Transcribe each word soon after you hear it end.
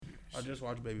I just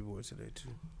watched Baby Boys today too.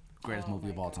 Greatest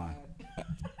movie of all time.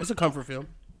 It's a comfort film.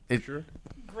 It, Sure.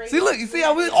 See, look, you see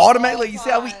how we automatically, you see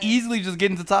how we easily just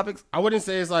get into topics? I wouldn't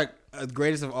say it's like the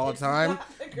greatest of all time,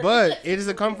 but it is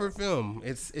a comfort film.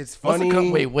 It's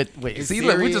funny. Wait. It's See,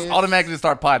 look, we just serious. automatically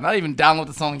start potting. Not even download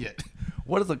the song yet.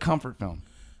 What is a comfort film?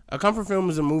 A comfort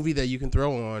film is a movie that you can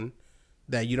throw on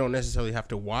that you don't necessarily have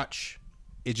to watch.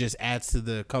 It just adds to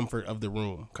the comfort of the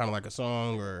room, kind of like a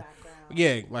song or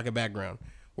like a background.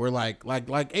 Where like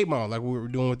 8 Mile, like we were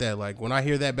doing with that. Like when I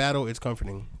hear that battle, it's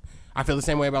comforting. I feel the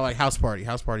same way about like House Party.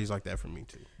 House Party's like that for me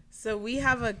too. So we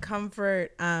have a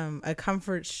comfort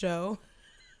show.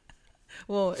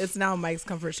 Well, it's now Mike's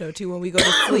comfort show too. When we go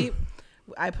to sleep,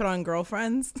 I put on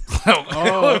Girlfriends.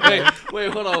 Oh, okay.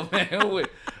 Wait, hold on, man.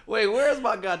 Wait, where's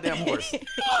my goddamn horse?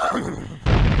 All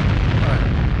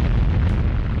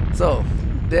right. So,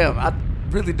 damn, I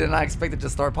really did not expect it to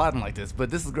start potting like this, but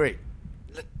this is great.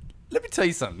 Let me tell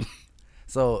you something.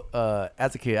 So,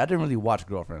 as a kid, I didn't really watch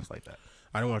Girlfriends like that.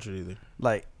 I didn't watch it either.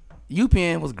 Like,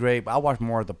 UPN was great, but I watched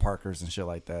more of the Parkers and shit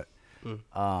like that.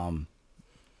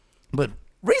 But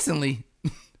recently,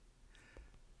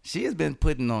 she has been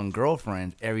putting on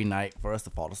Girlfriends every night for us to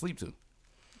fall asleep to.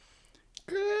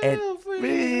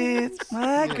 Girlfriends,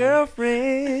 my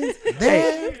girlfriends.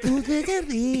 Hey.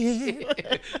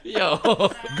 Yo.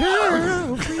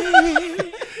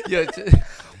 Girlfriend. Yo.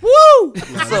 Woo!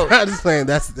 No, So, I'm just saying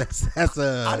that's That's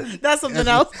something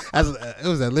else. It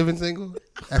was that Living Single.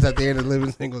 That's at the end of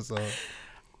Living Single song.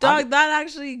 Dog, that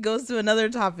actually goes to another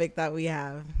topic that we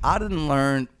have. I didn't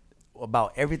learn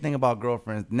about everything about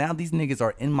Girlfriends. Now these niggas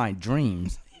are in my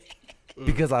dreams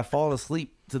because I fall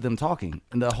asleep to them talking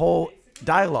and the whole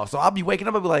dialogue. So I'll be waking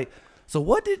up and be like, so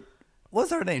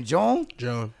what's her name? Joan?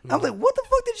 Joan. I'm like, what the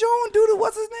fuck did Joan do to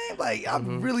what's his name? Like,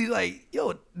 I'm really like,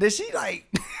 yo, did she like...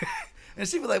 And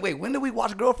she was like, wait, when did we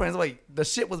watch Girlfriends? Like, the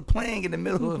shit was playing in the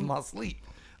middle of my sleep.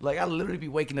 Like, I literally be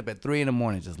waking up at 3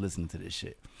 a.m. just listening to this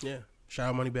shit. Yeah. Shout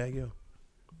out Moneybag Yo.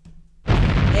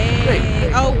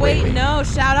 Hey. Wait. No.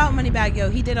 Shout out Moneybag Yo.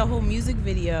 He did a whole music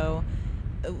video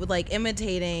like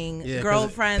imitating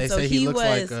Girlfriends. So he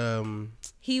was William.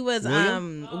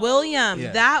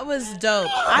 Yeah. That was dope.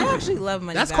 I actually love Moneybag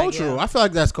Yo. That's cultural. I feel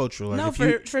like that's cultural. Like No,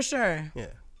 for sure. Yeah.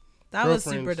 That was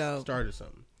super dope. Started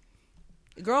something.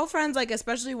 Girlfriends, like,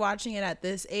 especially watching it at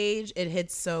this age, it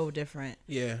hits so different.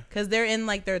 Yeah. Because they're in,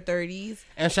 like, their 30s.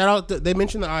 And shout out, they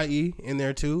mentioned the IE in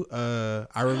there, too. I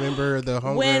remember the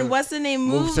homegirl. When, what's the name,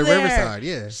 moved to there. Riverside,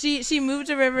 yeah. She moved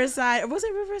to Riverside. Was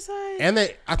it Riverside? And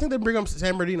I think they bring up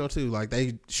San Bernardino, too. Like,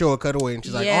 they show a cutaway, and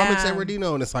she's like, oh, I'm in San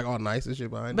Bernardino, and it's, like, all nice and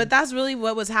shit behind But it. that's really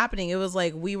what was happening. It was,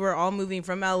 like, we were all moving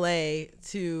from L.A.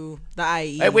 to the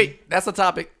IE. Hey, wait, that's a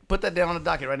topic. Put that down on the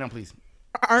docket right now, please.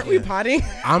 Aren't we potting?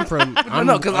 I'm a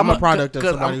product of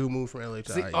somebody who moved from LA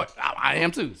to IE. I am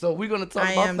too. So we're gonna talk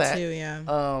about that. I am too.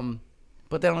 Yeah.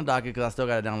 Put that on the docket because I still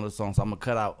gotta download the song, so I'm gonna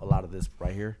cut out a lot of this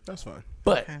right here. That's fine.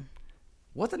 But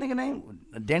what's the nigga name?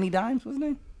 Danny Dimes. What's his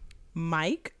name?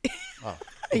 Mike. Oh.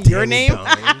 Your name?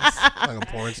 Dimes, like a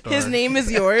porn star. His name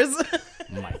is yours.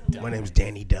 Mike Dimes. My name's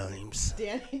Danny Dimes.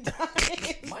 Danny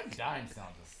Dimes. Mike Dimes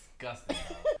sounds disgusting.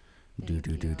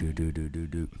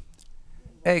 Do.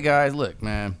 Hey guys, look,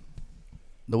 man.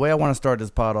 The way I want to start this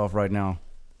pod off right now,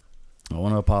 I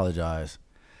want to apologize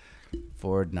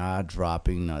for not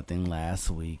dropping nothing last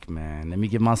week, man. Let me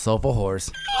give myself a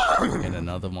horse and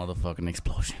another motherfucking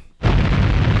explosion.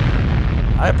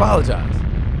 I apologize.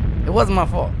 It wasn't my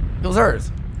fault. It was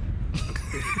hers.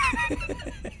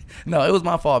 No, it was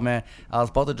my fault, man. I was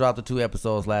supposed to drop the 2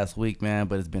 episodes last week, man,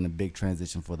 but it's been a big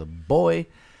transition for the boy.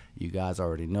 You guys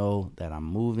already know that I'm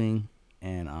moving,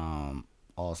 and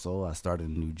also I started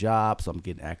a new job, so I'm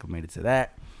getting acclimated to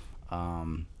that.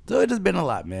 So it has been a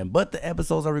lot, man. But the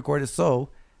episodes are recorded, so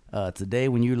today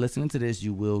when you're listening to this,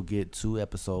 you will get 2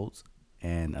 episodes,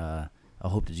 and I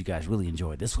hope that you guys really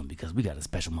enjoyed this one because we got a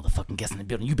special motherfucking guest in the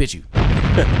building. You bitch you.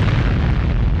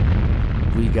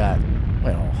 We got.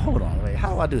 Wait, hold on. Wait,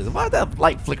 how do I do this? Why is that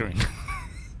light flickering?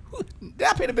 Did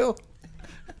I pay the bill?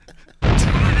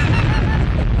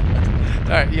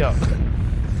 All right, yo.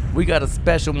 We got a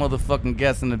special motherfucking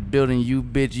guest in the building. You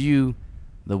bitch you,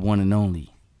 the one and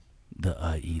only, the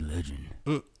IE legend.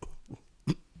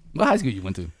 What high school you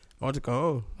went to? I want to go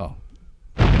home. Oh.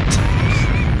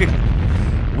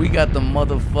 We got the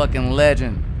motherfucking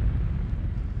legend.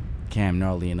 Cam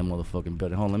Gnarly in the motherfucking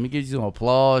building. Hold on, let me give you some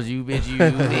applause, you bitch, you.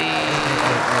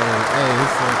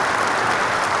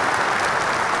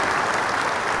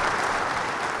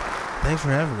 Thanks for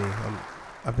having me.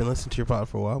 I've been listening to your pod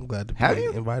for a while. I'm glad to be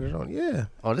invited on. Yeah.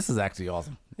 Oh, this is actually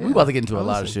awesome. Yeah. We about to get into a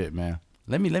lot of shit, man.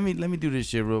 Let me do this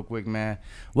shit real quick, man.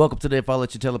 Welcome to the If I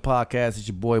Let You Tell It podcast. It's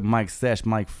your boy Mike Sesh,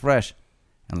 Mike Fresh.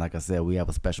 And like I said, we have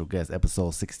a special guest,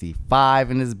 episode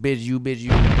 65 in this bitch, you.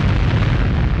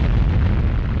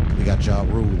 We got Ja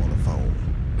Rule on the phone.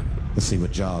 Let's see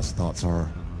what Ja's thoughts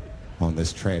are on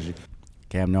this tragedy.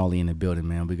 Cam Gnarly in the building,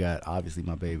 man. We got, obviously,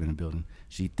 my baby in the building.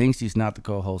 She thinks she's not the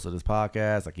co-host of this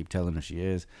podcast. I keep telling her she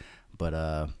is. But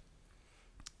we're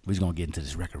just going to get into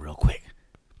this record real quick.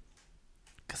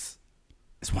 Because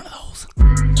it's one of those.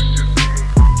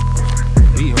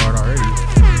 Beat hard already.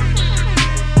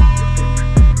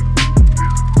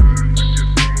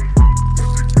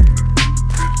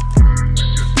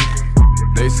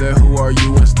 They said, who are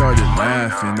you? And started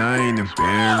laughing. I ain't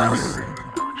embarrassed.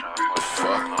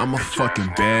 I'm a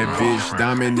fucking bad bitch.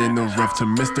 Diamond in the rough to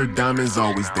Mr. Diamond's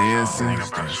always dancing.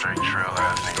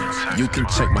 You can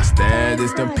check my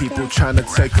status. Them people tryna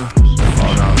take a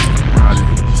photo.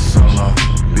 Riding solo.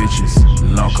 Bitches,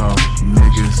 loco,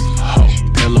 niggas, ho,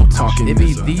 pillow talking. It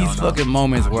be these fucking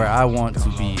moments where I want to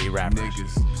be a rapper.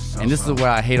 And this is where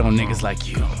I hate on niggas like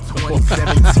you.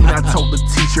 2017, I told the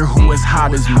teacher who as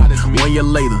hot as me. 1 year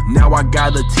later, now I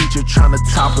got a teacher trying to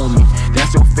top on me.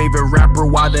 That's your favorite rapper,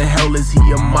 why the hell is he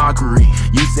a mockery?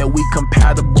 You said we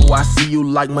compatible, I see you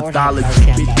like mythology.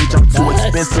 Bitch, I'm too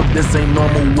expensive, this ain't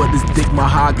normal, what is thick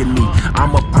mahogany?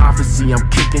 I'm a prophecy, I'm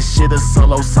kicking shit a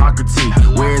solo soccer team.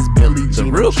 Where is Billie Jean?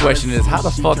 The real question is, how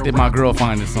the fuck did my girl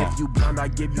find this song?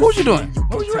 What was you doing?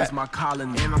 Where was you at?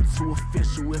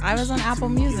 I was on Apple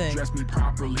Music. Just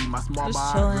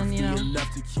chilling, you know.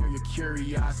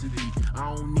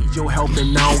 I don't need your help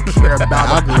and I don't care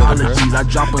about apologies. I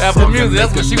drop a Apple Music,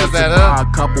 that's what she was at, huh?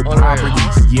 A couple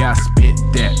properties. Yeah, I spent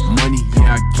that money,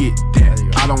 yeah, I get that.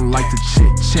 I don't like to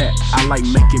chit chat, I like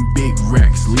making big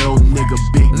racks. Little nigga,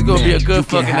 big. This is gonna be a good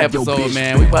fucking episode,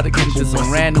 man. We about to get into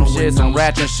some random shit, some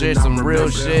ratchet shit, some real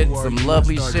shit, some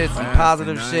lovely shit, some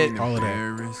positive shit. All of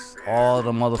that. All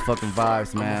the motherfucking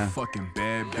vibes, man.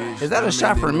 Is that a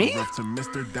shot for me? Yeah.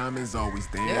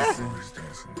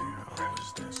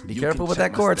 Be careful with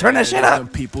that cord. Turn that shit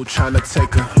up. People trying to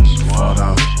take a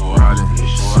photo, riding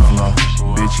solo,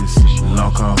 bitches,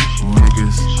 loco,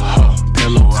 niggas,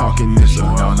 pillow talking this, no,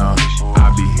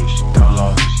 I be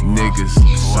dolo, niggas,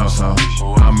 so,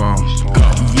 I'm on go.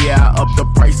 Yeah, I up the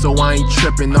price so I ain't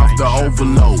tripping off the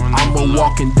overload. I'm a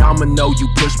walking domino, you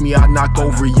push me, I knock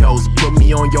over yours. Put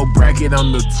me on your bracket,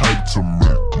 I'm the type to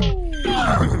make.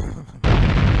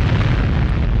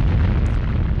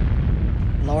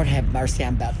 Lord have mercy,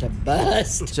 I'm about to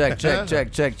bust. Check.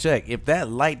 If that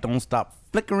light don't stop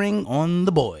flickering on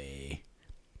the boy.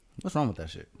 What's wrong with that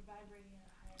shit?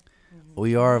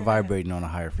 We are vibrating on a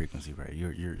higher frequency, right?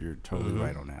 You're totally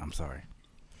right on that. I'm sorry.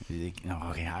 No,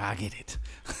 okay, I get it.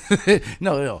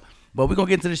 No. But we're gonna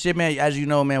get into the shit, man. As you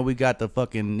know, man, we got the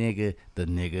fucking nigga.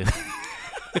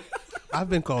 I've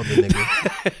been called the nigga.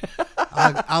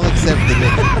 I'll accept the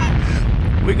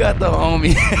nigga. We got the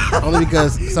homie. Only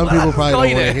because some people probably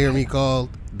don't want to hear me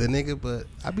called the nigga, but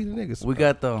I be the nigga. We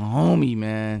got the homie,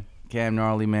 man. Cam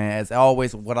Gnarly, man. As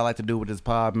always, what I like to do with this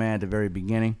pod, man, at the very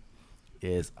beginning,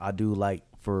 is I do like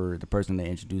for the person to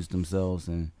introduce themselves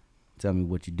and tell me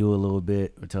what you do a little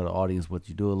bit, or tell the audience what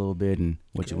you do a little bit and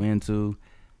what you into,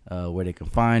 where they can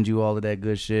find you, all of that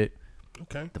good shit.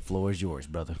 Okay. The floor is yours,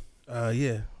 brother.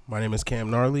 Yeah. My name is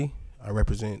Cam Gnarly. I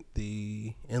represent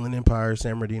the Inland Empire,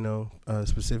 San Bernardino,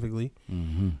 specifically.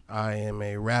 Mm-hmm. I am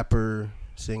a rapper,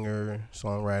 singer,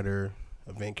 songwriter,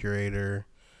 event curator,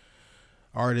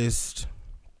 artist,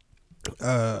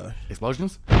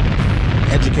 Explosions?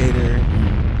 educator,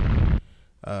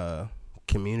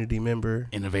 community member,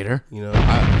 Innovator. you know,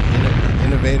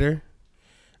 innovator,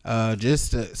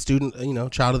 just a student, you know,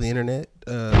 child of the internet.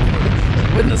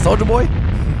 Wasn't the Soldier Boy?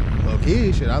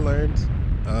 Okay, shit, I learned.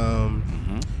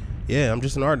 Yeah, I'm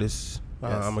just an artist.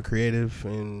 Yes. I'm a creative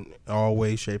in all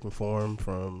ways, shape, and form,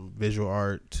 from visual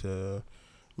art to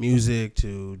music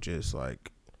to just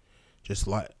like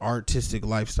artistic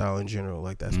lifestyle in general.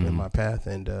 Like that's been my path,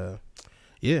 and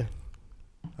yeah,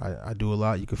 I do a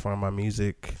lot. You can find my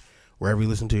music wherever you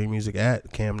listen to your music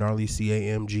at Cam Gnarly,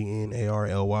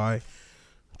 CamGnarly.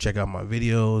 Check out my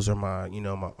videos or my, you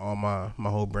know, my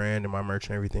whole brand and my merch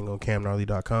and everything on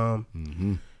camgnarly.com.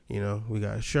 Mm-hmm. You know, we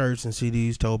got shirts and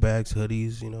CDs, tote bags,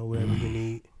 hoodies, you know, whatever you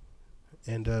need.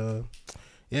 And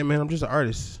yeah, man, I'm just an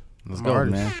artist. Let's I'm go, an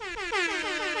artist. man.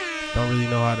 Don't really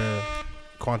know how to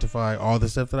quantify all the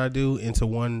stuff that I do into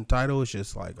one title. It's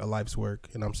just like a life's work,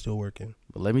 and I'm still working.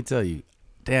 But let me tell you,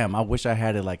 damn, I wish I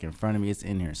had it like in front of me. It's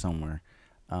in here somewhere.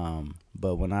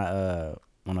 But when I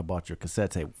bought your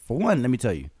cassette tape, for one, let me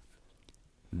tell you,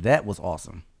 that was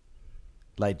awesome.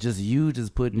 Like just you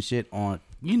just putting shit on.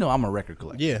 You know, I'm a record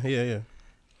collector. Yeah.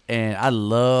 And I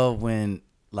love when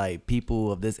like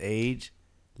people of this age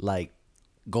like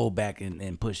go back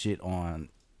and put shit on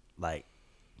like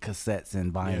cassettes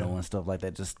and vinyl and stuff like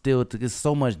that. Just still, there's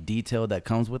so much detail that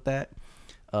comes with that.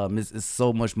 It's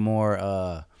so much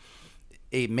more.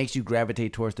 It makes you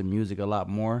gravitate towards the music a lot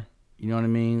more. You know what I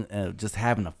mean? Just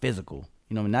having a physical.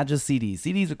 You know, not just CDs.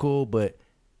 CDs are cool, but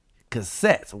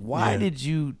cassettes. Why did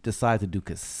you decide to do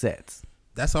cassettes?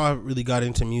 That's how I really got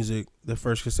into music. The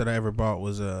first cassette I ever bought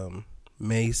was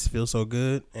Mace, Feel So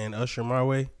Good, and Usher, My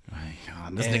Way.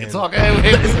 This nigga talking.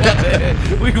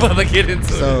 We about to get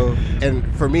into it.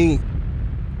 And for me,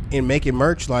 in making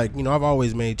merch, like, you know, I've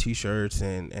always made T-shirts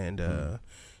and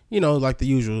you know, like the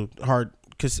usual hard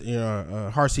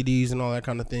CDs and all that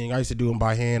kind of thing. I used to do them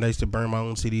by hand. I used to burn my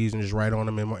own CDs and just write on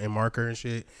them in marker and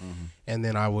shit. And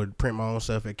then I would print my own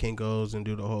stuff at Kinko's and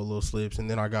do the whole little slips. And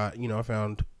then I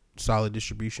found solid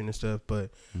distribution and stuff.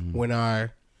 But when I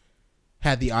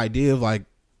had the idea of like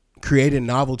creating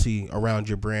novelty around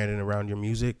your brand and around your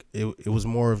music, it was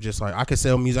more of just like, I can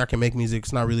sell music, I can make music.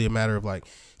 It's not really a matter of like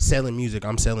selling music.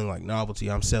 I'm selling like novelty.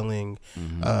 I'm selling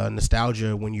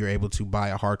nostalgia when you're able to buy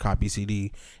a hard copy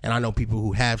CD. And I know people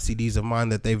who have CDs of mine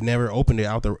that they've never opened it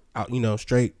out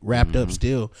straight wrapped up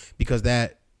still, because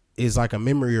that is like a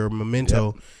memory or a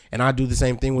memento. And I do the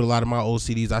same thing with a lot of my old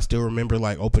CDs. I still remember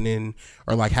like opening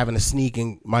or like having a sneak,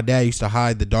 and my dad used to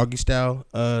hide the Doggy Style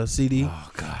CD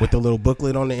with the little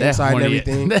booklet on the inside and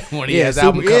everything. But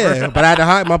I had to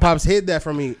hide. My pops hid that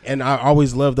from me, and I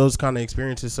always loved those kind of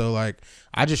experiences. So like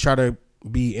I just try to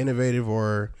be innovative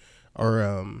or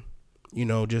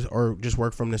just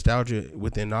work from nostalgia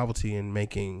within novelty and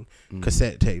making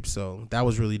cassette tapes. So that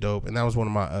was really dope, and that was one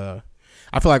of my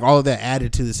I feel like all of that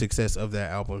added to the success of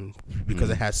that album because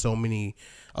it had so many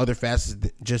other facets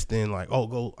just then like,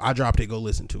 I dropped it, go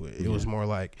listen to it. It was more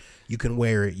like you can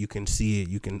wear it, you can see it,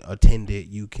 you can attend it,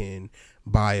 you can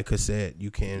buy a cassette, you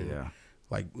can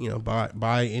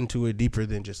buy into it deeper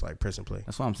than just like press and play.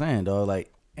 That's what I'm saying, dog.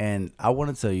 Like, and I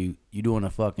want to tell you, you're doing a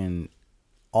fucking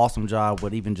awesome job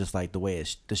with even just like the way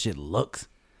the shit looks.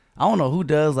 I don't know who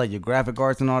does like your graphic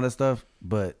arts and all that stuff,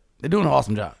 but they're doing an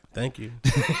awesome job. Thank you.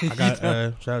 I got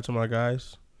shout out to my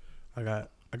guys. I got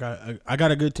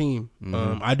a good team.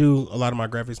 I do a lot of my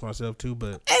graphics myself too,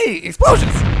 but hey,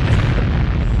 explosions.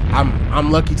 I'm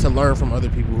lucky to learn from other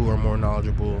people who are more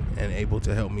knowledgeable and able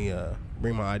to help me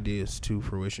bring my ideas to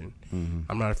fruition.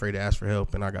 I'm not afraid to ask for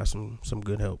help, and I got some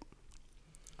good help.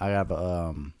 I have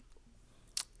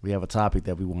we have a topic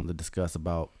that we want to discuss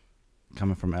about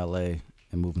coming from LA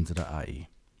and moving to the IE.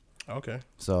 Okay.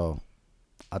 So,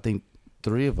 I think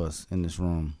 3 of us in this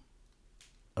room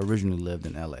originally lived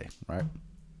in LA, right?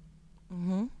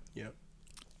 Yep.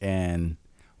 And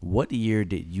what year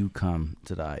did you come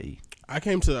to the IE? I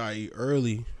came to the IE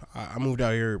early. I moved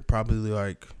out here probably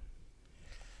like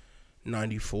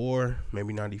 94,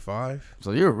 maybe 95.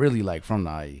 So you're really like from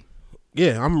the IE.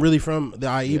 Yeah, I'm really from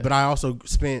the IE, but I also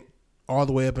spent all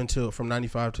the way up until from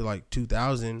 95 to like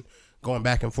 2000 going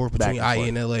back and forth between IE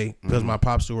and LA because my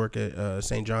pops still work at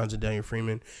St. John's and Daniel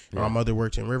Freeman, and my mother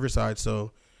worked in Riverside.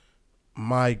 So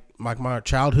my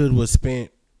childhood was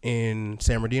spent in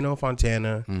San Bernardino,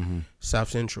 Fontana, South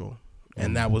Central,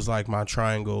 and that was like my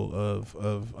triangle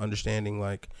of understanding.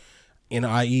 Like in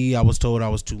IE, I was told I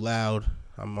was too loud.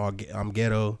 I'm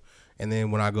ghetto. And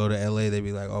then when I go to LA, they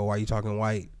be like, "Oh, why you talking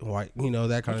white?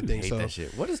 That kind of thing." So that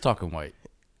shit. What is talking white?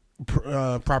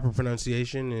 Proper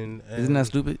pronunciation and isn't that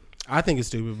stupid? I think it's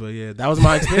stupid, but yeah, that was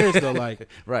my experience though. Like,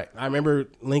 right. I remember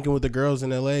linking with the girls in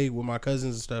LA with my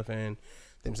cousins and stuff, and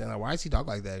them saying like, "Why does he talk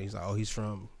like that?" He's like, "Oh, he's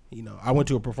from." I went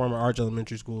to a performing arts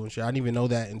elementary school and shit. I didn't even know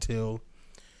that until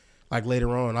like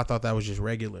later on. I thought that was just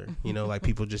regular, like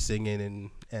people just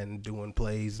singing and doing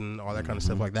plays and all that kind of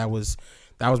stuff. Like that was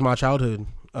my childhood.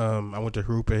 I went to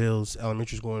Harupa Hills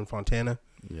Elementary School in Fontana.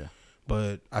 Yeah.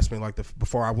 But I spent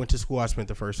before I went to school, I spent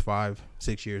the first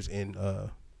 5-6 years in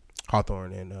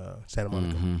Hawthorne and Santa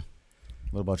Monica.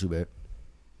 What about you, babe?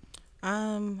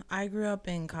 I grew up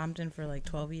in Compton for like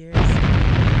 12 years.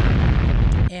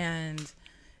 And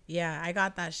yeah, I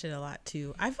got that shit a lot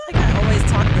too. I feel like I always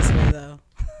talk this way though.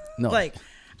 No. Like,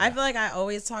 I feel like I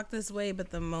always talk this way, but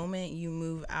the moment you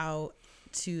move out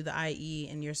to the IE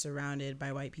and you're surrounded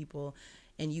by white people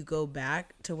and you go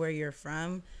back to where you're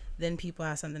from, then people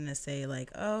have something to say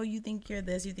like, "Oh, you think you're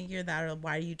this, you think you're that, or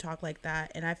why do you talk like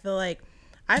that?" And I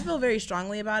feel very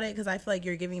strongly about it because I feel like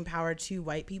you're giving power to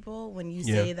white people when you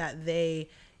say that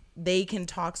they can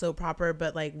talk so proper,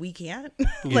 but like we can't.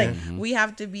 Like we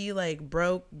have to be like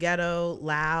broke, ghetto,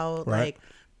 loud, like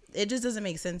it just doesn't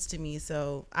make sense to me.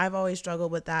 So I've always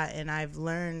struggled with that, and I've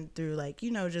learned through like,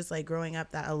 you know, just like growing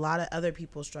up that a lot of other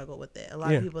people struggle with it. A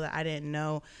lot of people that I didn't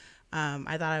know.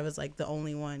 I thought I was like the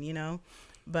only one, you know.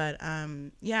 But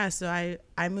yeah, so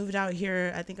I moved out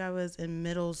here. I think I was in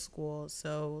middle school,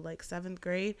 so like 7th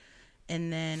grade,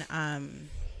 and then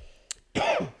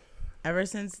ever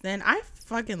since then, I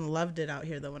fucking loved it out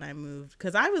here though when I moved,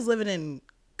 because I was living in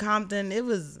Compton. I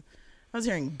was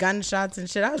hearing gunshots and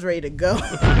shit. I was ready to go.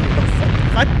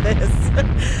 Fuck this.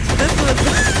 This was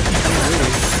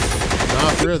Nah,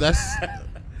 for real, that's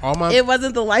all my. It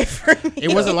wasn't the life for me.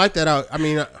 It wasn't like that out. I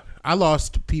mean, I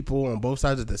lost people on both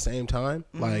sides at the same time,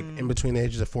 like in between the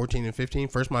ages of 14 and 15.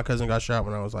 First, my cousin got shot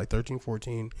when I was like 13,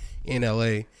 14 in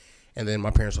LA. And then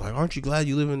my parents were like, aren't you glad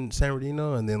you live in San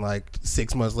Bernardino? And then like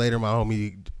 6 months later, my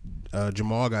homie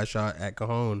Jamal got shot at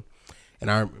Cajon.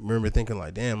 And I remember thinking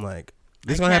like, damn, like,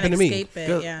 this is going to happen to me.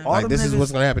 Yeah. Like, this is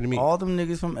what's going to happen to me. All them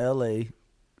niggas from LA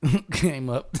came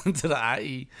up to the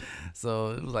IE.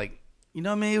 So it was like, you know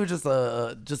what I mean? It was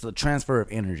just a transfer of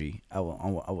energy, I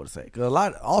would say. Because a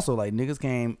lot, also, like, niggas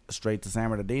came straight to San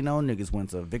Bernardino. Niggas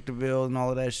went to Victorville and all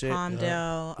of that shit.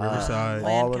 Palmdale, Riverside.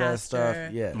 All of that Lancaster.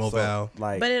 stuff. Yeah. Mobile. So,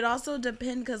 like, But it also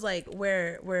depends, because like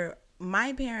where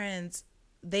my parents,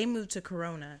 they moved to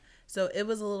Corona, so it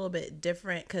was a little bit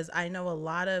different, because I know a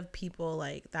lot of people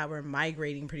like that were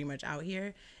migrating pretty much out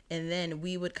here, and then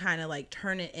we would kind of like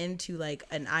turn it into like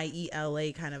an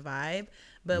IELA kind of vibe.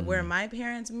 But where my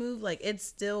parents moved, like, it's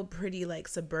still pretty like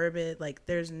suburban, like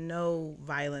there's no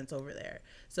violence over there.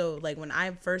 So like when I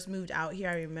first moved out here,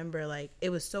 I remember like it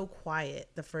was so quiet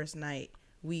the first night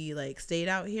we like stayed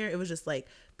out here. It was just like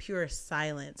pure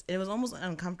silence, and it was almost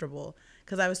uncomfortable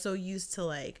because I was so used to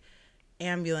like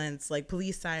ambulance, like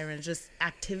police sirens, just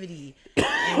activity.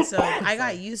 And so I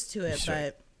got used to it,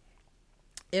 but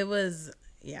it was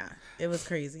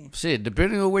crazy. shit,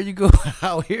 depending on where you go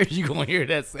out here, you gonna hear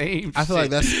that same I feel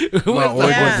shit. like that's my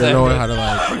origins of knowing how to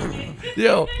like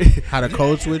Yo, how to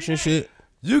code switch and shit.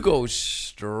 you go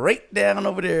straight down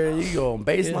over there. You go on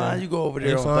Baseline. You go over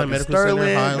there Baseline, on fucking Medical Center,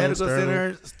 Sterling, Highland, Medical Sterling.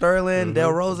 Center, Sterling,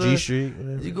 Del Rosa. G Street.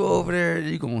 Whatever. You go over there,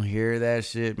 you gonna hear that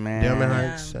shit, man. Delman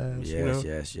Heights. Yes, You know?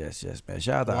 yes, man.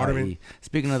 Shout out to Waterman. IE.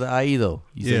 Speaking of the IE, though,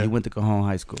 you Yeah. said you went to Cajon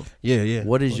High School. Yeah.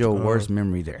 What is What's your going worst on?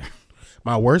 memory there?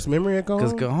 My worst memory at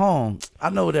Because Cajon? Cajon, I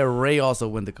know that Ray also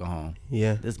went to Cajon.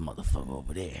 Yeah. This motherfucker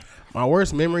over there. My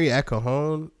worst memory at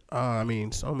Cajon, I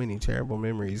mean, so many terrible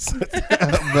memories.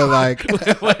 But like,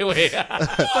 wait.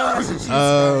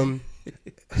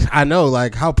 I know,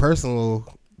 like, how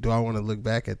personal do I want to look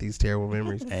back at these terrible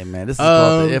memories? Hey, man, this is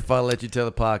called the If I Let You Tell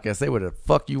the podcast. Say what the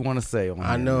fuck you want to say on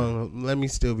I here, know. man. Let me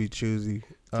still be choosy.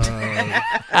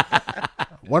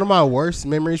 One of my worst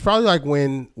memories, probably like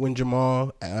when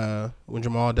Jamal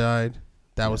died.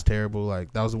 That was terrible.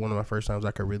 Like, that was one of my first times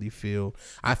I could really feel.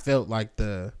 I felt like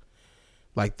the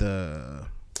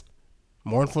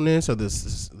mournfulness or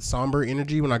this somber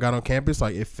energy when I got on campus.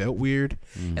 Like, it felt weird,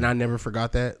 and I never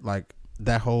forgot that. Like,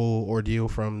 that whole ordeal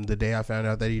from the day I found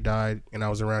out that he died, and I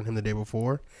was around him the day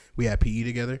before. We had PE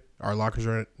together. Our lockers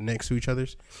were next to each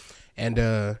other's, and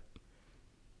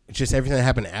just everything that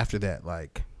happened after that.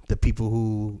 Like, the people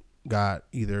who got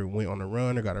either went on a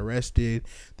run or got arrested,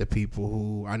 the people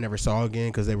who I never saw again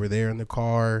because they were there in the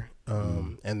car,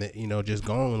 and the, just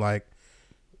gone. Like,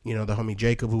 the homie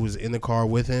Jacob who was in the car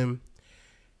with him.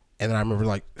 And then I remember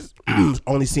like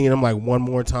only seeing him like one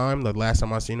more time. The last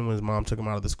time I seen him was mom took him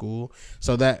out of the school.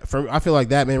 So I feel like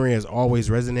that memory has always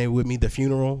resonated with me. The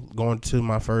funeral, going to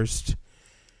my first,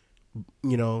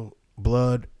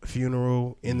 blood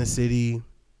funeral in the city.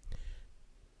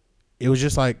 It was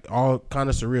just like all kind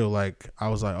of surreal. Like, I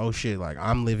was like, oh shit, like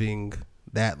I'm living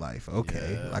that life.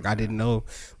 Okay. Yeah, like, I didn't know.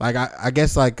 Like, I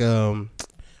guess like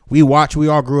we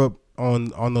all grew up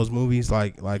on those movies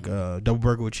like Double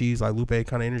Burger with Cheese, like Lupe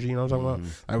kind of energy, you know what I'm talking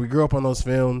about? Like, we grew up on those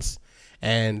films,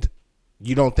 and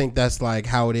you don't think that's like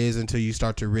how it is until you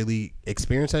start to really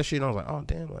experience that shit. And I was like, oh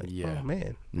damn, like, oh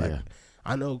man, like,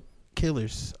 I know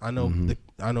killers, I know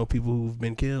I know people who've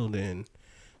been killed, and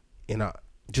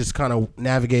just kind of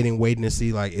navigating, waiting to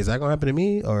see like, is that gonna happen to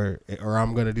me or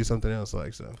I'm gonna do something else.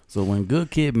 Like, so when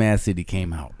Good Kid, Mad City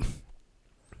came out,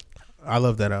 I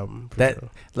love that album.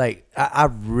 Like, I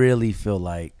really feel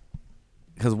like,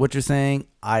 because what you're saying,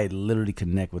 I literally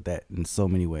connect with that in so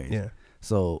many ways. Yeah.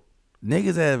 So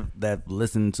niggas that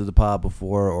listened to the pod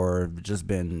before or just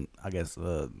been, I guess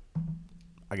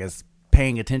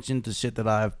paying attention to shit that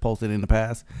I've posted in the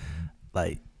past,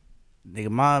 like, nigga,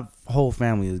 my whole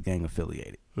family is gang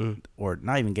affiliated, or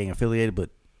not even gang affiliated, but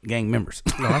gang members.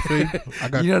 No, I feel you. I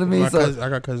got, you know what I mean? I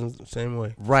got cousins the same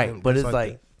way. Right, but it's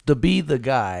like to be the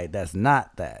guy that's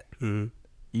not that,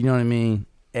 You know what I mean?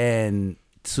 And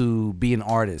to be an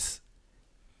artist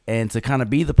and to kind of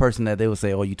be the person that they would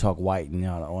say, oh, you talk white and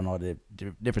on all the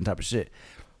different type of shit.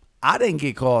 I didn't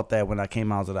get called that when I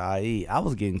came out to the IE. I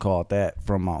was getting called that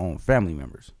from my own family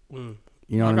members.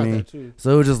 You know what I mean?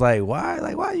 So it was just like, why?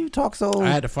 Like, why you talk so? I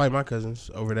had to fight my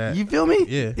cousins over that. You feel me?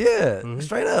 Yeah. Yeah.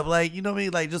 Straight up. Like, you know what I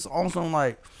mean? Like, just on some,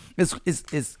 like,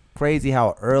 it's crazy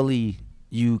how early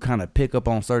you kind of pick up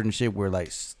on certain shit where,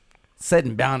 like,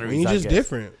 setting boundaries. When you're just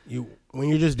different. When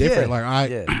you're just different. Like,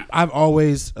 I've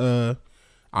always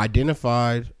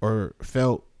identified or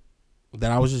felt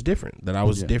that I was just different. That I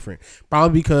was different.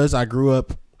 Probably because I grew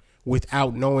up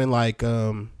without knowing, like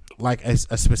a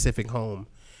specific home.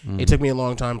 It took me a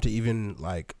long time to even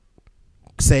like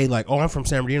say like, oh, I'm from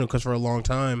San Bernardino, because for a long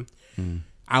time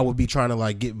I would be trying to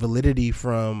like get validity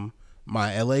from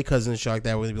my LA cousins and shit like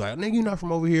that, where they'd be like, nigga, you're not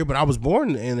from over here, but I was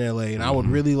born in LA, and I would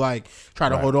really like try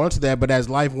to hold on to that. But as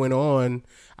life went on,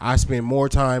 I spent more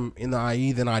time in the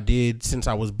IE than I did since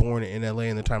I was born in LA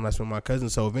and the time I spent with my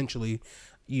cousins. So eventually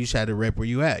you just had to rep where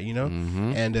you at, you know?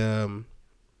 And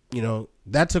you know,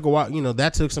 that took a while. You know,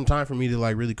 that took some time for me to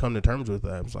like really come to terms with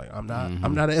that. I was like, I'm not an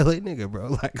LA nigga, bro.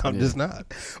 Like, I'm just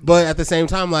not. But at the same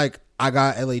time, like, I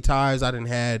got LA ties. I didn't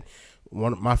had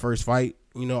my first fight.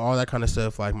 You know, all that kind of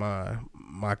stuff. Like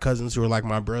my cousins who are like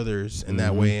my brothers in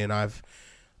that way, and I've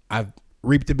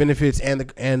reaped the benefits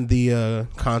and the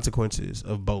consequences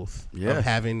of both.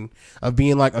 Yeah, of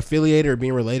being like affiliated or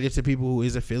being related to people who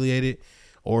is affiliated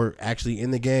or actually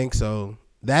in the gang. So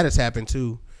that has happened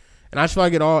too. And I just feel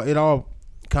like it all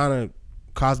kind of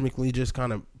cosmically just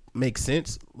kind of makes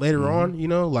sense later on, you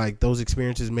know, like those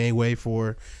experiences made way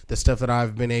for the stuff that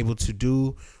I've been able to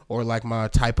do, or like my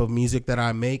type of music that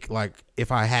I make. Like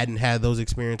if I hadn't had those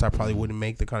experiences, I probably wouldn't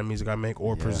make the kind of music I make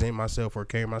or present myself or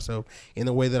carry myself in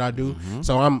the way that I do.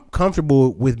 So I'm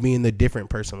comfortable with being the different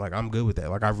person. Like I'm good with that.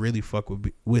 Like I really fuck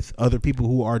with other people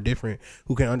who are different,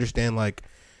 who can understand like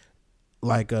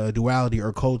duality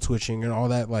or code switching and all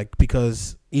that, like,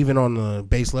 because even on the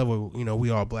base level, you know, we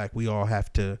all black, we all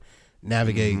have to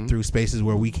navigate through spaces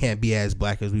where we can't be as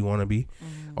black as we want to be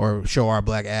or show our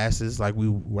black asses like we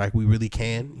really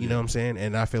can, you know what I'm saying?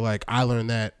 And I feel like I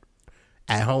learned that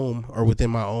at home or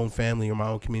within my own family or my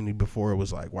own community before it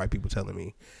was like white people telling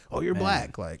me, oh, you're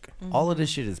black. Like all of this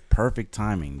shit is perfect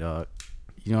timing, dog.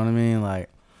 You know what I mean? Like,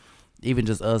 even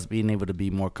just us being able to be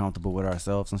more comfortable with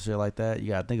ourselves and shit like that, you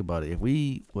gotta think about it. If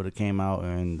we would have came out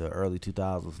in the early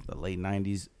 2000s, the late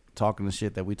 90s, talking the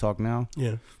shit that we talk now,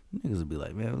 niggas would be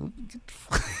like, man,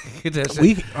 get that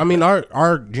shit.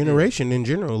 Our generation in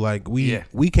general, like we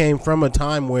came from a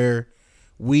time where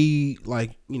we,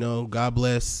 like, you know, God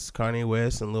bless Kanye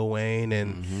West and Lil Wayne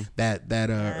and that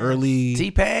early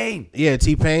T-Pain,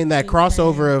 that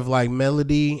crossover of like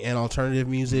melody and alternative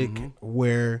music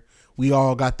where we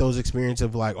all got those experiences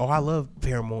of like, oh, I love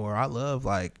Paramore, I love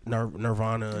like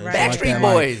Nirvana, and Backstreet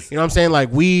Boys. Like, you know what I'm saying?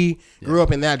 Like we grew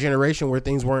up in that generation where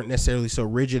things weren't necessarily so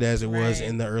rigid as it was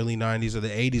in the early 90s or the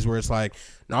 80s, where it's like,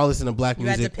 no, listen to black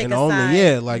music and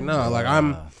only like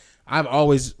I've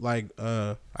always like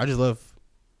I just love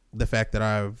the fact that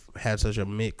I've had such a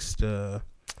mixed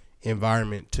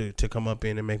environment to come up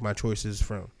in and make my choices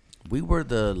from. We were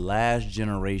the last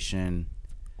generation.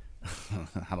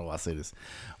 How do I say this?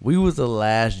 We was the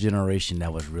last generation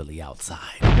that was really outside.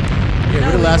 Yeah,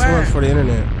 we're the last ones for the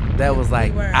internet. That was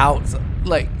like outside.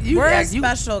 Like we're a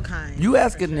special kind. You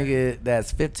ask a nigga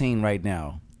that's 15 right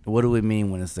now, what do it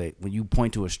mean when you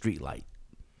point to a street light?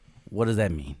 What does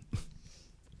that mean?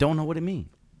 Don't know what it means.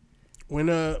 When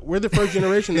we're the first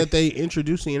generation that they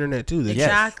introduced the internet to.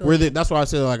 Exactly. That's why I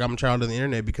said like I'm a child of the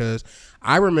internet, because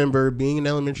I remember being in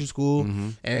elementary school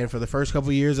and for the first couple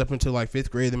of years up until like 5th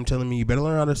grade, them telling me you better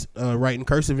learn how to write in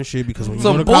cursive and shit, because when you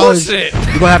go to college, you're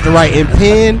gonna have to write in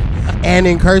pen and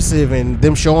in cursive, and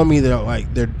them showing me that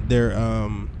like their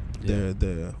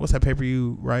what's that paper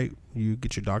you write? You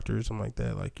get your doctorate or something like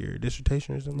that, like your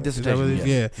dissertation or something.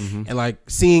 Dissertation, and like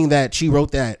seeing that she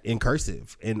wrote that in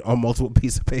cursive and on multiple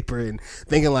pieces of paper, and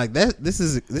thinking like that this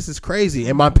is crazy.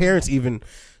 And my parents even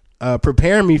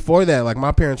preparing me for that. Like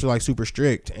my parents were like super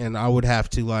strict, and I would have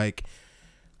to like,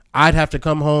 I'd have to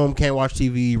come home, can't watch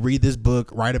TV, read this book,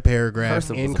 write a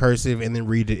paragraph in cursive, and then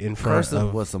read it in front of.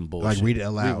 Cursive was some bullshit. Like read it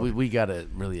aloud. We gotta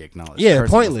really acknowledge. Yeah,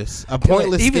 cursive pointless. A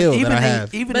pointless skill that I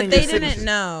have. But they didn't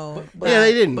know.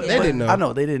 They didn't know. I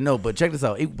know they didn't know. But check this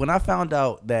out. When I found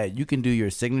out that you can do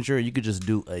your signature, you could just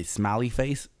do a smiley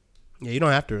face. Yeah, you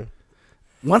don't have to.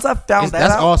 Once I found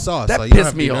that's out, all sauce. That like,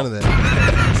 pissed me off. None of that.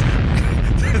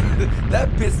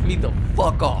 That pissed me the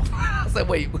fuck off. I was like,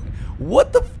 wait,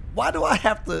 what the? Why do I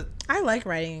have to? I like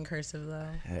writing in cursive though.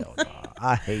 Hell no.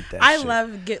 I hate that I shit. love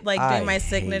I doing my hate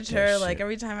signature. that Like shit.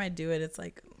 every time I do it, it's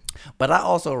like But I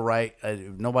also write,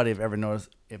 nobody have ever noticed,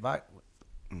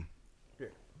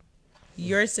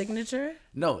 your signature.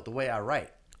 no, the way I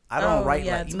write. I don't Oh, write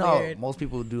yeah, like, it's you know, weird. most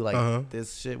people do like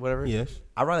this shit, whatever. Yes.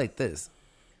 I write like this.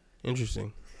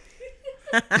 Interesting.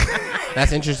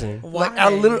 That's interesting. Like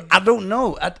I don't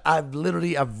know. I've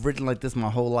written like this my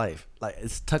whole life. Like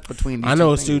it's tucked between. These I know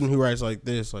two a fingers. student who writes like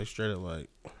this, like straight up like.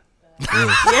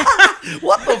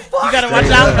 What the fuck? You gotta watch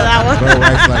out for that one. Bro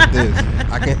writes like this.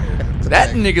 I can't.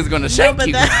 That nigga's gonna shake but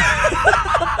you.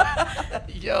 that-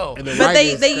 Yo. And the But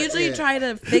writing they is usually yeah. try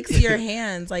to fix your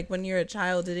hands. Like when you're a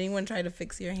child, did anyone try to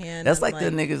fix your hand? That's and, like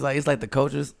the niggas. Like it's like the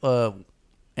coaches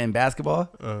in basketball.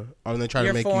 When they try Your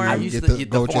to make form. I you used get to the get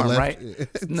go the with your form, left.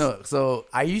 right? No, so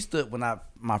I used to when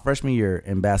my freshman year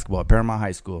in basketball at Paramount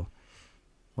High School.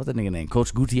 What's that nigga name?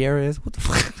 Coach Gutierrez? What the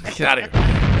fuck? Get out of here.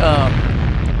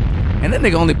 And that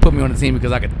nigga only put me on the team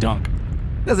because I could dunk.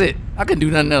 That's it. I couldn't do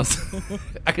nothing else.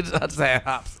 I just had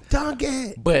hops. Dunk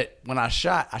it. But when I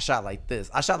shot like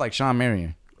this. I shot like Sean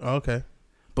Marion. Okay.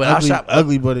 But Ugly, I shot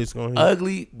ugly, but it's going.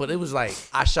 ugly. But it was like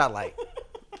I shot like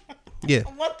Yeah.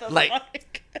 What the like- fuck?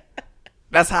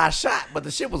 that's how I shot. But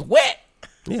the shit was wet.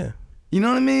 Yeah. You know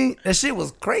what I mean? That shit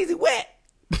was crazy wet.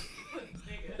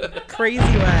 Crazy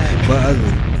wet. But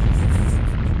ugly.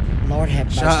 Lord have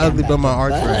mercy. Shot ugly, I'm but about my to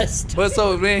arch rate. bust. But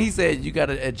so then he said you got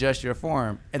to adjust your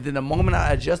form, and then the moment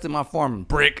I adjusted my form,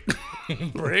 brick,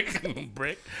 brick,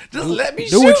 just let me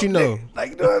Do shoot. what you know. nigga. Like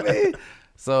you know what I mean?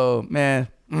 So man,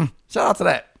 shout out to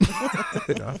that.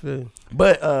 I feel you.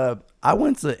 But I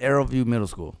went to Arrowview Middle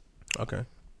School, Okay.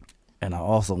 and I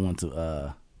also went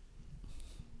to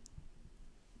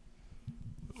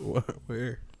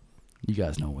Where? you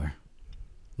guys know where?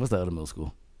 What's the other middle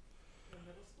school?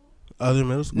 Other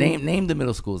middle school? Name the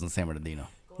middle schools in San Bernardino.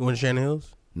 You went to Shannon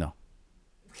Hills? No.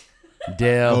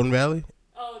 Dell. Golden Valley?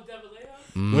 Oh,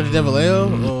 Devaleo? You went to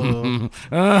Devaleo?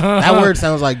 Oh. That word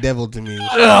sounds like devil to me.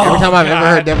 Every time I've ever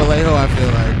heard Devaleo, I feel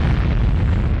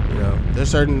like, you know, there's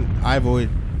certain,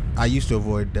 I used to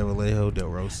avoid Devaleo, Del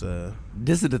Rosa.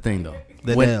 This is the thing though.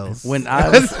 The when, nails. when I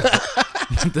was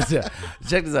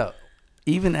check this out.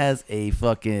 Even as a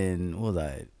fucking what was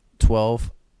I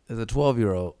 12? As a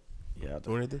 12-year-old, yeah.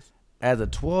 When did this? As a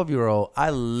 12-year-old, I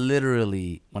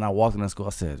literally when I walked into school, I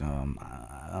said,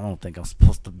 I don't think I'm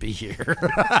supposed to be here.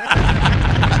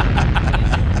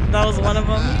 That was one of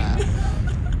them.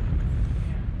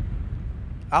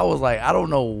 I was like, I don't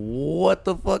know what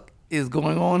the fuck is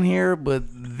going on here, but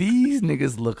these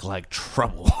niggas look like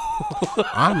trouble.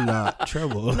 I'm not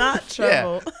trouble. Not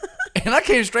trouble. And I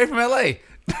came straight from LA.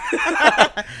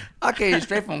 I came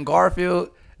straight from Garfield.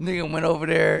 Nigga went over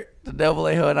there to Devil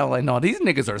A Ho, and I was like, no, these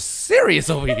niggas are serious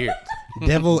over here.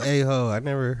 Devil A Ho. I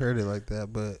never heard it like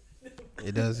that, but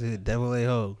it does hit Devil A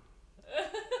Ho.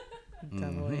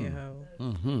 Devil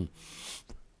A-ho.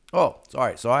 Oh, all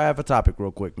right. So I have a topic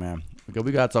real quick, man. Because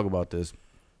we got to talk about this.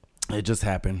 It just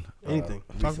happened. Anything.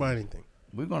 Talk about anything.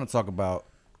 We're going to talk about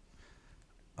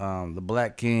the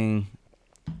Black King,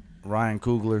 Ryan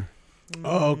Coogler.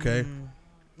 Oh, okay.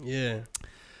 Yeah.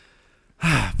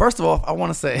 First of all, I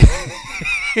want to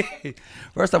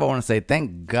say,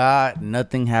 thank God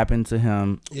nothing happened to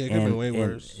him. Yeah, it could have been way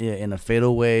worse. In a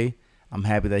fatal way. I'm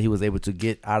happy that he was able to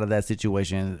get out of that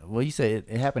situation. Well, you said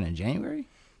it happened in January?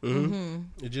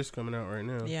 It's just coming out right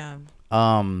now. Yeah.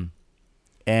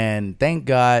 And thank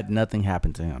God nothing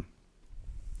happened to him.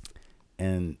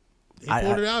 And They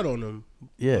pulled it out on them.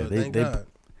 yeah, Thank God.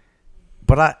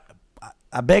 But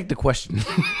I beg the question.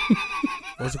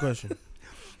 What's the question?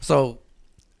 So,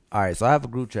 all right. So I have a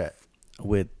group chat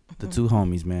with the two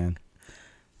homies, man.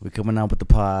 We're coming out with the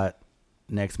pod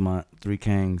next month. 3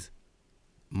 Kings,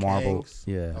 Marvel, Gangs.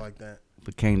 yeah, I like that.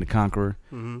 the King the Conqueror.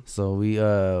 Mm-hmm. So we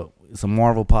it's a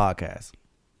Marvel podcast.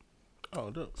 Oh,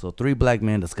 dope. So 3 black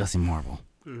men discussing Marvel.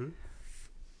 Mm-hmm.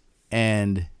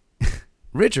 And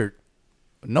Richard,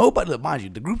 nobody, mind you,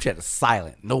 the group chat is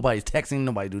silent. Nobody's texting,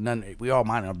 nobody do nothing. We all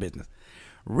minding our business.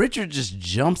 Richard just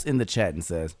jumps in the chat and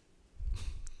says,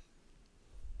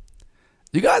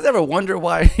 you guys ever wonder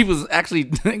why he was actually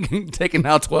taking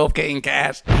out $12K in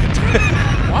cash?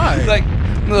 Why? Like,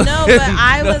 No, but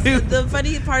I was the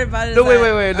funny part about it. Is no,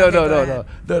 wait, that- no, Okay,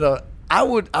 go no.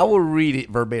 ahead. I would read it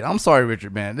verbatim. I'm sorry,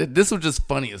 Richard, man. This was just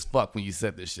funny as fuck when you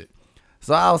said this shit.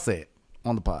 So I'll say it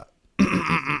on the pod.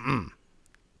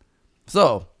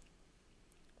 So,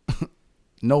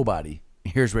 nobody.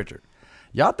 Here's Richard.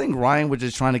 Y'all think Ryan was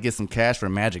just trying to get some cash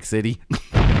from Magic City?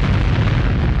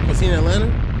 Was he in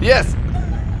Atlanta? Yes.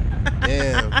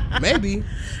 Damn. Maybe.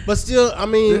 But still, I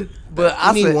mean, But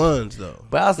I He said, need ones though.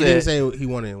 But I He didn't said, say he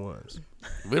wanted ones.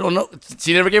 we don't know.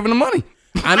 She never gave him the money.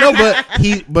 I know,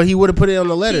 but he would have put it on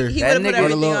the letter. He That would have put nigga-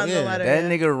 everything on the on the low- letter. That yeah.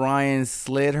 nigga Ryan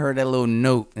slid her that little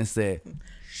note and said,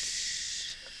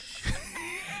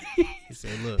 He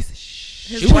said, "Look,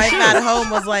 His wife at home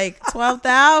was like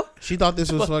 12,000. she thought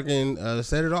this was fucking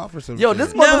set it off or something." Yo,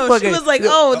 this No, motherfucker. she was like,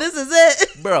 "Oh, this is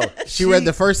it." Bro, She read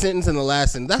the first sentence and the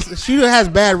last sentence. She has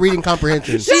bad reading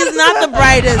comprehension. She's not the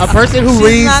brightest. A person who She's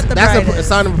reads, not the that's a brightest.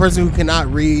 sign of a person who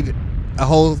cannot read a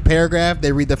whole paragraph.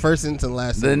 They read the first sentence and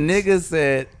last the sentence. nigga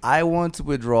said, I want to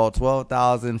withdraw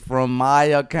 12,000 from my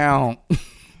account.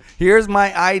 Here's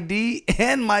my ID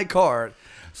and my card.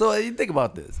 So you think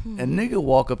about this. A nigga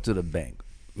walk up to the bank,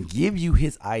 give you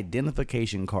his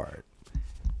identification card.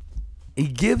 He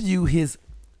gives you his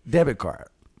debit card.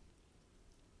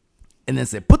 And then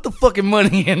said, put the fucking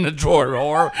money in the drawer,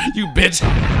 or you bitch.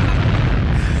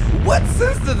 What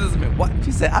sense does this make? What?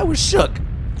 She said, I was shook.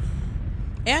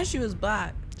 And she was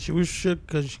black. She was shook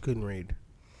because she couldn't read.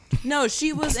 No,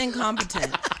 she was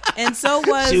incompetent. And so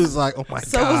was She was like, "Oh my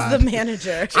so god." was the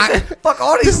manager. Fuck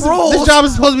all these rules. This job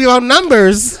is supposed to be about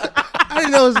numbers. I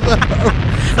didn't know it was about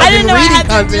I didn't know I reading had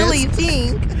contest. to really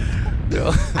think.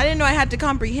 I didn't know I had to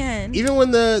comprehend. Even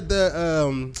when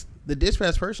the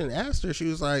dispatch person asked her, she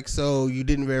was like, "So you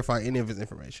didn't verify any of his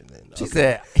information?" Then She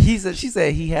Okay. said she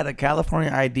said he had a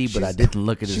California ID, but I didn't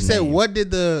look at his She name. said, "What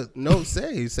did the note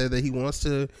say?" He said that he wants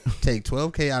to take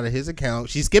 $12,000 out of his account.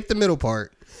 She skipped the middle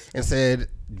part and said,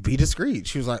 "Be discreet."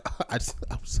 She was like, I was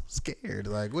so scared.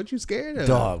 Like, what you scared of?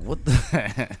 Dog, what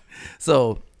the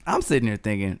So I'm sitting here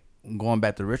thinking, going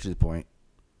back to Richard's point,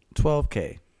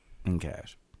 $12,000 in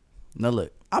cash. Now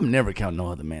look, I'm never counting no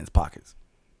other man's pockets.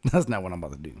 That's not what I'm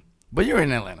about to do. But you're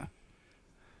in Atlanta.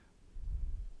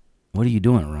 What are you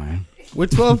doing, Ryan?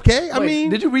 With $12,000, I Wait, mean,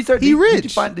 did you research? He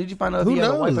rich. Did you find out if Who he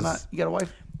had a wife or knows? not? You got a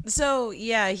wife? So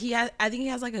yeah, I think he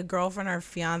has like a girlfriend or a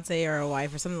fiance or a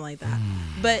wife or something like that.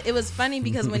 But it was funny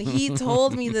because when he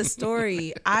told me this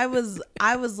story, I was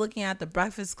looking at the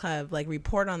Breakfast Club like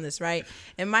report on this, right?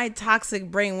 And my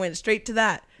toxic brain went straight to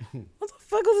that. What the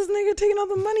fuck was this nigga taking all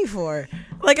the money for?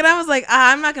 Like, and I was like,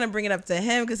 I'm not gonna bring it up to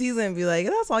him because he's gonna be like,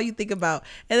 that's all you think about.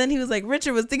 And then he was like,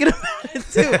 Richard was thinking about it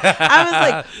too. I was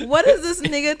like, what is this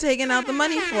nigga taking out the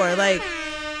money for? Like,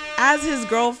 as his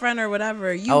girlfriend or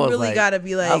whatever, you really gotta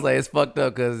be like. I was like, it's fucked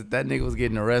up because that nigga was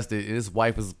getting arrested and his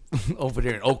wife was over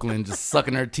there in Oakland just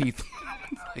sucking her teeth.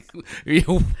 Like,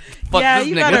 fuck yeah, this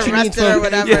you nigga. got What you mean arrested or fuck-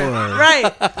 whatever. Yeah.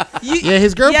 Right. Yeah,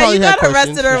 his girl probably you had got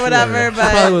questions arrested or for whatever, sure. but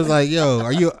She probably was like, "Yo,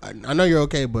 are you? I know you're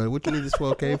okay, but what you need this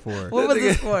 $12,000 for?" what was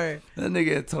this for? That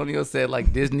nigga Antonio said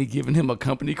like Disney giving him a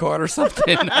company card or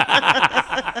something.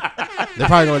 They're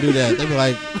probably gonna do that. They be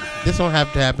like, "This don't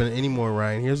have to happen anymore,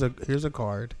 Ryan. Here's a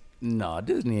card. No,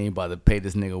 Disney ain't about to pay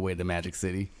this nigga away to Magic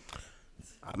City.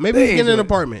 Maybe They he's ain't getting an doing-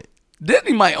 apartment."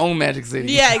 Disney might own Magic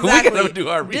City. Yeah, exactly. We gotta do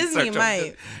our research. Disney on might.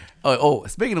 this. Oh,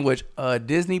 speaking of which,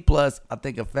 Disney Plus, I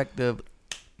think effective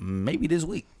maybe this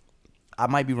week. I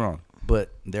might be wrong,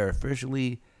 but they're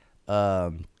officially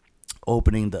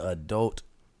opening the adult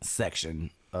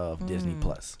section of Disney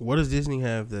Plus. What does Disney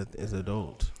have that is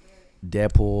adult?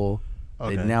 Deadpool.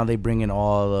 Okay. Now they bringing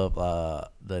all of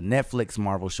the Netflix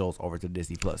Marvel shows over to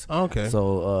Disney Plus. Okay.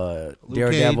 So Luke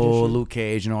Cage and Daredevil, shit. Luke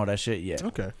Cage, and all that shit. Yeah.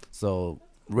 Okay. So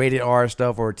rated R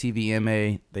stuff or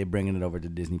TVMA, they bringing it over to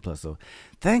Disney Plus. So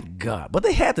thank God. But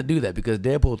they had to do that because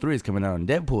Deadpool 3 is coming out and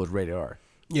Deadpool is rated R.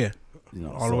 Yeah. You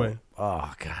know, All the way.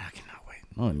 Oh God, I cannot wait.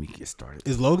 Let me get started.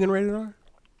 Is Logan rated R?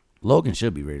 Logan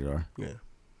should be rated R. Yeah.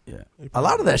 Yeah. A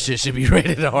lot of that shit should be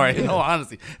rated R. In all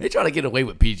honesty, they try to get away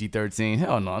with PG-13.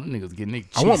 Hell no, them niggas getting their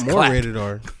I want cheeks more clapped. rated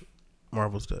R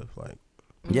Marvel stuff. Like,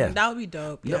 Yeah. That would be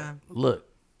dope. No, Yeah. look,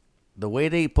 the way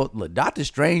they put Doctor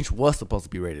Strange was supposed to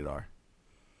be rated R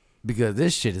because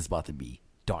this shit is about to be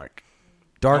dark.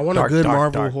 Dark. I want dark, a good dark,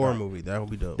 Marvel dark, horror dark. movie. That would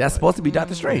be dope. That's Like, supposed to be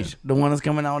Doctor Strange, the one that's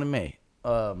coming out in May.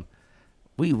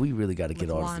 We really got to get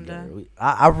With all this Wanda. together.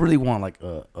 I really want like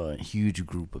a huge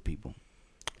group of people.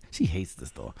 She hates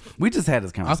this though. We just had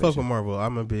this I conversation. fuck with Marvel.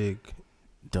 I'm a big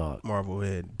Dog. Marvel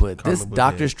head. But comic this book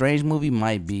Doctor head. Strange movie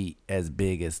might be as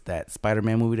big as that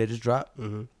Spider-Man movie that just dropped.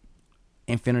 Mm-hmm.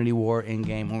 Infinity War,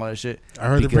 Endgame, all that shit. I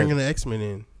heard they're Because- bringing the X-Men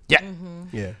in. Yeah.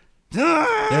 Yeah.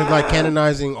 They're like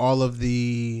canonizing all of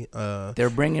the. They're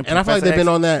bringing, And I feel like they've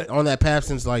Professor been X- on that path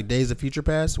since like Days of Future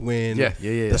Past when Yeah.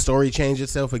 the story changed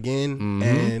itself again, Mhm.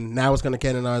 and now it's gonna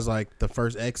canonize like the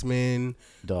first X-Men,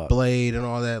 Dog. Blade, and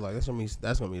all that. Like that's gonna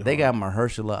be. They hard. got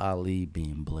Mahershala Ali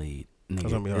being Blade. Nigga,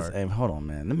 That's gonna be it's- hard. and hold on,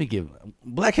 man. Let me give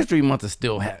Black History Month is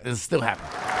still happening.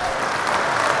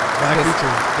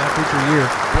 Black Future Year.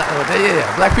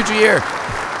 Black Future Year.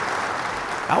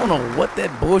 I don't know what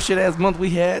that bullshit ass month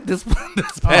we had. This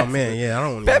past Oh man, yeah, I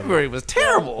don't. February was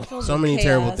terrible. So many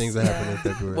terrible Chaos, things that happened in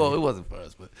February. Well, it wasn't for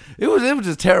us, but it was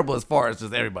just terrible as far as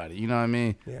just everybody. You know what I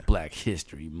mean? Yeah. Black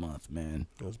History Month, man.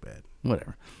 it was bad.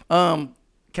 Whatever.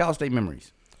 Cal State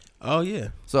memories. Oh yeah.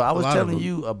 So I was A lot of telling them.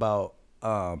 you about.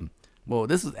 Well,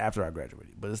 this is after I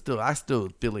graduated, but I still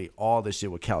affiliate all this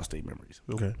shit with Cal State memories.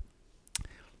 Okay.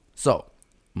 So,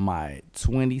 my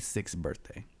 26th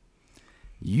birthday.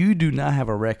 You do not have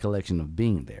a recollection of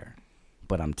being there,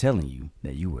 but I'm telling you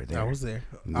that you were there. I was there.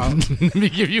 Let me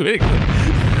give you an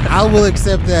I will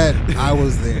accept that I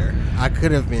was there. I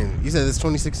could have been. You said this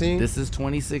 2016? This is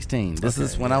 2016. This Okay,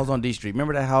 is when I was on D Street.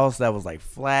 Remember that house that was like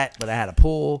flat, but I had a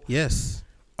pool? Yes.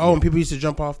 Oh, and people used to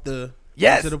jump off the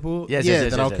Yes. into the pool? Yes, yeah, yes,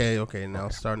 yes, then yes, okay, okay. Now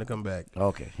it's starting to come back.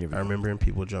 Okay, here we I go. remember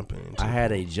people jumping into I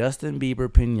had a Justin Bieber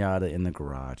pinata in the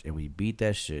garage, and we beat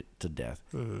that shit to death.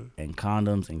 Mm-hmm. And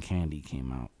condoms and candy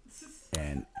came out,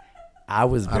 and I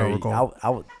was I don't very. recall.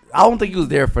 I don't think you was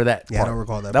there for that. Yeah, I part. don't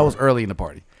recall that That was part. early in the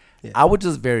party. Yeah. I was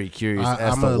just very curious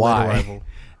as I'm to a why. late arrival.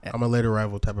 I'm a late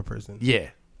arrival type of person. Yeah,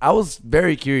 I was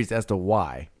very curious as to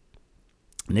why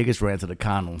niggas ran to the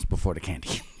condoms before the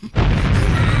candy.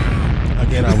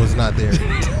 Again, I was not there.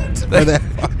 For that.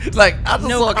 Like I just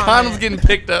No saw comment. condoms getting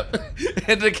picked up,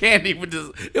 and the candy was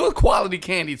just—it was quality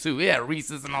candy too. It had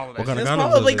Reese's and all of that. What kind shit. of It's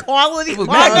condoms probably was it? quality. It was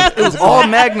Magnums. It was all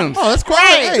Magnums. Oh, that's quiet.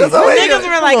 Right. Hey, That's all hey, it Niggas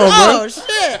were like, come on, bro. oh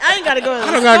shit, I ain't gotta go to the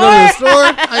I don't gotta go to the store.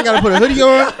 I ain't gotta put a hoodie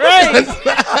on. Right.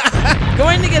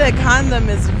 Going to get a condom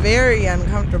is very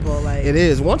uncomfortable. Like It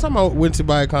is. One time I went to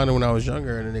buy a condom when I was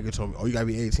younger, and the nigga told me, "Oh, you gotta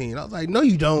be 18." I was like, "No,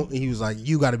 you don't." And he was like,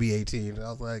 "You gotta be 18." And I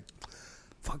was like,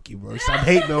 "Fuck you, bro. Stop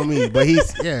hating on me." But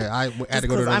I had to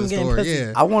go to 'cause I'm another getting store. pussy.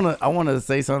 Yeah. I wanna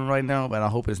say something right now, but I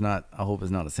hope it's not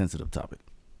a sensitive topic.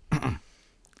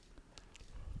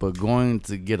 But going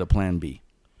to get a plan B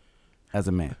as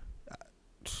a man.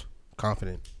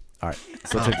 Confident. All right,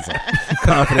 so check this out.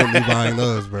 Confidently buying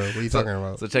those, bro. What are you talking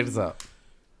about? So check this out.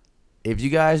 If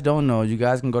you guys don't know, you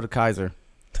guys can go to Kaiser.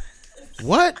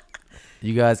 What?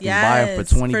 You guys can buy them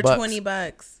for $20 for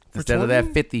 $20. instead of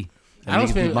that 50. I don't Niggas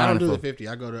be spend. I buying don't it do the for- 50.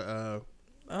 I go to.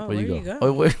 Oh, Where you go? go?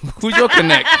 Oh, wait, who's your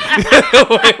connect?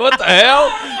 Wait, what the hell?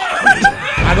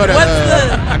 I go to. What's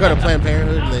the- I go to Planned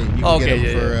Parenthood. And you can Okay,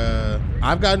 get them yeah, for.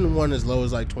 I've gotten one as low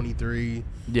as like 23.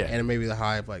 Yeah. And maybe the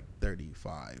high of like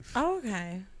 35. Oh,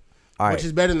 okay. All right. Which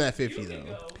is better than that 50 though.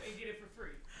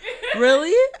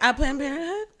 Really? At Planned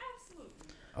Parenthood?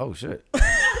 Oh shit.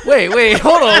 Wait,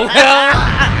 hold on.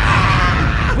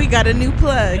 We got a new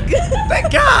plug. Thank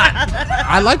God.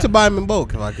 I'd like to buy them in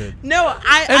bulk if I could. No,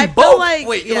 I And feel both. like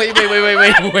wait. I'm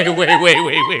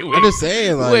just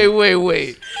saying, like,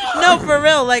 Wait. no, for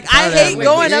real. Like I hate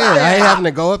going up there. I hate having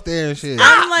to go up there and shit.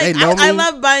 I'm like They know I me.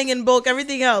 love buying in bulk.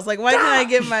 Everything else, like why can't I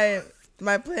get my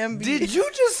Plan B? Did you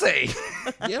just say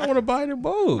Yeah, I want to buy it in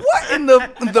bulk. what in the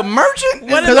merchant?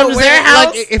 What in Because the I'm just saying, warehouse?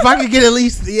 like, if I could get at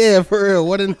least, for real,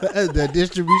 what in the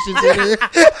distribution center?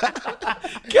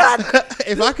 God,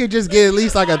 If I could just get at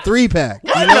least like a 3-pack,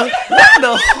 you know?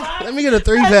 Let me get a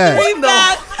 3-pack.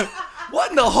 what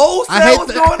in the whole I set hate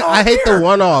was going on? I hate here? the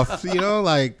one-offs, you know,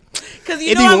 like Because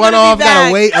you it know even I'm one gonna off, be gotta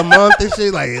back. wait a month and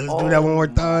shit. Like, let's do that one more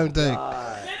time.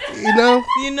 You know?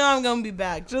 You know I'm gonna be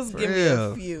back. Just give me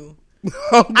real. a few.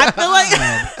 Oh,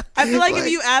 I feel like if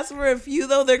you ask for a few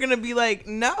though, they're gonna be like,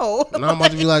 no. No, I'm about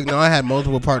to be like, no, I had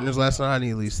multiple partners last night. I need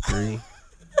at least 3.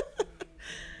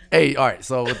 Hey, all right.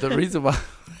 So the reason why,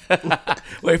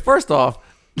 wait, first off,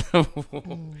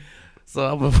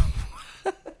 so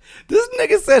this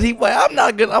nigga said I'm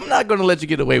not gonna let you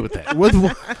get away with that. What?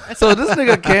 So this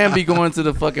nigga can be going to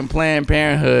the fucking Planned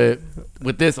Parenthood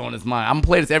with this on his mind. I'm gonna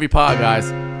play this every pod,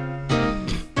 guys.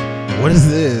 What is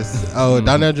this? Oh,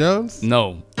 Donnell Jones?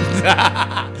 No.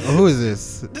 Oh, who is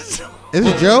this? Is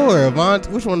it Joe or Avant?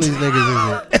 Which one of these niggas is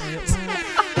it?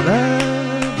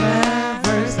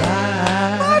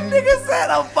 My nigga said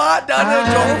I'm fine down there.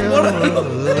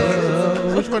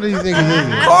 Which one of these niggas is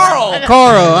it? Carl.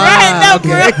 Carl. Right, no,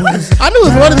 Okay. I knew it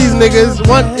was one of these niggas.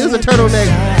 It was a turtleneck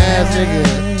ass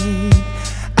nigga.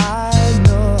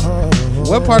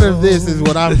 What part of this is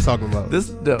what I'm talking about? This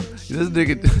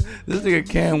nigga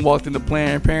Cam walked into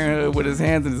Planned Parenthood with his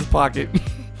hands in his pocket,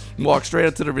 walked straight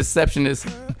up to the receptionist.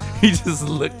 He just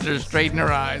looked her straight in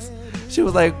her eyes. She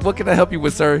was like, "What can I help you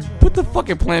with, sir? Put the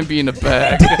fucking Plan B in the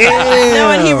bag."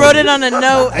 No, and he wrote it on a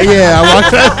note. Yeah, I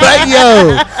walked up like,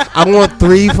 yo, I want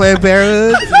 3 Planned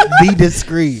Parenthood. Be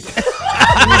discreet.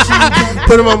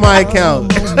 Put them on my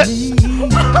account.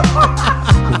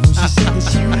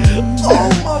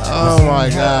 Oh my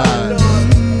god,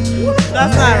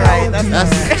 That's not right. That's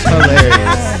that's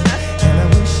hilarious.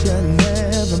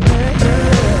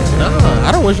 No, I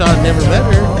I don't wish I'd never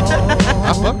met her.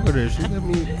 I fuck with her. She let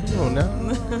me. Come on now.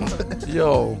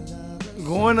 Yo,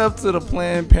 going up to the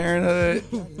Planned Parenthood.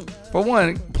 For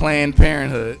one, Planned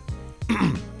Parenthood.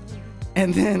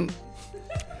 And then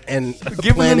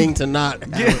planning to not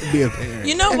be a parent.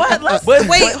 You know what?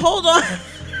 Wait, hold on.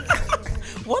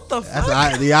 What the fuck?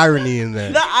 That's the irony in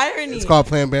that. The irony. It's called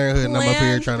Planned Parenthood, and I'm up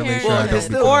here trying to make sure I don't be it's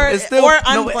still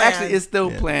unplanned. No, actually, it's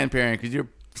still Planned Parenthood because you're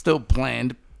still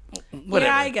planned. Whatever.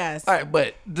 Yeah, I guess. All right,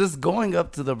 but just going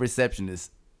up to the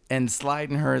receptionist and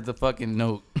sliding her the fucking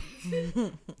note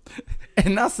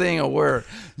and not saying a word.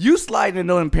 You sliding a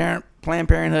note in Planned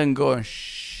Parenthood and going,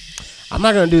 shh. I'm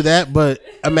not gonna do that, but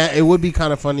it would be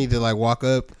kind of funny to like walk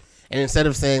up and instead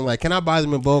of saying like, "Can I buy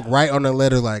them in bulk?" write on the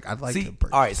letter like, "I'd like to."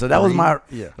 All right, so that was my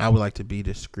I would like to be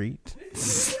discreet.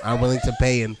 I'm willing to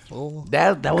pay in full.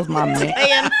 That was my main.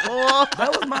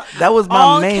 That was my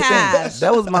All main cash. thing.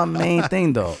 That was my main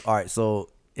thing though. All right, so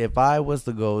if I was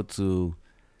to go to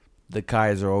the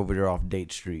Kaiser over there off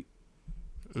Date Street,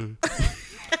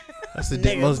 That's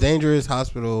the most dangerous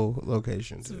hospital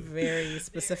location. Very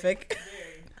specific.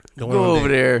 go over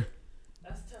there.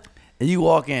 And you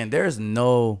walk in, there's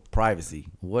no privacy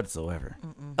whatsoever.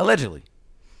 Allegedly.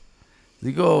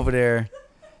 You go over there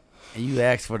and you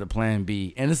ask for the plan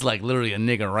B, and it's like literally a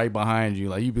nigga right behind you.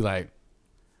 Like, you be like,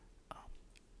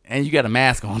 and you got a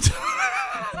mask on too.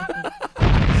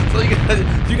 So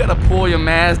you gotta pull your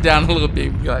mask down a little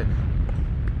bit. Be like,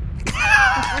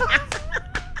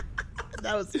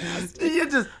 That was nasty. you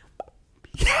just.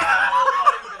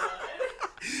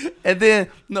 And then,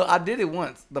 no, I did it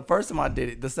once. The first time I did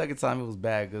it, the second time it was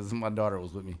bad because my daughter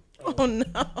was with me. Oh no.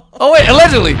 Oh wait,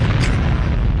 allegedly.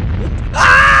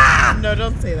 No,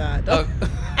 don't say that. Don't.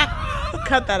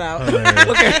 Cut that out.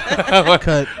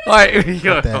 Cut. All right,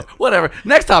 that. whatever.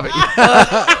 Next topic.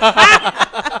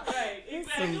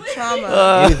 Some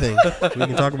trauma. Anything. We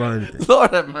can talk about anything.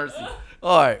 Lord have mercy.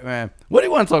 All right, man. What do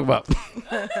you want to talk about?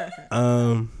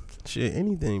 Shit,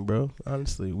 anything, bro.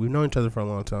 Honestly, we've known each other for a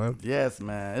long time. Yes,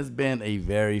 man. It's been a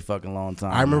very fucking long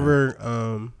time. I remember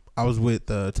I was with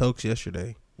Tokes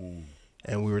yesterday,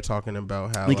 and we were talking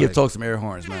about how We give Toke some air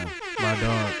horns, man. my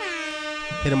dog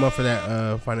hit him up for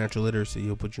that financial literacy.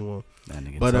 He'll put you on. That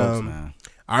nigga But Tokes, man.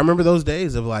 I remember those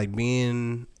days of like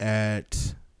being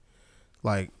at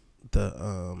like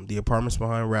the apartments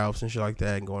behind Ralph's and shit like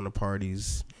that, and going to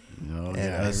parties. Oh, And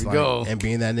yeah, us here we like, go. and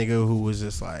being that nigga who was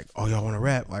just like, "Oh, y'all want to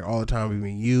rap?" Like all the time.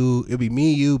 It'd be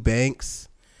me, you, Banks,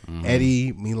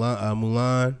 Eddie, Milan,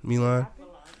 Milan.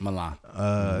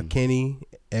 Kenny,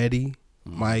 Eddie,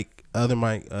 Mike, other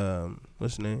Mike,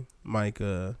 what's his name? Mike,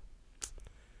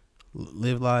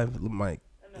 Live Live, Mike.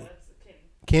 No, that's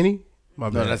Kenny. My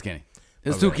bad. No, that's Kenny.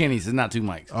 There's two Kennys. It's not two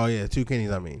Mikes. Oh yeah, two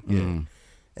Kennys. I mean, yeah,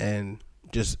 and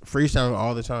just freestyling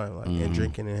all the time, like and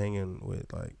drinking and hanging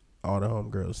with like all the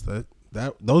homegirls.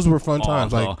 Those were fun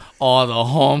times. Like all the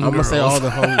homegirls. I'm gonna say all the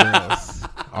homegirls,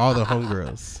 all the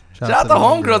homegirls. Shout out to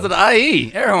homegirls at the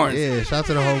IE. Air horns. Yeah, shout out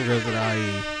to the homegirls at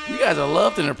IE. You guys are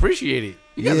loved and appreciated.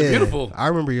 You guys are beautiful. I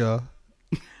remember y'all.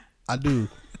 I do.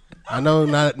 I know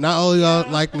not all y'all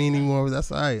like me anymore, but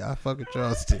that's all right. I fuck with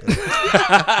y'all still.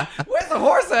 Where's the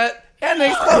horse at? And the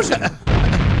explosion.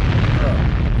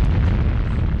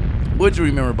 What'd you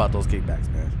remember about those kickbacks,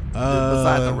 man?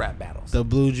 Besides the rap battles. The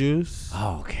Blue Juice.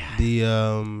 Oh god. The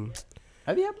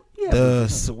Have you had?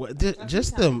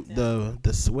 just the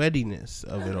sweatiness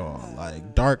of it all,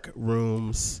 like dark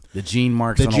rooms, The gene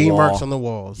marks the on the gene wall. marks on the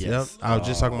walls. Yes. Yep, I was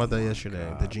just talking about that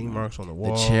yesterday. The gene marks on the The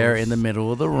walls. chair in the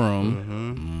middle of the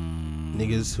room.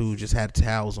 Niggas who just had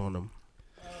towels on them.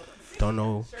 Don't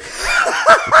know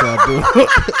what y'all do.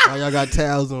 Why y'all got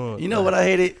towels on? You know what I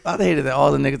hated? I hated that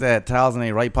all the niggas that had towels in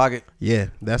their right pocket. Yeah,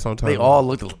 that's what I'm talking They about. all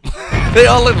looked. They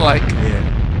all looked like.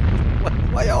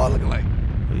 Yeah, Why y'all all looking like?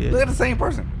 yeah. Look at the same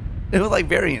person. It was like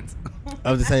variants.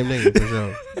 Of the same nigga for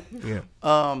sure.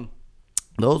 Yeah.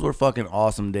 Those were fucking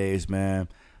awesome days, man.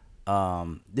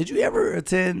 Did you ever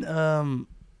attend the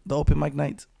open mic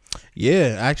nights?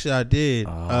 Yeah, actually I did.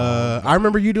 I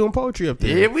remember you doing poetry up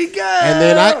there. Here we go. And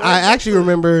then I actually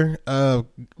remember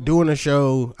doing a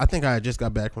show. I think I just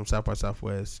got back from South by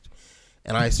Southwest,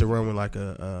 and I used to run with like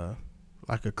a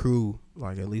crew,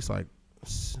 like at least like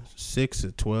 6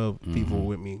 to 12 people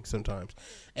with me sometimes.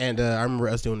 And I remember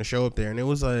us doing a show up there, and it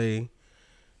was a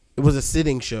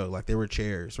sitting show, like there were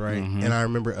chairs, right? And I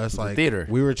remember us like theater.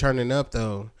 We were turning up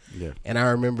though. Yeah. And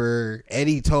I remember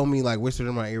Eddie told me, like, whispered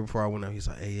in my ear before I went up. He's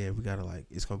like, "Hey, yeah, we gotta like,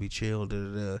 it's gonna be chill." Da, da,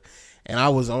 da. And I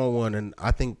was on one, and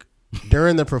I think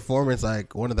during the performance,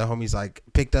 like one of the homies like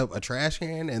picked up a trash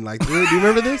can and like threw it. Do you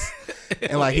remember this?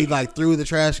 And like he like threw the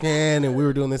trash can, and we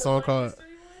were doing this song called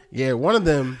one of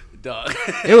them. Dog.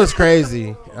 It was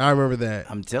crazy. I remember that.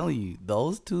 I'm telling you,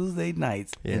 those Tuesday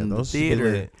nights Yeah, in the those should be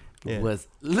theater lit. Yeah. was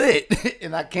lit.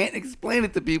 And I can't explain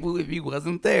it to people if you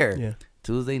wasn't there. Yeah.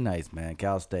 Tuesday nights, man.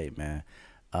 Cal State, man.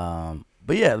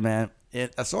 But yeah, man,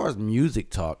 as far as music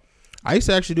talk, I used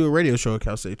to actually do a radio show at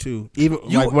Cal State too. Even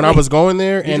You- like when I wait, was going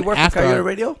there, did and you work for after Coyote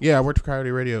Radio? Yeah, I worked for Coyote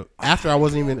Radio. After I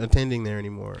wasn't even attending there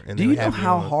anymore. And do they you would know have me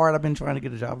how on. hard I've been trying to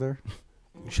get a job there?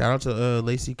 Shout out to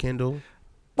Lacey Kendall.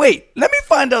 Wait, let me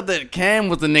find out that Cam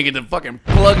was the nigga that fucking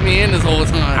plugged me in this whole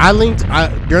time. I linked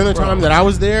during the time that I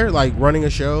was there, like running a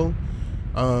show.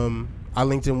 I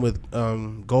linked in with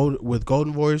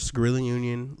Golden Voice, Guerrilla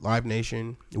Union, Live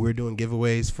Nation. We were doing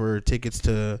giveaways for tickets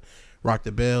to Rock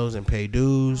the Bells and Pay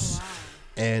Dues,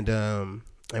 and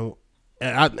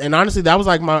honestly, that was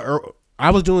like I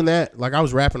was doing that, like I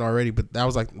was rapping already, but that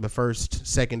was like the first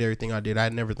secondary thing I did. I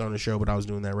had never thrown a show, but I was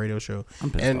doing that radio show,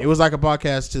 and it was like a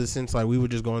podcast to the sense like we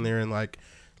would just go in there and like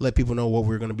let people know what we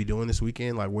were going to be doing this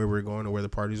weekend, like where we're going or where the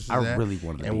parties was at. really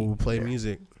wanted to and be we would play there.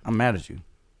 music. I'm mad at you.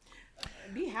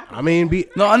 I mean,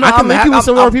 No, I I know, can I'm link happy- you with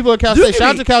some I'm- more people at Cal you State. can Shout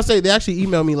out be- to Cal State. They actually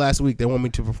emailed me last week. They want me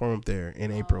to perform up there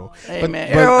in April. Hey, but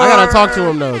man. but I gotta talk to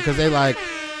them though, because they like,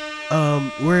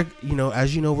 we're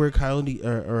as you know, we're Coyote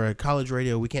or a college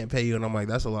radio. We can't pay you, and I'm like,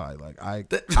 that's a lie. Like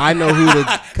I know who to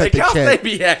cut the Cal check. State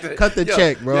be acting- Cut the Yo,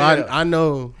 check, bro. yeah. I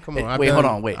know. Come on. Wait, hold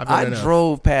on. Wait. I've done I enough.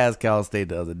 drove past Cal State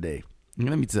the other day.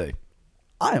 Let me tell you,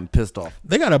 I am pissed off.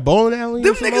 They got a bowling alley Them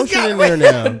and some niggas motion got in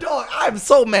there now. Dog, I'm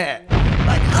so mad.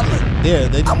 Like Yeah,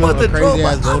 they I just must built a have drove crazy by.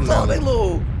 ass I bowling saw alley. that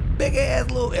little big ass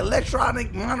little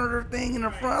electronic monitor thing in the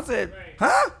front. I said,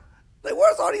 huh? Like,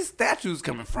 where's all these statues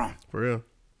coming from? For real.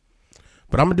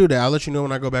 But I'm gonna do that. I'll let you know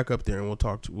when I go back up there, and we'll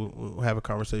talk. We'll have a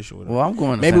conversation with them. Well, I'm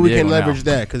going to Maybe San we can Diego now. leverage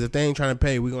that, because if they ain't trying to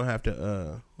pay, we're gonna have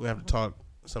to talk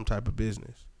some type of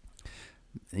business.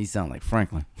 He sound like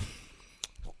Franklin.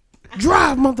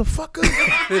 Drive, motherfucker.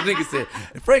 The nigga said,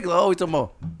 Franklin always talking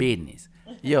about business.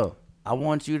 Yo, I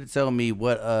want you to tell me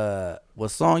what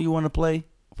song you want to play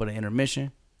for the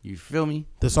intermission. You feel me?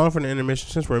 The song for the intermission,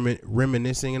 since we're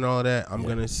reminiscing and all of that, I'm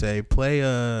gonna say play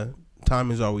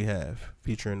 "Time Is All We Have"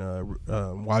 featuring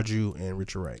Waju and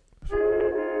Richard Wright.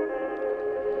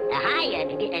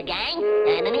 Hi, gang.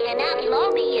 Now if you'll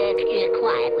all be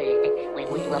quiet,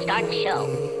 we'll start the show.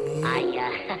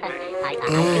 I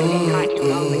tuned in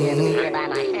cartoon over here by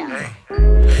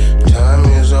myself. Time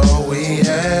is all we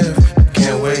have.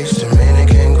 Can't waste a minute,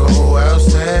 can't go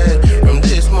outside. From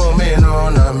this moment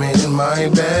on, I'm in my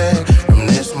bag. From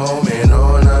this moment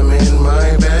on, I'm in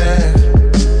my bag.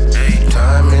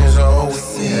 Time is all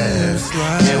we have.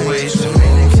 Can't waste a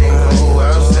minute, can't go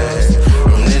outside.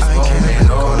 From this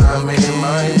moment on, I'm in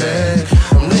my bag.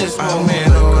 From this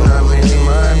moment on, I'm in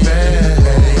my bag.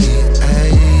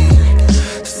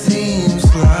 Seems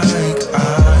like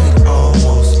I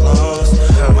almost lost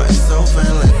myself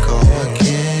and let go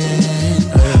again,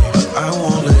 but I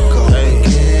won't let go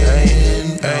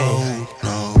again.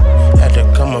 No. Had to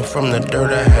come up from the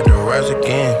dirt, I had to rise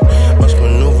again. Must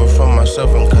maneuver for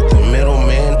myself and cut the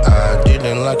middleman. I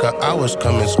didn't like how I was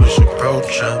coming, switch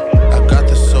approach up. I got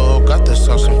the soul, got the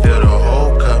sauce and fill the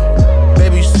whole cup.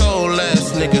 Baby soul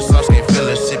ass nigga sauce can't fill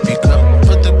a sippy cup.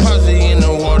 Put the posse in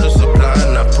the water supply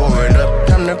and I pour it up.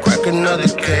 Time to crack another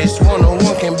case.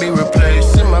 101 can be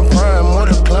replaced. In my prime, more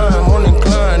to climb, on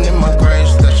incline in my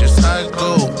grace. That's just how it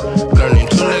go. Learning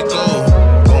to let go.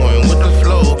 Going with the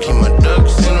flow, keep my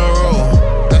ducks in a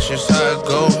row. That's just how it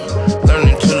go.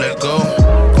 Learning to let go.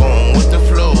 Going with the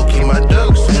flow, keep my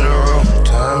ducks in a row.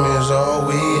 Time is all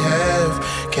we have.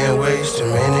 Can't waste a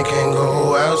minute, can't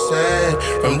go outside.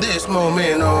 From this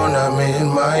moment on, I'm in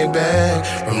my bag.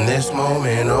 From this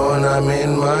moment on, I'm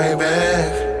in my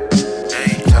bag.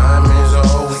 Time is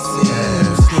all we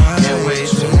have. Can't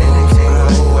waste a minute,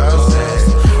 can't go outside.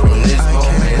 From this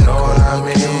moment on, I'm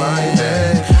in my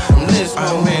bag. From this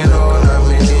moment on,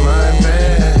 I'm in my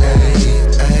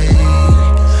bag.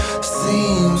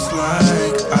 Seems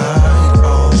like I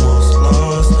almost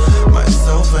lost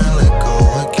myself and let go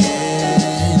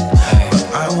again, but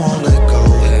I won't let go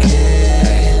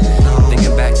again. No.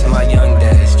 Thinking back to my young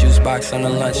days, juice box on the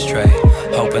lunch tray.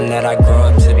 Hoping that I grow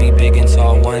up to be big and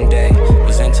tall one day.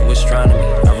 Was into astronomy,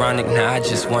 ironic now I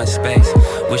just want space.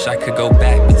 Wish I could go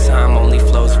back, but time only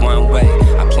flows one way.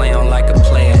 I play on like a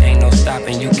player, ain't no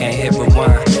stopping, you can't hit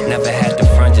rewind. Never had the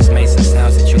front, just made some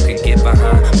sounds that you could get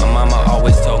behind. My mama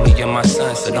always told me you're my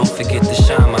son, so don't forget to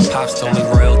shine. My pops told me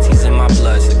royalties in my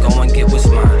blood, so go and get what's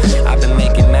mine. I've been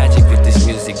making magic with this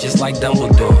music, just like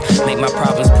Dumbledore. Make my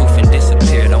problems poof and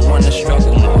disappear, don't wanna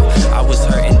struggle more. I was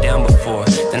hurting down before,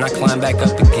 then I climbed back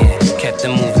up again. Kept it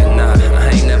moving, nah, I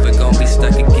ain't never gonna be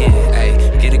stuck again.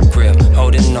 Ayy, get a grip,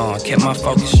 holding on, kept my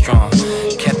focus strong.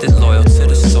 Kept it loyal to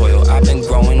the soil, I've been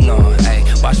growing on.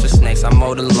 Ayy, watch for snakes, I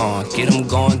mow the lawn. Get them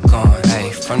going, gone.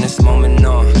 Ayy, from this moment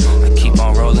on, I keep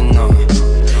on rolling on.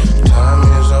 Time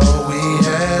is all we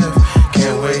have.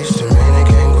 Can't waste a minute,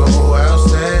 can't go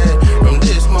outside. From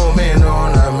this moment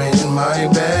on, I'm in my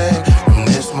bag. From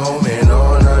this moment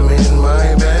on, I'm in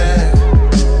my bag.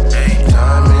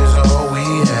 Time is all we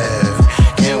have.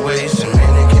 Can't waste a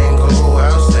minute, can't go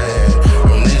outside.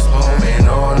 From this moment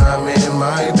on, I'm in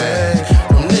my bag.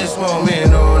 From this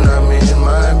moment on, I'm in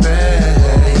my bag.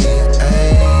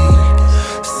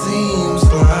 Seems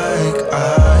like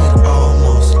I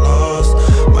almost lost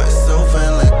myself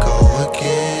and let go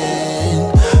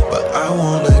again, but I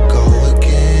won't let go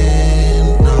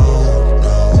again. No,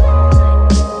 no.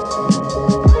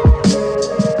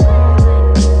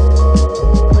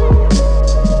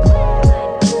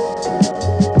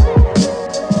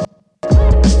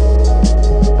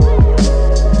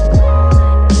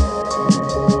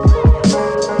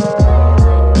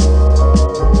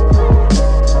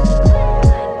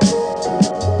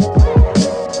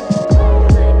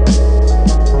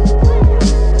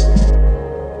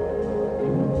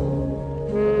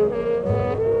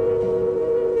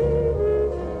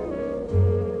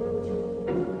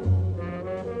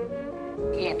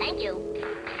 Yeah, thank you.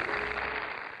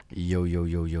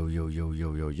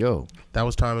 Yo. That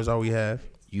was Time Is All We Have.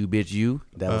 You bitch you.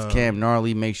 That was Cam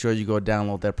Gnarly. Make sure you go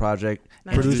download that project.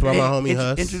 Produced by my homie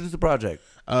Huss. Introduce the project.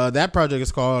 That project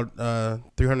is called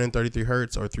 333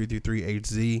 Hertz or 333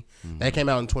 HZ. That came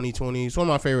out in 2020. It's one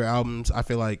of my favorite albums. I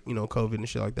feel like, COVID and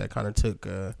shit like that kind of took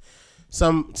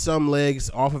some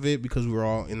legs off of it because we were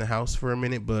all in the house for a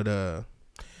minute. But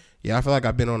yeah, I feel like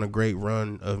I've been on a great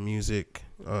run of music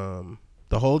the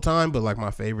whole time. But like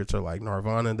my favorites are like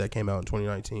Nirvana that came out in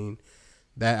 2019.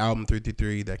 That album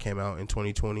 333 that came out in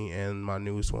 2020, and my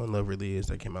newest one, Love Really Is,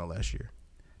 that came out last year.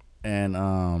 And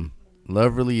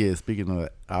Love Really Is. Speaking of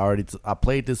it, I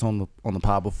played this on the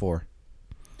pod before.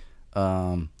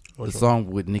 The song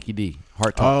with Nicki D,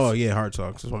 Heart Talks. Oh yeah, Heart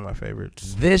Talks is one of my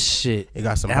favorites. This shit, it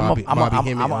got some Bobby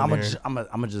Hemming on there. I'm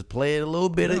gonna just play it a little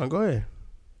bit. Go ahead.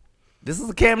 This is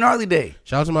a Cam Gnarly day.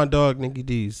 Shout out to my dog Nicky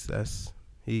D's.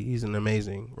 He's an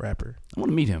amazing rapper. I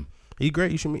want to meet him. He's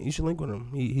great. You should link with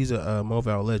him. He's a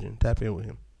Moval legend. Tap in with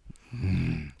him.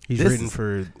 He's written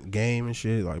for Game and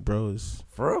shit. Like, bro,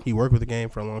 for real? He worked with the Game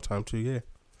for a long time too. Yeah,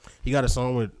 he got a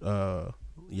song with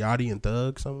Yachty and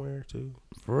Thug somewhere too.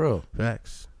 For real,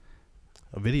 facts.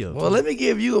 A video. Well, let me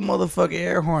give you a motherfucking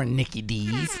air horn, Nicky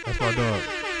D's. That's my dog.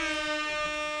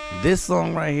 This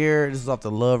song right here, this is off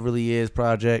the Love Really Is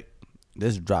project.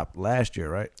 This dropped last year,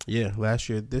 right? Yeah, last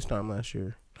year. This time last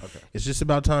year. Okay. It's just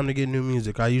about time to get new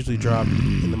music. I usually drop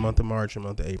in the month of March and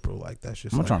month of April. Like that's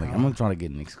just. I'm gonna try to get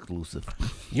an exclusive.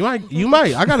 You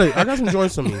might. I got some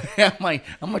joints on me. I'm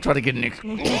gonna try to get an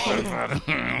exclusive.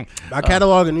 My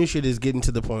catalog of new shit is getting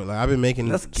to the point. Like I've been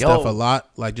making stuff a lot,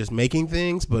 like just making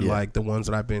things, but like the ones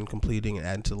that I've been completing and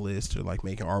adding to the list or like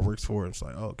making artworks for, it's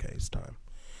like, okay, it's time.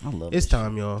 It's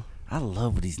time, y'all. I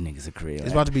love what these niggas are creating.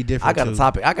 It's about to be different. I got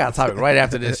a topic right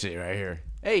after this shit right here.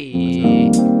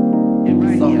 Hey.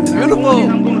 Beautiful.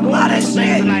 A lot of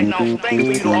shit tonight. Now, some things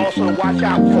for you to also watch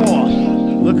out for.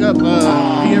 Look up, if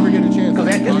you ever get a chance. Because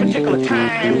at this particular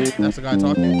time, that's the guy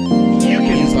talking. You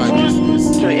can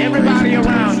front to everybody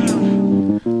around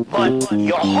you, but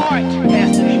your heart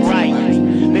has to be right.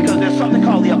 Because there's something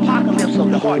called the apocalypse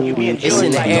of the heart. You being it's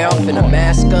in the air, I'm finna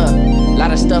mask up.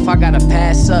 Lot of stuff I gotta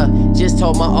pass up. Just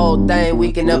told my old thing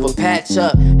we can never patch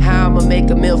up. How I'ma make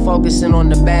a meal focusing on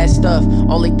the bad stuff.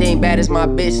 Only thing bad is my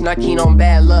bitch, not keen on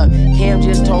bad luck. Cam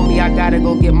just told me I gotta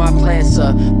go get my plants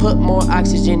up. Put more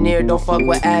oxygen there, don't fuck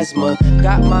with asthma.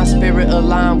 Got my spirit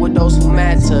aligned with those who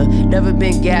matter. Never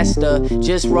been gassed up,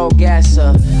 just roll gas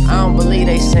up. I don't believe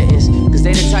they sentence, cause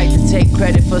they the type to take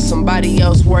credit for somebody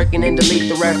else working and delete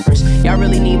the reference. Y'all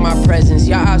really need my presence,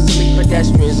 y'all obsolete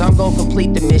pedestrians. I'm gon'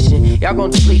 complete the mission, y'all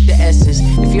gon' deplete the essence.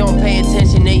 If you don't pay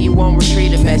attention, then you won't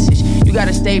retrieve the message. You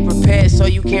gotta stay prepared so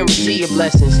you can receive your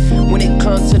blessings. When it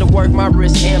comes to the work, my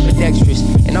wrist ambidextrous,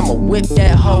 and I'ma whip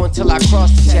that hoe until I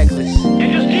cross the checklist.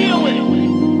 And just deal with it.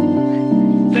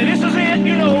 Say, this is it,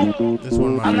 you know.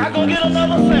 I'm not gonna get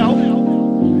another self.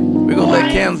 We gonna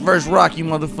let Cam's verse rock, you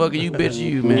motherfucker. You bitch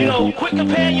you, man. You know, quit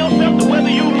comparing yourself to whether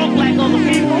you look like other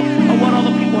people or what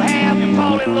other people have and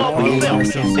fall in love with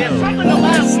yourself. There's something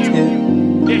about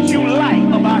you that you like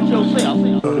about yourself.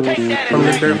 Take that from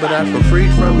the dirt, but I feel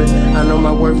freed from it. I know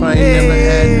my worth, I ain't never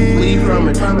had to flee from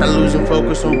it. I losing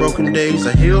focus on broken days,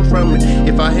 I heal from it.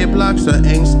 If I hit blocks, I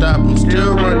ain't stop, I'm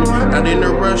still running. Not in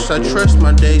a rush. rush. I trust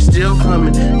my day still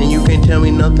coming. And you can't tell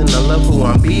me nothing. I love who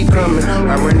I'm becoming.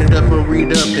 I run it up and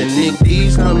read up, and Nick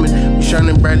D's coming. We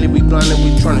shining brightly, we blinded,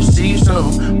 we tryna see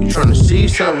something. We tryna see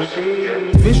something.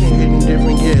 Vision hitting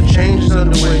different, yeah, change is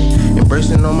underway.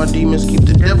 Embracing all my demons, keep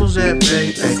the devils at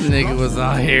bay. This nigga was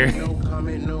out here.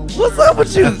 What's up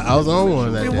with you? I was on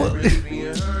one that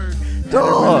day.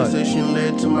 Dog. Realization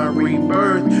led to my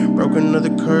rebirth. Broke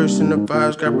another curse and the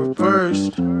vibes got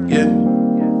reversed. Yeah.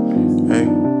 Hey.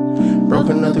 Broke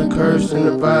another curse and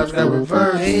the vibes got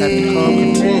reversed. Had to call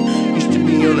content. Used to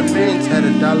be on the fence. Had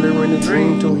 $1 in a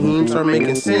dream. Till he start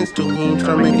making sense. Till he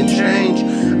start making change.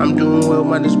 I'm doing well,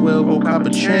 might as well go cop a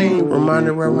chain.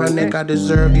 Reminder around my neck, I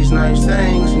deserve these nice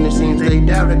things. And it seems they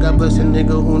doubt it. God bless a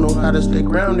nigga who knows how to stay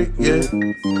grounded. Yeah.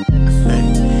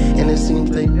 Hey. And it seems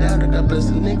they doubt it. God bless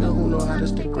a nigga who know how to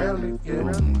stay grounded.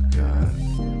 Yeah. Oh my God.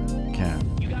 Cam.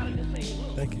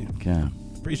 Thank you. Cam.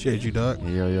 Appreciate you, dog.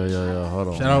 Yo. Hold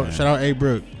on. Shout out A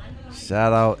Brook.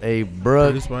 Shout out A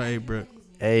Brook. This my A Brook.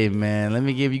 Hey man, let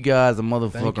me give you guys a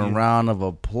motherfucking round of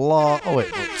applause. Oh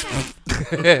wait.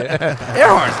 Air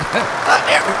horns.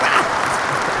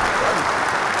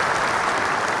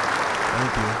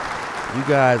 Thank you. You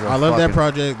guys are I love that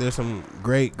project. There's some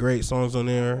great songs on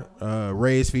there.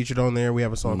 Ray's featured on there. We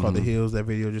have a song called The Hills. That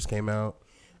video just came out.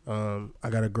 I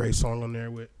got a great song on there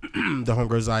with the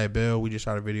homegirl Zaya Bell. We just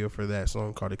shot a video for that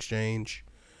song called Exchange.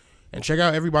 And check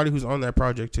out everybody who's on that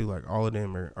project too. Like all of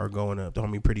them are going up. The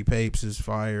homie Pretty Papes is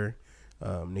fire.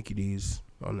 Nicky D's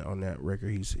on that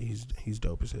record. He's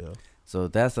dope as hell. So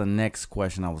that's the next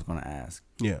question I was gonna ask.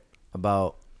 Yeah.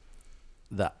 About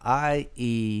the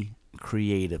IE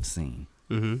creative scene.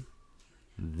 Mm-hmm.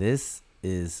 This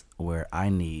is where I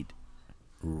need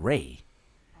Ray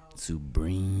to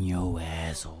bring your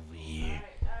ass over here.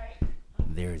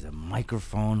 There's a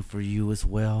microphone for you as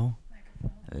well.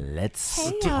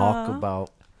 Let's talk about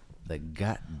the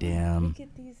goddamn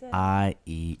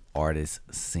IE artist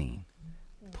scene.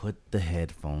 Put the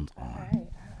headphones on. All right.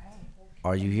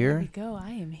 Are you here? Here we go.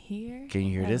 I am here. Can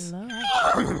you hear this? Hello.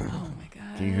 Oh my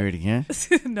God. Can you hear it again?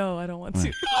 No, I don't want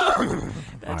to.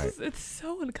 It's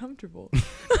so uncomfortable.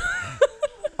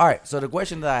 All right. So the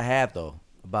question that I had though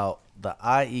about the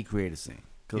IE creative scene,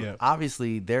 because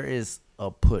obviously there is a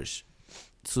push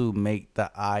to make the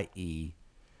IE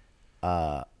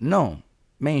known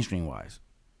mainstream wise.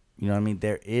 You know what I mean?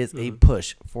 There is a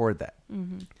push for that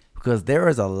because there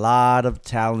is a lot of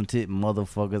talented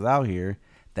motherfuckers out here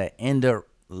that end up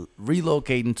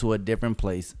relocating to a different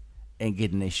place and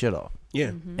getting their shit off. Yeah.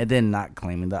 And then not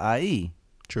claiming the IE.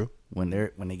 True. When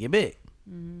they get big.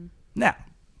 Now,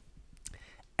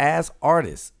 as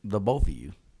artists, the both of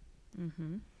you,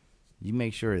 you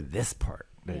make sure this part.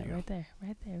 There you go.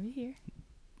 Right there. We here.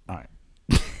 All right.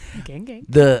 Gang.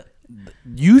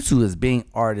 You two as being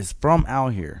artists from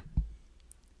out here,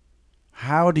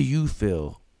 how do you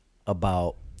feel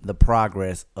about the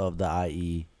progress of the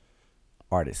IE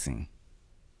artist scene?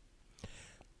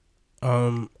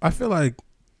 I feel like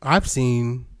I've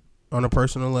seen on a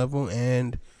personal level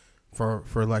and for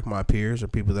like my peers or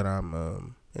people that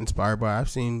I'm inspired by, I've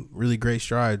seen really great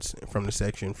strides from the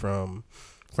section from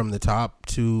the top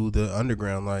to the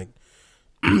underground, like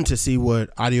to see what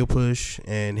Audio Push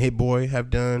and Hit Boy have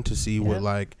done, to see what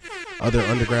like other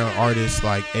underground artists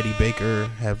like Eddie Baker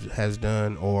has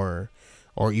done, or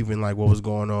even like what was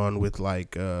going on with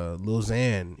like Lil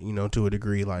Xan, you know, to a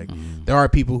degree. Like there are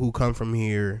people who come from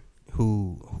here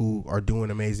who are doing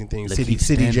amazing things. City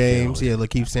James,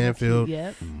 Lakeith Stanfield.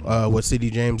 Yep. What City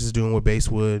James is doing with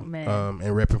Basewood, and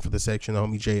repping for the section, the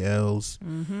homie JL's.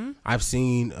 I've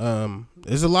seen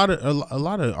there's a lot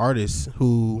of artists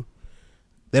who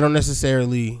they don't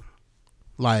necessarily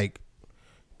like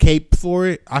cape for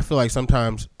it. I feel like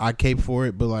sometimes I cape for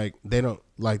it, but like they don't,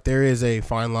 like there is a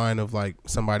fine line of like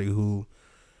somebody who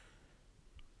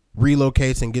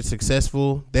relocates and gets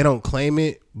successful. They don't claim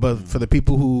it, but for the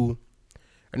people who,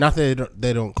 not that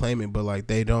they don't claim it, but like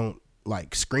they don't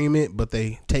like scream it, but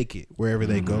they take it wherever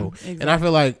they go. Exactly. And I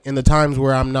feel like in the times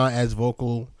where I'm not as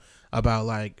vocal about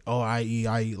like, oh, IE,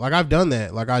 like I've done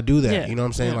that, like I do that, you know what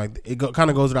I'm saying? Like it kind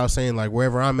of goes without saying, like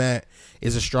wherever I'm at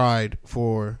is a stride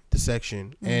for the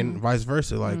section, and vice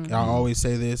versa. Like I always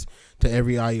say this to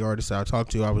every IE artist I talk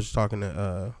to. I was talking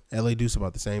to LA Deuce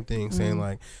about the same thing, saying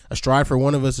like a stride for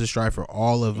one of us is a stride for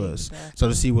all of us. So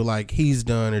to see what like he's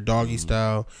done, or Doggy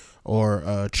Style, or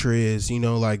Triz, you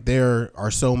know, like there are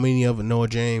so many of Noah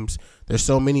James. There's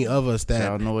so many of us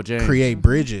that create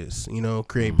bridges, you know,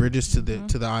 to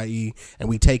the IE, and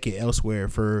we take it elsewhere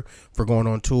for going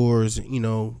on tours, you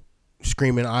know,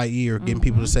 screaming IE or getting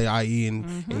people to say IE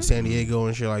in San Diego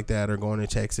and shit like that, or going to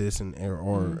Texas and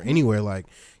or anywhere, like,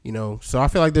 you know. So I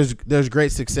feel like there's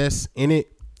great success in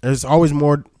it. There's always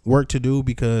more work to do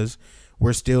because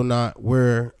we're still not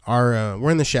we're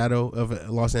in the shadow of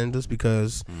Los Angeles,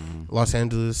 because Los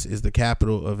Angeles is the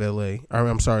capital of LA.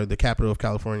 I'm sorry, the capital of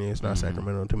California. It's not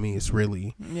Sacramento to me. It's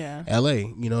really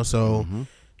LA, you know. So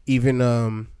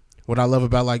even what I love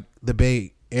about like the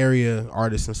Bay Area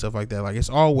artists and stuff like that, like it's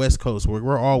all West Coast.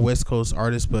 We're all West Coast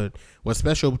artists, but what's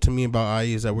special to me about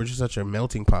IE is that we're just such a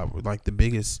melting pot. We're like the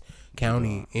biggest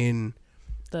county in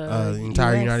the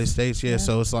entire United States. Yeah,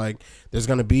 so it's like there's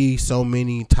gonna be so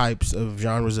many types of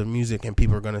genres of music, and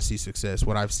people are gonna see success.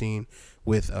 What I've seen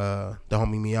with the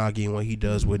homie Miyagi and what he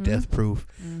does with Death Proof,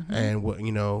 and what,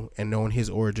 you know, and knowing his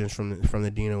origins from the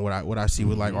Dino, what I see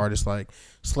with like artists like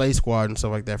Slay Squad and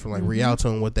stuff like that, from like Rialto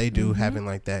and what they do, having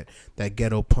like that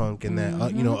ghetto punk and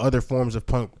that you know, other forms of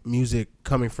punk music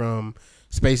coming from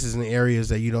spaces and areas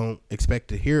that you don't expect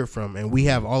to hear it from. And we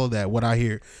have all of that. What I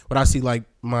see like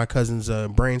my cousin's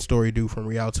Brain Story do from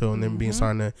Rialto, and then being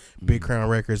signed to Big Crown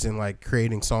Records, and like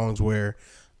creating songs where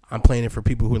I'm playing it for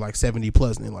people who are like 70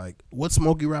 plus, and they're like, what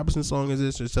Smokey Robinson song is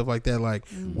this, or stuff like that. Like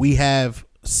we have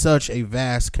such a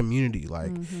vast community,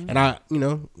 like, and I, you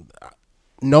know,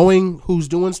 knowing who's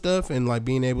doing stuff and like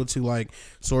being able to like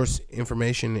source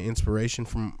information and inspiration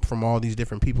from all these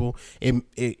different people,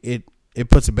 it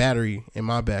puts a battery in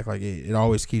my back. Like it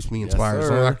always keeps me inspired. As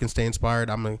long as I can stay inspired,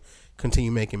 I'm gonna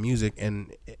continue making music,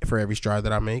 and for every stride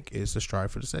that I make is a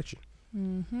stride for the section.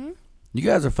 You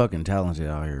guys are fucking talented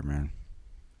out here, man.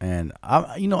 And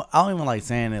I don't even like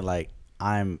saying it like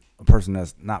I'm a person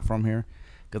that's not from here,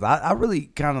 because I really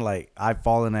kind of like, I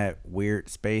fall in that weird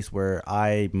space where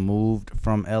I moved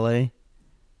from LA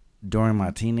during my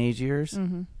teenage years,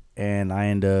 and I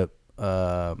end up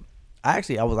I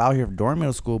was out here during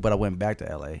middle school, but I went back to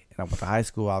LA, and I went to high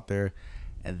school out there,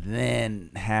 and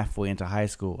then halfway into high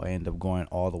school I ended up going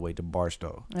all the way to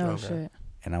Barstow. Shit.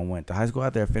 And I went to high school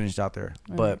out there, finished out there,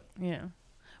 but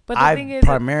but the I've thing is,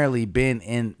 primarily been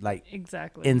in like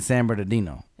in San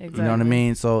Bernardino. You know what I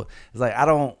mean? So it's like I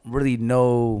don't really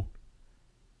know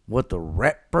what the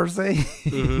rep per se.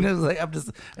 You know, it's like I'm just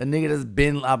a nigga that's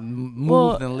been, I've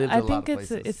moved and lived a lot of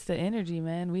places. It's the energy,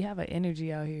 man. We have an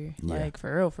energy out here, like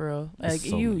for real. Like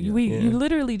so you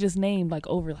literally just named like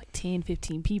over like 10,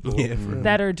 15 people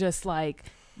that are just like.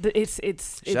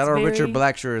 It's shout out Richard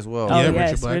Blackshear as well. Oh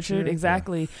yes, Richard,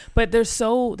 exactly. But there's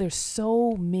so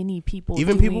many people.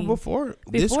 Even people before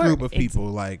this group of people,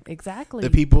 like exactly the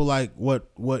people like what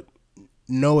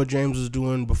Noah James was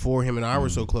doing before him and I were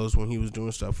so close, when he was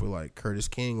doing stuff with like Curtis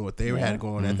King, what they had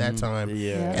going at that time,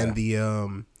 and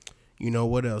the you know,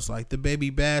 what else, like the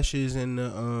Baby Bashes and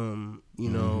the you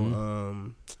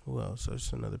know who else?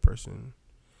 There's another person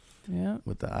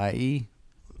with the IE.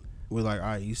 With like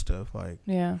IE stuff, like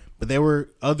but there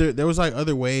was like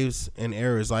other waves and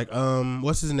eras, like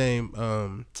what's his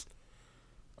name,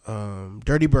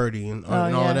 Dirty Birdie and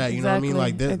all of that, you know what I mean,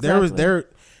 like there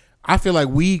I feel like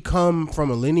we come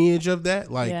from a lineage of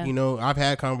that, like you know, I've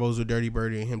had convos with Dirty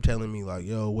Birdie and him telling me like,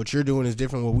 yo, what you're doing is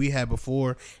different what we had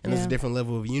before, and there's a different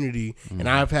level of unity. And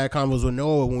I've had convos with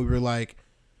Noah when we were like,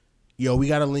 yo, we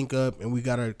got to link up and we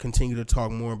got to continue to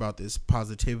talk more about this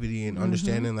positivity and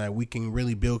understanding that we can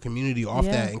really build community off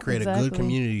that and create a good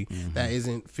community that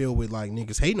isn't filled with like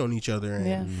niggas hating on each other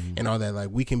and all that. Like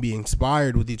we can be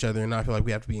inspired with each other and not feel like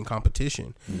we have to be in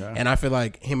competition. And I feel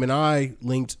like him and I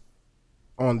linked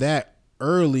on that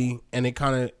early, and it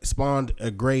kind of spawned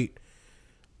a great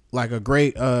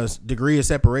degree of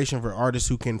separation for artists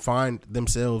who can find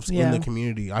themselves in the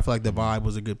community. I feel like the Vibe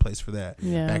was a good place for that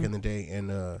back in the day.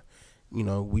 And you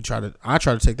know, I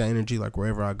try to take that energy like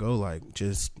wherever I go, like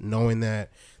just knowing that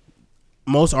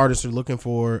most artists are looking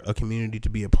for a community to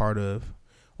be a part of,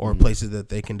 or places that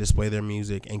they can display their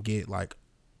music and get like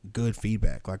good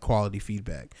feedback, like quality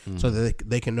feedback, so that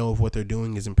they can know if what they're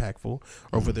doing is impactful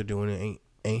or if what they're doing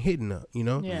ain't hitting up, you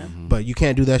know? But you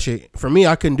can't do that shit. For me,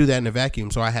 I couldn't do that in a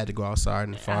vacuum, so I had to go outside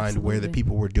and find where the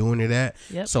people were doing it at,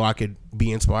 so I could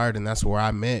be inspired. And that's where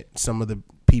I met some of the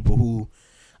people who,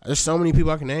 there's so many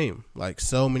people I can name, like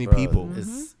so many people.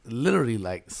 It's literally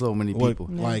like so many people.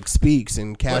 Like Speaks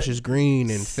and Cassius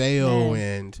Green and Fail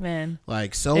and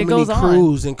like so many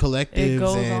crews and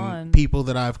collectives and people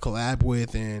that I've collabed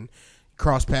with and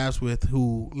cross paths with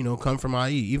who, you know, come from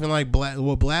IE. Even like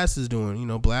what Blast is doing, you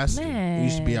know, Blast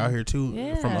used to be out here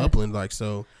too from Upland, like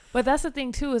so. But that's the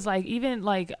thing too, is like even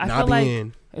like I feel like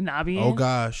Nabien. Oh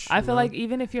gosh, I feel like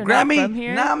even if you're Grammy not from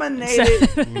here, nominated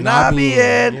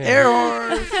Nabien, air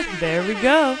horns. There we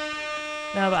go.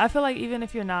 No, but I feel like even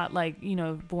if you're not like, you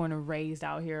know, born and raised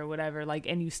out here or whatever, like,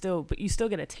 and you still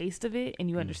get a taste of it and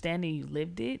you understand and you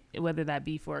lived it, whether that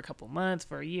be for a couple months,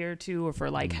 for a year or two, or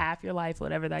for like half your life,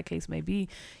 whatever that case may be,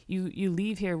 you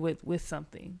leave here with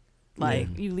something.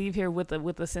 Like you leave here with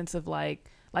a sense of like,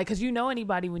 cause you know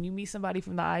anybody, when you meet somebody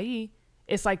from the IE,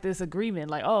 it's like this agreement,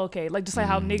 like, oh, okay, like just like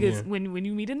how niggas, when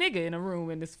you meet a nigga in a room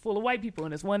and it's full of white people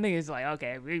and it's one nigga, it's like,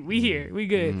 okay, we here, we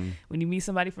good. When you meet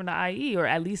somebody from the IE or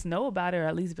at least know about it or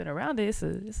at least been around it,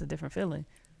 it's a different feeling.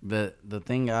 The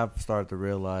thing I've started to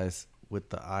realize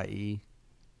with the IE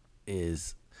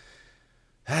is,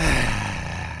 what?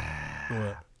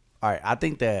 All right, I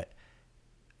think that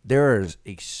there is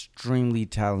extremely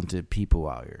talented people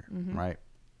out here, right?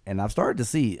 And I've started to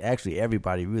see actually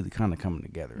everybody really kind of coming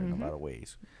together in a lot of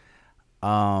ways.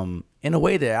 In a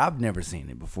way that I've never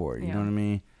seen it before. You know what I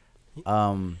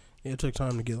mean? It took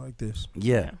time to get like this.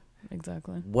 Yeah.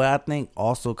 Exactly. What I think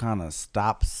also kind of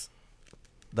stops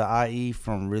the IE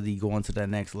from really going to that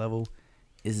next level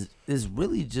is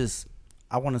really just,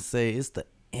 I want to say, it's the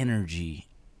energy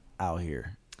out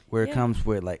here where it comes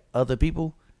with like other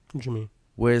people. What you mean?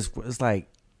 Where it's like,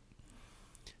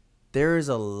 there is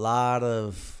a lot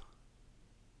of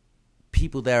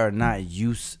people that are not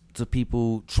used to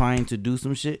people trying to do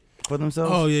some shit for themselves.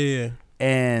 Oh, yeah.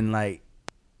 And, like,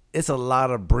 it's a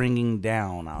lot of bringing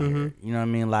down out here. You know what I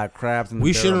mean? Like, crabs and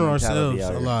we shit on ourselves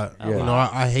a lot. You know,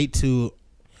 I hate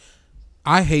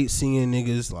seeing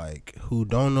niggas, like, who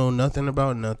don't know nothing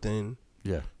about nothing.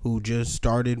 Yeah. Who just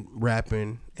started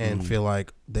rapping and feel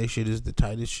like they shit is the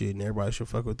tightest shit and everybody should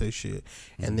fuck with their shit.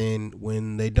 And then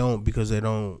when they don't, because they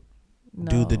don't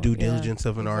do the due diligence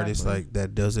of an artist like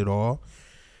that does it all,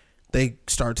 they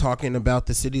start talking about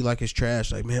the city like it's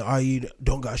trash. Like, man, IE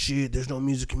don't got shit. There's no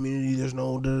music community. There's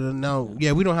no no.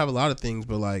 Yeah, we don't have a lot of things,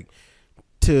 but like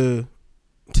to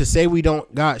say we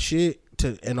don't got shit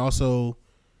and also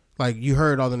like you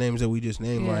heard all the names that we just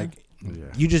named. Like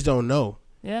you just don't know.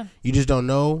 Yeah, you just don't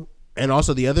know. And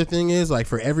also the other thing is, like,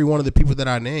 for every one of the people that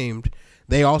I named,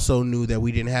 they also knew that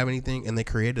we didn't have anything, and they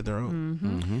created their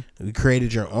own. You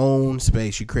created your own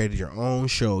space. You created your own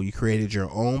show. You created your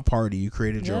own party. You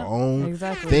created your own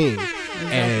thing.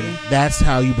 And that's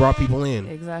how you brought people in.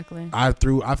 Exactly. I've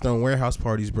thrown warehouse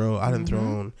parties, bro. I done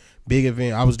thrown big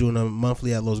event. I was doing a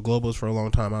monthly at Los Globos for a long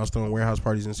time. I was throwing warehouse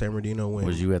parties in San Bernardino.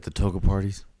 Was you at the toga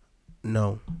parties?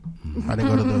 No, I didn't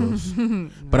go to those.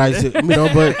 But I,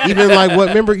 but even like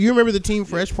you remember the Team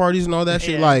Fresh parties and all that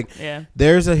shit. Like,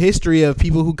 there's a history of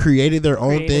people who created their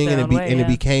own thing and it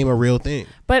became a real thing.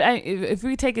 But if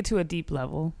we take it to a deep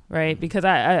level, right? Because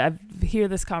I hear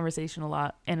this conversation a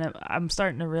lot, and I'm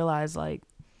starting to realize like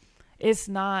it's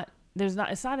not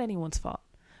anyone's fault.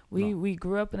 We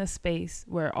grew up in a space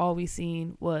where all we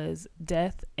seen was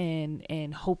death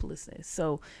and hopelessness.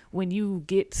 So when you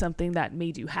get something that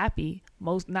made you happy,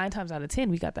 9 times out of 10,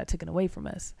 we got that taken away from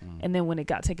us. And then when it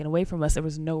got taken away from us, there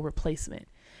was no replacement.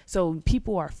 So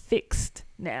people are fixed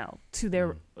now to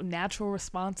their natural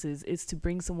responses is to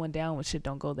bring someone down when shit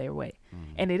don't go their way.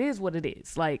 And it is what it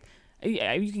is. Like,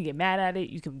 you can get mad at it.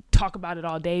 You can talk about it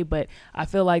all day. But I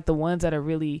feel like the ones that are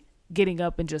really getting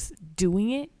up and just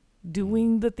doing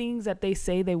the things that they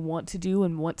say they want to do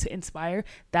and want to inspire,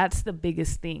 that's the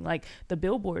biggest thing. Like, the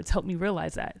billboards helped me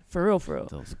realize that. For real.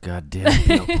 Those goddamn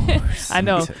billboards. I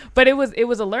know. But it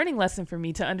was a learning lesson for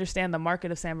me to understand the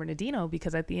market of San Bernardino,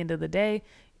 because at the end of the day,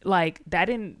 like, that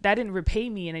didn't repay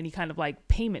me in any kind of like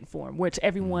payment form, which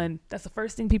everyone, that's the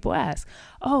first thing people ask.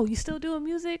 Oh, you still doing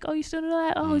music? Oh, you still doing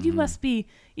that? Oh, you must be,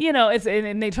 it's,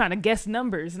 and they trying to guess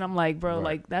numbers. And I'm like, bro,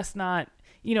 like, that's not,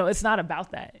 it's not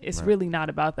about that. It's really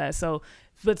not about that. So,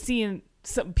 but seeing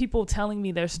some people telling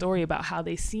me their story about how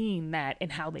they seen that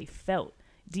and how they felt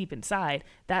deep inside,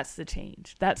 that's the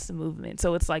change. That's the movement.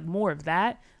 So it's like more of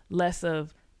that, less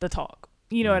of the talk.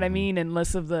 You know what I mean? And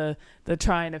less of the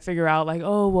trying to figure out like,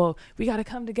 oh, well, we got to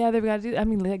come together. We got to do, I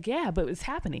mean, like, yeah, but it's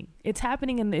happening. It's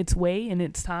happening in its way and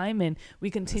its time. And we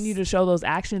continue to show those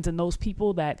actions, and those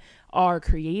people that are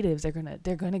creatives,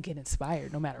 they're going to get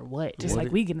inspired no matter what. Just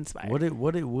like we get inspired.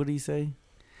 What did he say?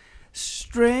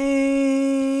 Strange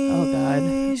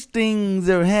things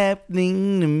are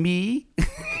happening to me.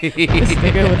 This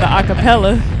nigga with the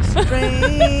acapella. Strange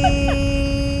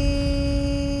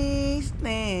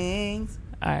things.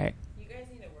 All right. You guys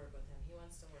need to work with him. He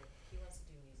wants to work. He wants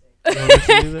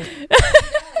to do music.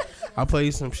 I'll play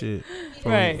you some shit.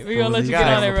 Right. We're going to let you get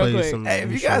on there real quick. Hey,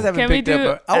 if you guys haven't picked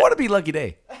up, I want to be Lucky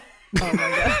Day. Oh my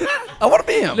God. I want to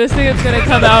be him. This thing is gonna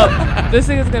come out. This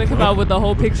thing is gonna come out with the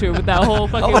whole picture, with that whole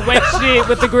fucking wet shit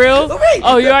with the grill. Wait,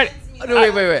 oh, you already.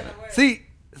 No, wait. See,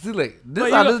 See, like this But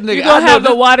is how this nigga. You gonna I know have the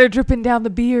this- water dripping down the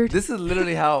beard. This is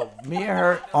literally how me and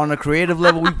her on a creative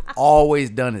level we've always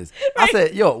done this. I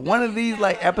said, yo, one of these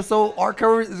like episode art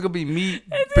covers is gonna be me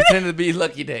pretending to be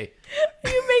Lucky Day.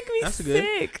 You make me That's good.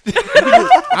 sick.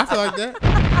 I feel like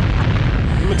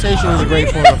that. Imitation is a great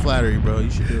form of flattery, bro. You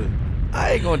should do it.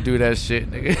 I ain't gonna do that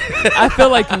shit, nigga. I feel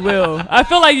like you will. I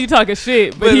feel like you talking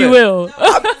shit, but But he look, will.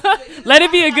 Let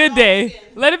it be a good day.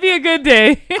 Let it be a good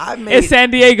day in made- San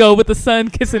Diego with the sun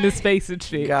kissing his face and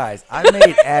shit. Guys, I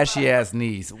made ashy ass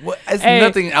knees. What? It's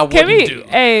nothing I can wouldn't do.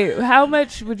 Hey, how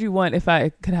much would you want if I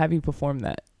could have you perform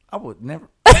that? I would never.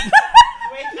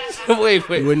 Wait.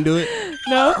 You wouldn't do it?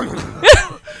 No.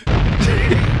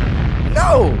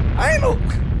 No, I ain't no.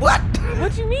 What?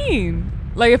 What you mean?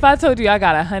 Like if I told you I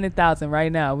got 100,000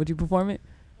 right now, would you perform it?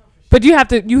 But you have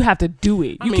to do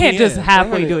it. You can't just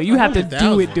halfway do it. You have to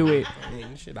do it. I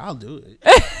mean, shit, I'll do it.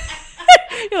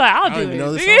 You're like, I'll I do don't even it.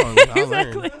 know the song. I'll learn.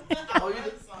 Exactly.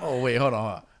 Oh wait, hold on.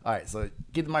 All right, so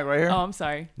get the mic right here. Oh, I'm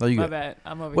sorry. No, you My good. bad.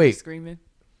 I'm over Wait. here screaming.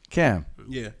 Cam.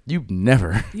 Yeah. You've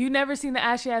never. You never seen the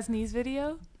ashy ass knees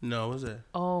video? No, what's that?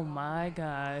 Oh my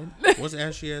god. What's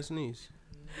ashy ass knees?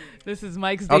 This is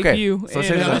Mike's Okay, debut. so in,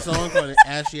 check You got a this song called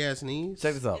Ashy Ass Knees?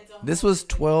 Check this out. This was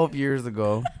 12 years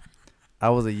ago. I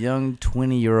was a young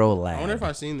 20-year-old lad. I wonder if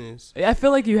I've seen this. I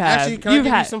feel like you have. Actually, can You've I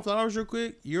give had. you some flowers real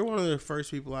quick? You're one of the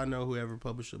first people I know who ever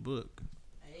published a book.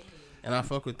 And I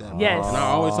fuck with that. Yes. And I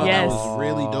always thought that Yes. was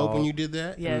really dope when you did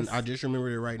that. Yes. And I just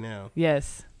remembered it right now.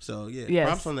 Yes. So yeah, Yes.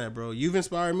 props on that, bro. You've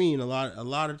inspired me in a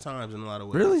lot of times in a lot of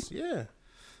ways. Really? Yeah.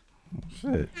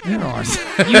 Shit. You know,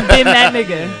 You've been that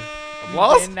nigga.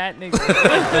 Lost? You've been that nigga.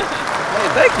 Hey,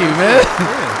 thank you, man.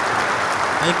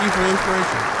 Thank you for the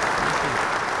inspiration.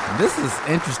 This is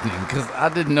interesting because I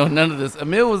didn't know none of this.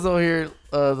 Emil was on here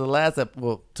the last two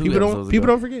episodes People ago.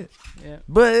 don't forget. Yeah.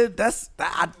 But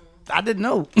I didn't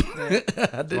know. I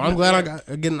didn't Well, I'm glad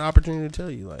I get an opportunity to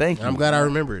tell you. Like, Thank and I'm you. glad I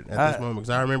remembered at this moment because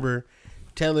I remember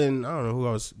telling, I don't know who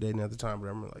I was dating at the time, but I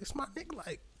remember like, it's my nigga.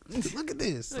 Like, look at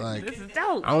this. Like, This is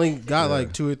dope. I only got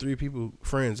like 2 or 3 people,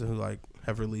 friends who like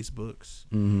have released books,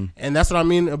 and that's what I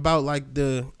mean about like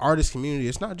the artist community.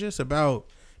 It's not just about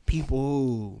people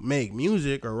who make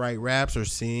music or write raps or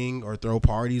sing or throw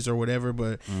parties or whatever,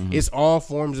 but it's all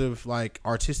forms of like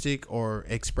artistic or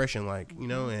expression, like, you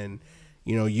know, and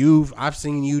you know, I've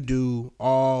seen you do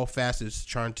all facets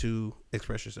trying to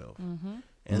express yourself,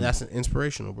 and that's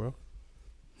inspirational, bro.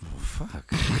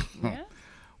 Fuck. Yeah.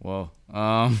 Well,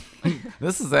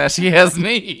 this is Ashy Has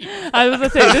Me. I was gonna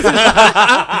say this is.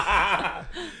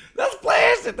 That's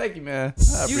plastic. Thank you, man.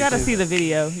 You gotta see the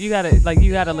video. You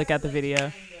gotta look at the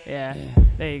video. Yeah.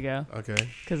 There you go. Okay.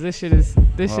 Cause this shit is.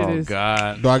 Oh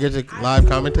God. Do I get to live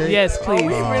commentate? Yes, please.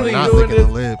 Oh, Please. not licking the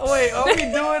lips. Wait, are we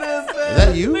doing this, man? Is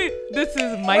that you? This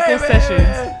is Michael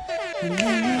Sessions.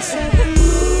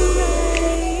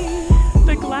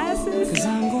 The glasses. This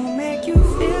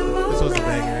was a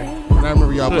banger. And I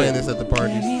remember y'all playing this at the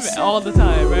parties. All the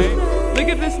time, right? Look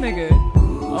at this nigga.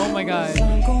 Oh my god.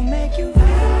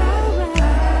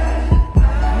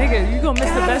 Nigga, you gonna miss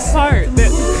the best part.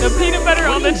 The peanut butter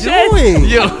on the chest. Doing?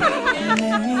 Yo.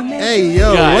 Hey,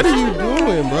 yo, Guys. what are you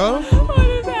doing, bro? What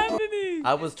is happening?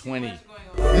 I was 20.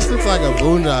 This looks like a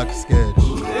Boondock sketch.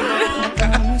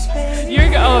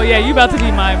 Oh yeah, you about to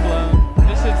be mind blown.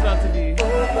 This shit's about to be.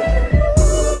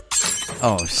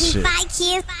 Oh shit.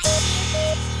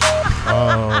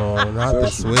 Oh, not the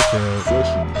switch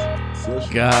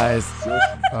up. Guys,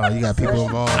 Oh, you got people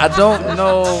involved. I don't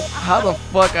know how the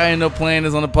fuck I end up playing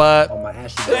this on the pod.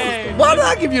 Dang. Why did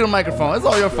I give you the microphone? It's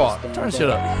all your fault. Turn shit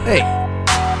up. Hey.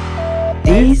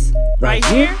 These Right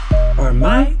here. are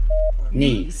my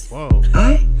knees. Whoa.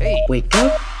 I Hey. wake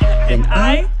up And and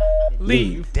I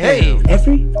leave. Damn.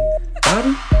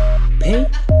 everybody pay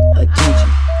attention.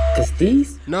 Cause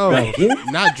these No, right here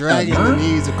not dragging the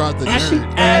knees across the ashy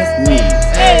dirt. ass knees.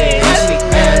 Ashy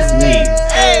ass knees.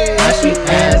 Ashy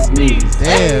ass knees.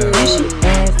 Damn. Ashy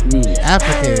ass knees.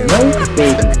 African. No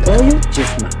baby oil,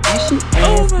 just my ashy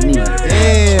ass knees.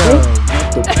 Damn.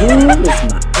 Out the womb is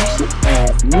my ashy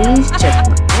ass knees. Check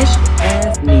my ashy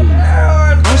ass knees.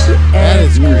 Ashy That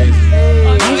ass is knees. crazy.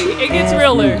 Oh, no, it gets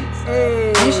realer.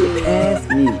 Ashy ass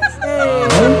knees.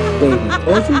 No baby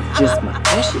oil, just my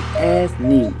ashy ass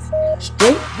knees.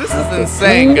 Straight. This out is the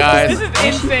insane, womb guys. This is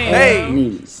insane. Hey.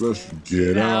 knees.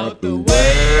 Get Out the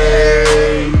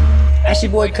way. Ashy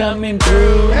boy coming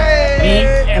through. Me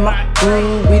and my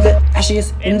crew, we the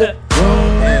ashiest in the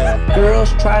room.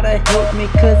 Girls try to help me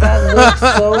cause I look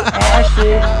so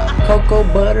ashy. Cocoa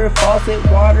butter, faucet,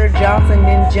 water, Johnson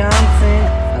and Johnson.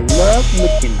 I love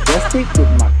looking dusty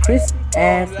with my crisp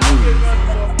ass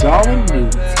knees. Drawing new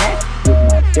tats with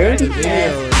my dirty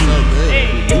ass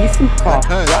Need some cough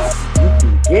drops. You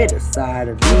can get a side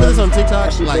of You put this on TikTok?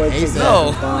 Ashy Like, boy ASAP. Pizza.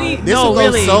 No. This No, will go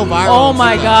really. so viral. Oh on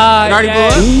my TikTok. God, It already blew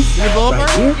up? yes. Did it blow up Right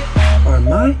already? here are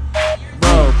my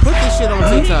Bro, put this shit on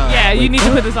TikTok. Yeah, you need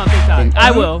to put this on TikTok.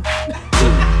 I will.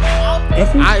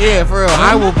 Yeah, for real.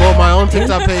 I will blow my own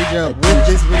TikTok page up with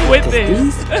this video. With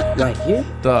this. right here.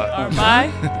 Are my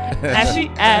ashy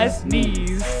ass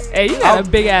knees. Hey, you got a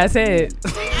big ass head.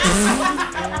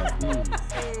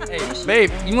 Hey,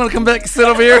 babe, you want to come back and sit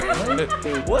over here?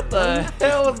 What the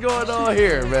hell is going on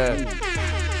here, man?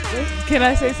 Can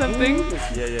I say something?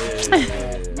 Yeah.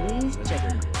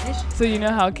 So you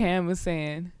know how Cam was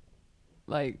saying,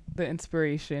 like, the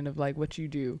inspiration of, like, what you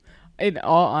do. In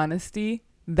all honesty,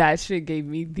 that shit gave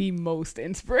me the most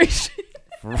inspiration.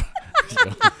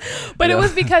 But it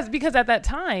was because at that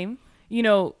time, you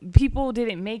know, people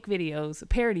didn't make videos,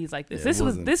 parodies like this. Yeah, this it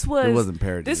was wasn't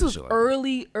parodies. This was and shit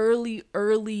like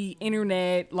early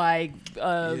internet, like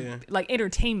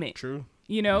entertainment. True.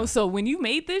 You know, so when you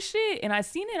made this shit and I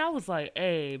seen it, I was like,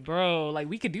 hey, bro, like,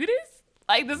 we could do this?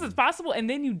 Like, this is possible. And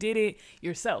then you did it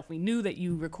yourself. We knew that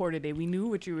you recorded it. We knew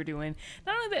what you were doing.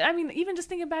 Not only that, I mean, even just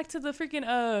thinking back to the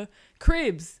freaking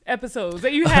Cribs episodes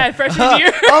that you had freshman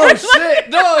year. Oh, shit.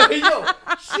 No, yo.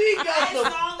 She got the...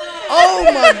 Oh,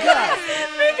 my God.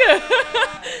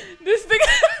 This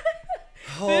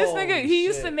nigga, he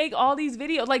used to make all these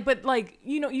videos. Like, but like,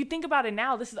 you know, you think about it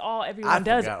now, this is all everyone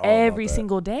does every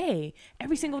single day.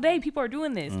 Every single day, people are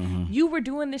doing this. You were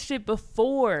doing this shit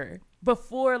before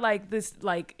like this,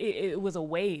 like it was a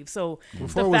wave. So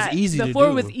before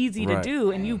it was easy to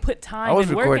do, and you put time I was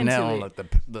and work recording into that on it. like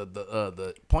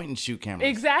the point and shoot camera.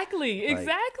 Exactly.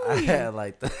 I had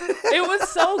like It was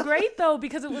so great though,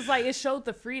 because it was like, it showed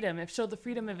the freedom. It showed the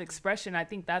freedom of expression. I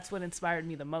think that's what inspired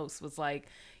me the most, was like,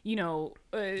 you know,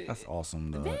 that's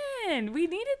awesome though. man, we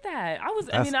needed that. I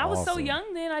was so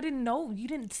young then. I didn't know. You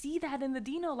didn't see that in the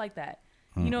Dino like that.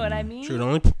 You know what I mean?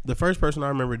 True. The first person I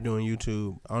remember doing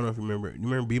YouTube, I don't know if you remember. You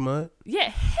remember B-Mud? Yeah,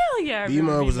 hell yeah.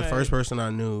 B-Mud was the first person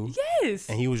I knew. Yes.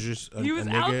 And he was just he was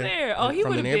out there. Oh, he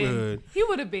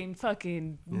would have been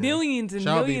fucking millions and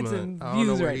millions of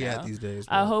views right now. These days,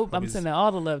 I hope I'm sending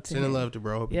all the love to him. Sending love to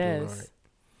bro. Hope you're doing all right.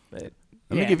 But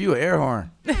let me give you an air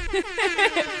horn.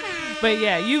 But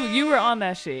yeah, you were on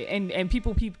that shit, and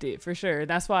people peeped it for sure.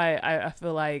 That's why I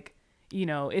feel like, you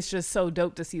know, it's just so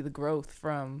dope to see the growth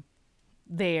from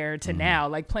there to now.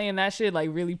 Like, playing that shit like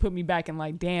really put me back and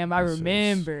like, damn, I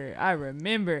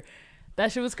remember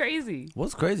that shit was crazy.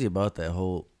 What's crazy about that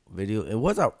whole video, it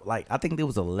was like, I think there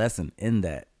was a lesson in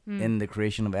that, in the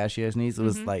creation of Ashy Ass Knees. It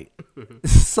was like,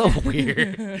 it's so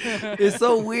weird. It's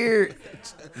so weird.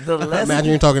 The lesson. Imagine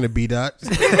you're talking to B-Dot.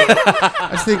 I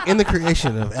just think in the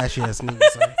creation of Ashy Ass Knees,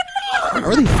 I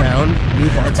really found new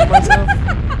parts of myself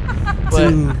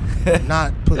to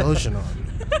not put lotion on.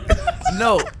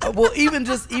 No, well, even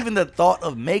the thought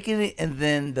of making it and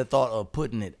then the thought of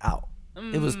putting it out.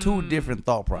 It was two different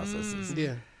thought processes.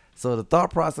 Yeah. So the thought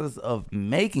process of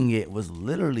making it was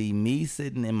literally me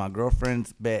sitting in my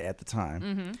girlfriend's bed at the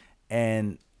time,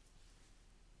 and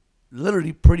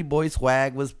literally Pretty Boy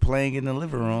Swag was playing in the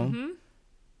living room,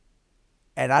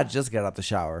 and I just got out the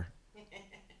shower,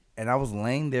 and I was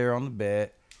laying there on the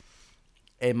bed,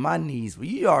 and my knees. Well,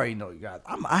 you already know, you guys.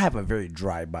 I have a very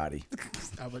dry body.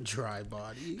 I have a dry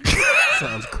body.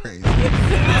 Sounds crazy.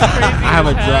 I have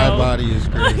a dry body is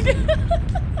crazy.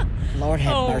 Lord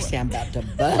have mercy, I'm about to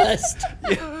bust.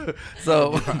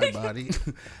 So dry body.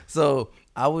 So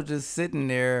I was just sitting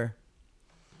there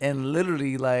and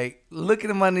literally like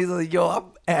looking at my knees. I was like, yo, I'm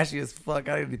ashy as fuck.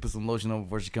 I need to put some lotion on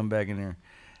before she come back in there.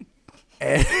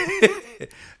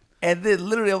 And then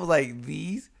literally I was like,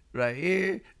 these right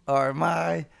here are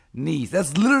my knees.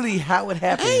 That's literally how it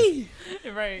happened. Hey.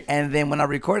 Right. And then when I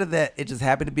recorded that, it just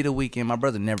happened to be the weekend. My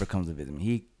brother never comes to visit me.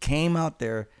 He came out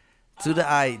there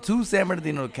to San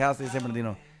Bernardino, Cal State San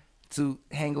Bernardino, to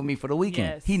hang with me for the weekend.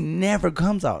 Yes. He never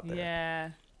comes out there. Yeah.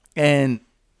 And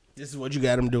this is what you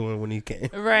got him doing when he came.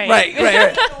 Right.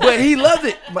 But he loved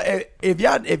it. But if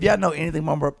y'all know anything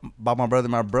about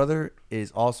my brother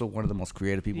is also one of the most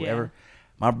creative people ever.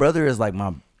 My brother is like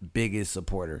my biggest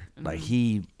supporter. Like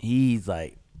he's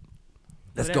like,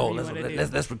 let's go, let's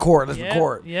record,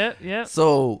 record. Yep.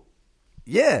 So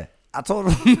yeah, I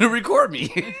told him to record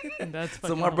me. That's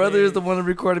so my brother is the one that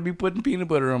recorded me putting peanut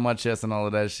butter on my chest and all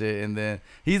of that shit. And then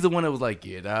he's the one that was like,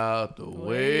 get out the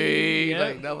way. Yep.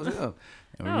 Like that was him.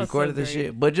 And we That was recorded so the great.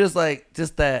 shit. But just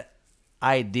that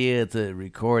idea to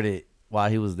record it while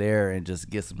he was there and just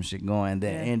get some shit going, and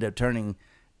then end up turning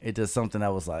into something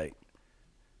that was like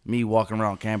me walking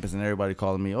around campus and everybody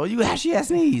calling me, oh, you ashy ass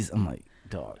knees. I'm like,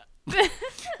 dog.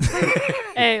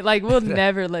 Hey, like we'll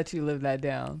never let you live that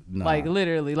down. Nah. Like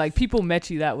literally, like people met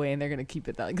you that way, and they're gonna keep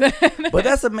it like that. But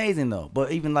that's amazing though.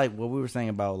 But even like what we were saying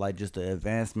about like just the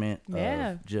advancement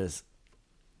Yeah. of just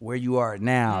where you are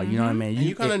now. You know what I mean? And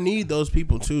you kind of need those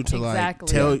people too to Exactly.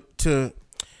 like tell to.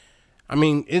 I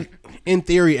mean, in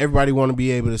theory, everybody want to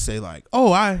be able to say like,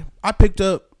 "Oh, I picked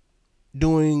up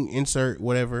doing insert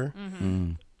whatever,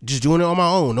 just doing it on my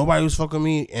own. Nobody was fucking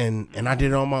me, and I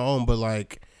did it on my own." But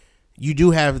like, you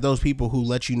do have those people who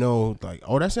let you know like,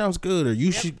 "Oh, that sounds good," or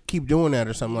 "You should keep doing that,"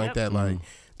 or something like that. Like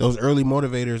those early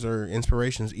motivators or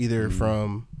inspirations, either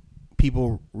from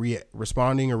people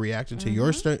responding or reacting to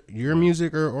your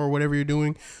music or whatever you're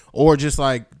doing, or just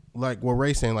like what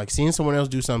Ray's saying, like seeing someone else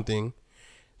do something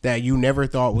that you never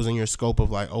thought was in your scope of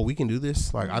like, oh, we can do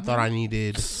this. Like I thought I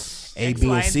needed A, B,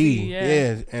 and C.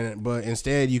 Yeah. But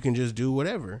instead you can just do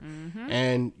whatever.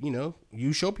 And you know,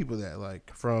 you show people that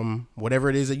like from whatever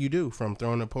it is that you do, from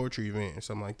throwing a poetry event or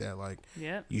something like that. Like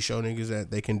you show niggas that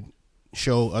they can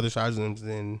show other sides of them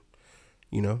than,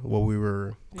 you know, what we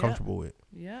were comfortable with.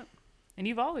 Yep. And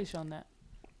you've always shown that.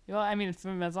 You know, I mean,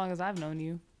 from as long as I've known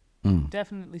you,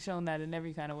 definitely shown that in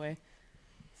every kind of way.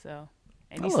 So,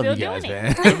 and I you're love still you guys, doing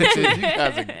man. it. You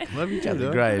guys love each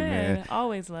other. Great, man.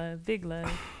 Always love, big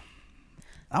love.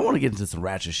 I want to get into some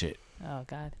ratchet shit. Oh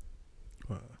God,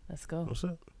 let's go. What's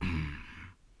up?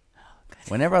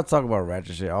 Whenever I talk about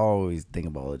ratchet shit, I always think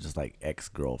about just like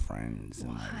ex-girlfriends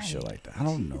and like shit like that. I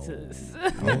don't know.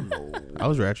 I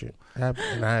was ratchet. I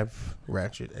have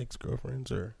ratchet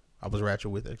ex-girlfriends, or I was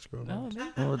ratchet with ex-girlfriends.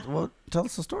 Well, tell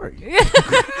us a story.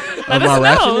 Let us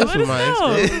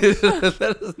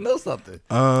know something.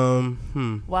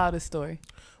 Wildest story.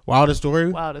 Wildest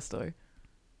story? Wildest story.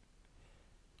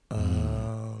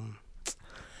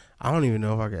 I don't even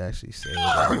know if I could actually say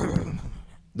that.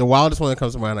 The wildest one that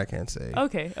comes to mind, I can't say.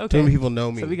 Okay. Too many people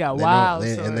know me. So we got wild,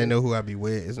 and they know who I be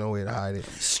with. There's no way to hide it.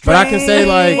 But I can say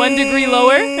like 1 degree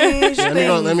lower.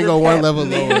 let me go one level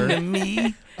lower.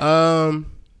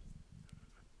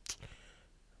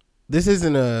 This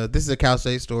is a Cal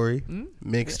State story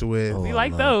mixed with. We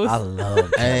like those. I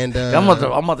love. And I'm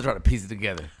about to try to piece it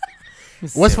together.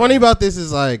 What's funny about this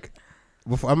is like,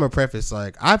 before I'm gonna preface,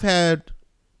 like I've had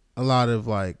a lot of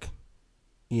like,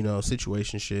 you know,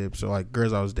 situationships or like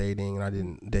girls I was dating and I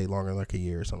didn't date longer than like a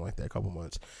year or something like that, a couple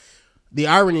months. The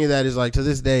irony of that is like to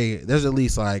this day, there's at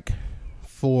least like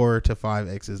 4 to 5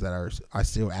 exes that I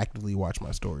still actively watch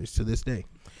my stories to this day,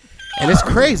 and it's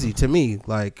crazy to me.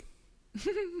 Like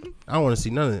I don't want to see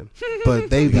none of them, but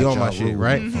they be on my shit,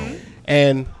 right?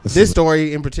 And this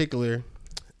story in particular,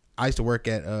 I used to work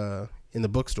at in the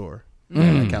bookstore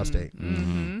at Cal State,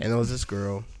 and there was this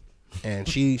girl. And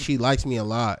she likes me a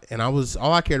lot, and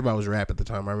all I cared about was rap at the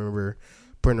time. I remember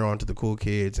putting her on to the Cool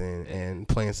Kids and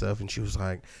playing stuff, and she was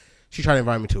like, she tried to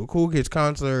invite me to a Cool Kids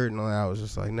concert, and all that. I was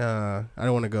just like, nah, I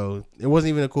don't want to go. It wasn't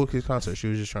even a Cool Kids concert. She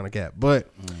was just trying to cap.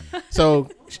 But so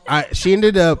she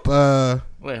ended up.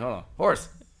 Wait, hold on, horse.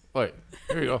 Wait,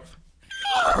 here we go.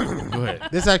 Go ahead.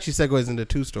 This actually segues into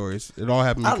 2 stories. It all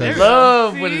happened because I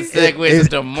love when it segues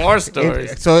into more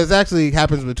stories. So it actually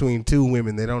happens between 2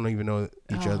 women. They don't even know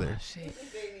each other. Shit.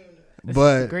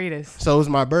 But the greatest. So it was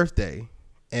my birthday,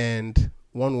 and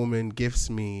one woman gifts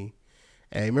me.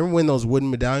 Hey, remember when those wooden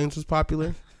medallions was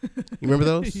popular? You remember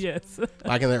those? Yes.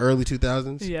 Like in the early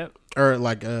 2000s? Yep. Or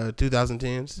like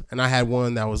 2010s. And I had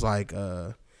one that was like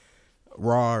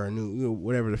raw or new, you know,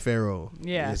 whatever the Pharaoh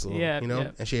is. You know?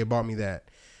 And she had bought me that.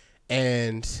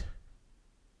 And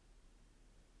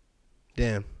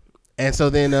damn. And so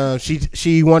then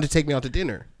she wanted to take me out to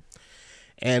dinner.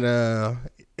 And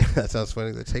that sounds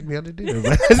funny. They take me out to dinner,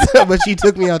 but she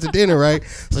took me out to dinner, right?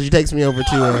 So she takes me over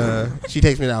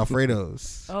to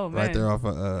Alfredo's. Oh man, right there off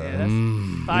of that's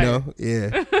fire. You know,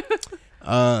 yeah.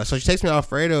 So she takes me to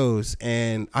Alfredo's,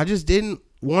 and I just didn't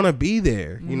want to be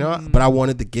there, you know. But I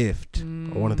wanted the gift.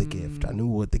 I wanted the gift. I knew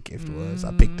what the gift was.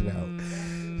 I picked it out.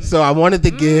 So I wanted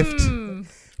the gift,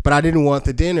 but I didn't want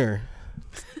the dinner.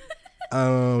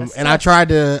 And I tried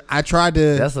to.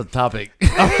 That's a topic.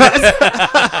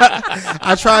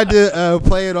 I tried to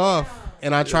play it off,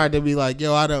 and I tried to be like,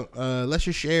 "Yo, I don't. Let's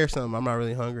just share something. I'm not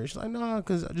really hungry." She's like, "No,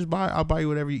 because I'll buy you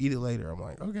whatever you eat it later." I'm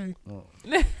like, "Okay."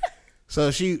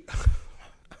 So she,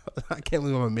 I can't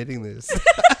believe I'm admitting this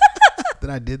that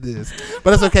I did this,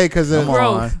 but it's okay because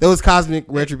there was cosmic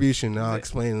retribution. I'll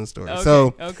explain the story.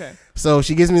 Okay. So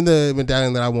she gives me the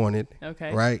medallion that I wanted.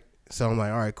 Okay. Right. So I'm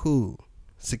like, all right, cool.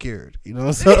 Secured, you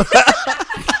know. So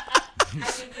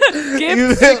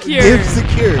gift secured. Gift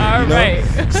secured. All right.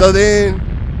 So then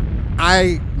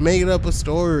I made up a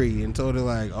story and told her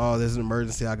like, "Oh, there's an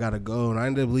emergency. I gotta go," and I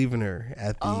ended up leaving her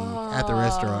at the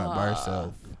restaurant by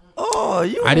herself. Oh,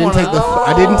 you! I didn't take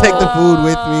the food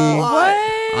with me. What?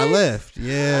 I left.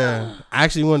 Yeah, I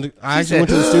actually went to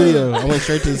the studio. I went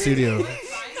straight to the studio.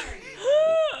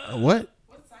 What?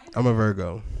 I'm a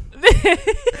Virgo.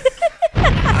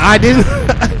 I didn't.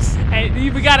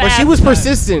 But she was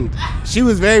persistent. She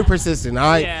was very persistent.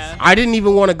 I didn't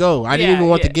even want to go. I didn't even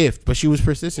want the gift, but she was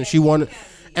persistent. She wanted,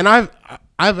 and I've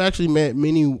actually met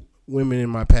many women in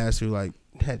my past who like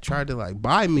had tried to like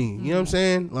buy me. You know what I'm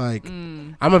saying? Like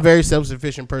I'm a very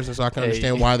self-sufficient person, so I can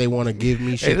understand why they want to give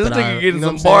me shit. This that nigga getting you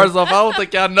know some bars off. I don't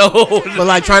think y'all know. But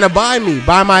like trying to buy me,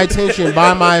 buy my attention,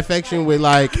 buy my affection with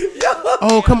like,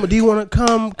 oh come, do you want to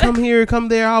come here, come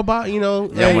there? I'll buy. You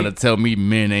know, y'all want to tell me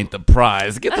men ain't the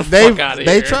prize? Get the fuck out of here.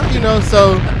 They try, you know,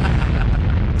 so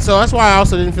that's why I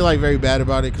also didn't feel like very bad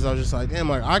about it because I was just like, damn,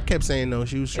 like I kept saying no.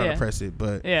 She was trying to press it,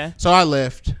 but so I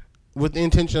left. With the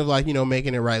intention of like, you know,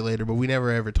 making it right later, but we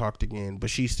never ever talked again. But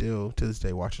she still to this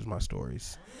day watches my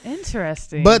stories.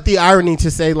 Interesting. But the irony to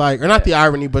say like, or not the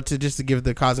irony, but to give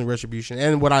the cosmic retribution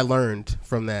and what I learned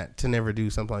from that to never do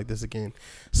something like this again.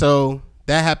 So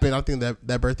that happened. I think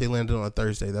that birthday landed on a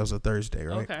Thursday. That was a Thursday,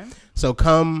 right? Okay. So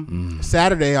come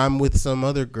Saturday, I'm with some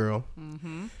other girl,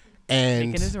 and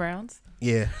making his rounds.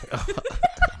 Yeah,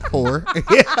 or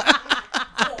yeah.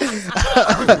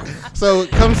 So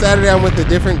come Saturday, I'm with a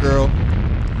different girl.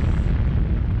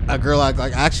 A girl I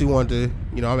actually wanted to,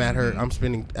 you know, I'm at her. I'm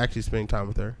spending time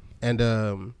with her, and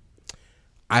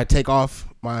I take off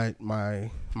my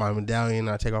medallion.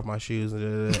 I take off my shoes,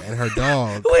 and her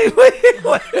dog. Wait.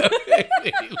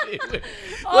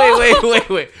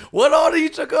 What order you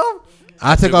took off?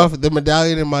 I took off the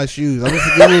medallion in my shoes. I'm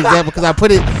just giving you an example because I put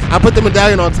the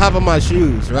medallion on top of my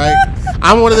shoes, right?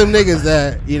 I'm one of them niggas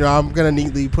that, you know, I'm gonna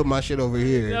neatly put my shit over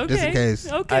here just in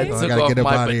case. Okay. I gotta took get off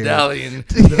up my out of here. medallion.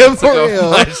 Yeah, for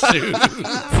real. My shoes.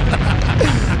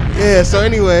 Yeah. So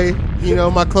anyway, you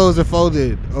know, my clothes are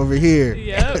folded over here.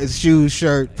 Yep. It's shoes,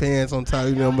 shirt, pants on top.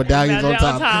 You know, medallions on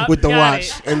top with the Got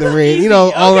watch it. and the ring. You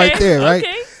know, all right there, right?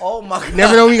 Okay. Oh my God.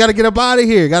 Never know when you gotta get up out of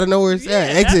here. Gotta know where it's at.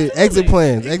 Exit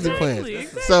plans. Exactly.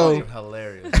 So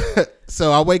hilarious.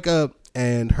 So I wake up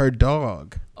and her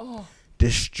dog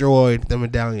destroyed the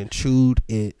medallion, chewed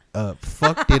it up,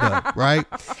 fucked it up, right?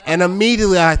 And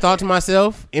immediately I thought to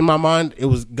myself, in my mind, it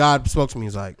was God spoke to me.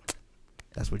 He's like,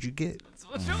 "That's what you get.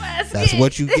 That's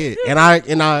what you get." And I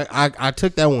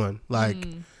took that one, like,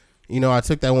 you know, I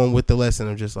took that one with the lesson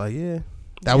of just like, yeah.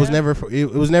 That was never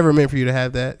it was never meant for you to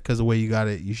have that because the way you got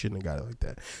it, you shouldn't have got it like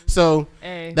that. So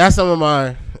that's some of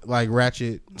my like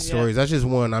ratchet stories. That's just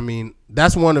one. I mean,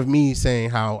 that's one of me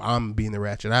saying how I'm being the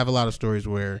ratchet. I have a lot of stories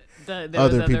where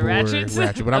other people were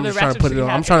ratchet, but I'm just trying to put it on.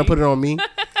 I'm trying to put it on me.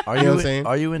 Are you know what I'm saying?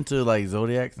 Are you into like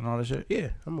zodiacs and all that shit? Yeah,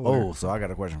 I'm aware. Oh, so I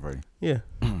got a question for you. Yeah.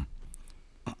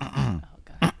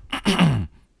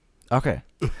 Okay.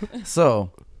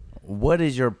 So, what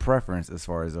is your preference as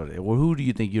far as zodiac? Well, who do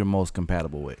you think you're most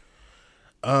compatible with?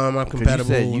 I'm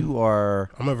compatible. You said you are.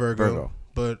 I'm a Virgo,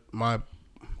 but my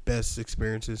best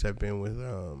experiences have been with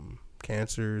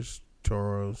Cancers,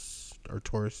 Taurus,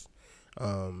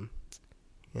 and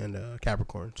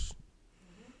Capricorns,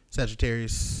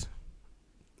 Sagittarius,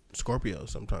 Scorpio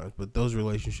sometimes. But those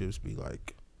relationships be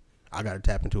like, I got to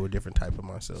tap into a different type of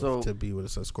myself to be with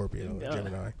a Scorpio or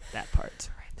Gemini. That part's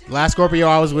right. Last Scorpio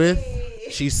I was with,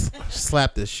 she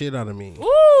slapped the shit out of me.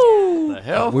 Ooh. The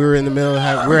hell? We were in the middle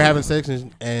of we were having sex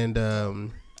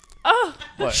and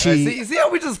what? See how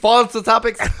we just fall into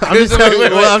topics? I'm just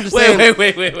saying.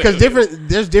 Wait. Because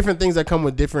there's different things that come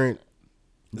with different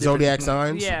zodiac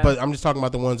signs. Yeah. But I'm just talking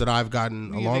about the ones that I've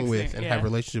gotten along with and have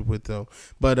relationship with though.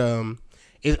 But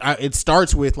it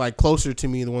starts with like closer to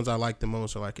me. The ones I like the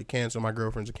most are like a Cancer. My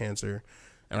girlfriend's a Cancer.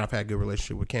 And I've had good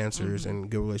relationship with Cancers and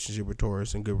good relationship with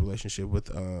Taurus and good relationship with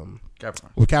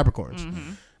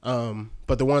Capricorns.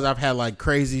 But the ones I've had like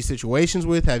crazy situations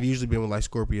with have usually been with like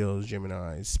Scorpios,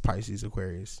 Geminis, Pisces,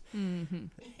 Aquarius.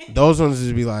 Those ones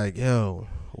just be like, yo,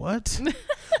 what?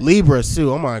 Libras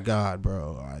too. Oh my God,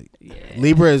 bro.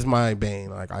 Libra is my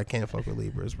bane. Like I can't fuck with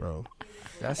Libras, bro.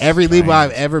 Every Libra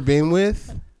I've ever been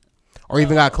with or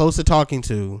even got close to talking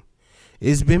to,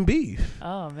 it's been beef.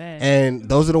 Oh man. And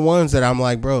those are the ones that I'm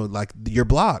like, bro, like you're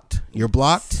blocked.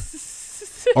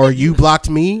 Or you blocked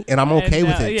me and I'm okay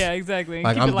with it. Yeah, exactly.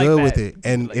 Like I'm good with it.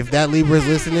 And if that Libra's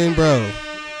listening, bro,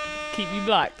 keep me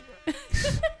blocked.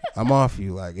 I'm off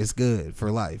you. Like it's good for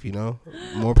life, you know?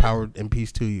 More power and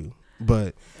peace to you.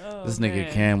 But this nigga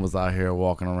Cam was out here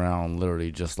walking around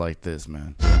literally just like this,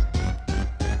 man.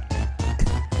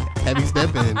 Heavy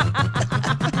stepping.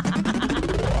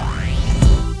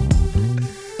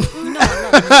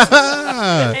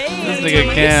 This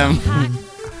nigga Cam.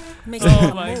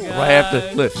 Oh my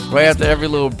god. right after every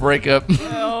little breakup.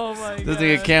 Oh my god. This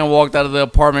nigga Cam walked out of the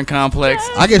apartment complex.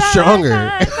 I get stronger.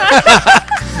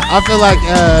 I feel like,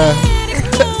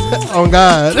 oh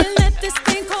God.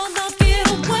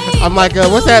 I'm like,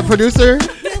 what's that producer?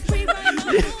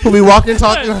 Who be walking,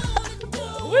 talking?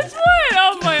 Which one?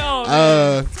 Oh my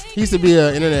own. He used to be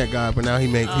an internet guy, but now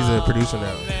he's a producer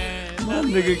now. My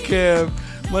nigga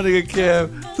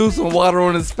Cam threw some water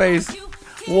on his face,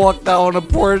 walked out on the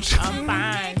porch. I'm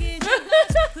fine.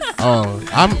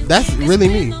 That's really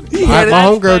me. My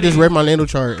homegirl just read my natal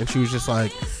chart, and she was just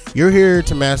like, "You're here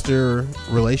to master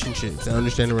relationships and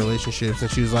understand the relationships." And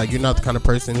she was like, "You're not the kind of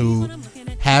person who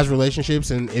has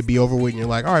relationships and it be over with, and you're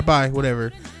like, all right, bye,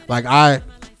 whatever." Like, I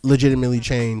legitimately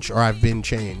change, or I've been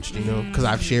changed, you know, because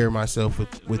I've shared myself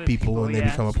with people, and they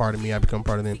become a part of me. I become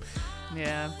part of them.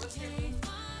 Yeah.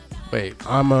 Wait,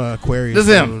 I'm a Aquarius. This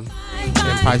is him.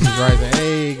 And Pisces rising.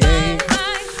 Hey, gang.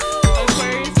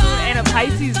 Aquarius and a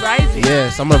Pisces rising.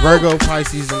 Yes, I'm a Virgo,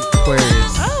 Pisces, and Aquarius.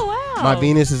 Oh wow. My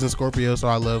Venus is in Scorpio, so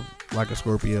I love like a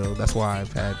Scorpio. That's why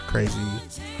I've had crazy.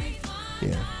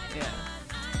 Yeah.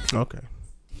 Okay.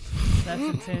 That's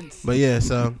intense. But yeah,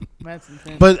 so. That's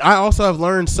intense. But I also have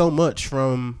learned so much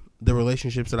from the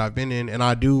relationships that I've been in, and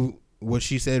I do what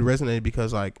she said resonated,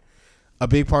 because like a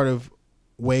big part of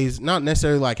ways, not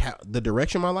necessarily like how the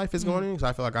direction my life is going in, because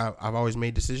I feel like I've always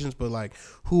made decisions, but like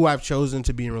who I've chosen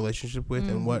to be in a relationship with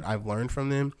and what I've learned from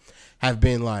them have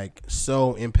been like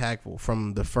so impactful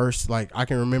from the first, like I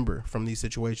can remember from these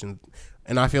situations.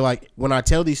 And I feel like when I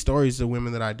tell these stories to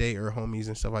women that I date or homies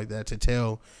and stuff like that, to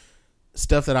tell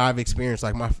stuff that I've experienced,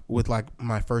 like my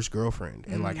first girlfriend,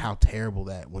 and like how terrible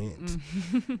that went,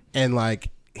 and like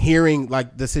hearing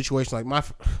like the situation, like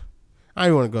I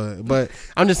don't want to go there, but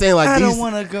I'm just saying, like, I don't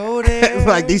want to go there.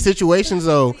 Like these situations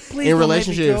though, in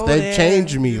relationships, they've there.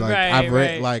 changed me. Like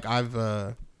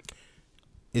Right.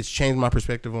 It's changed my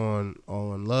perspective on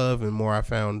love, and more I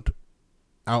found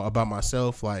out about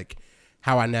myself, like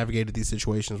how I navigated these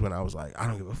situations when I was like, I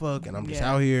don't give a fuck, and I'm just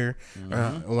out here.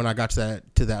 And when I got to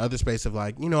that other space of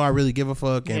like, you know, I really give a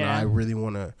fuck, and I really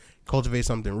want to cultivate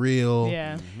something real.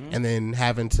 Yeah. And then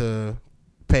having to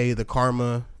pay the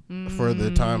karma for the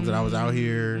times that I was out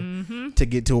here to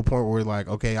get to a point where like,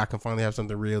 okay, I can finally have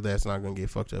something real that's not gonna get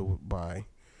fucked up by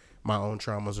my own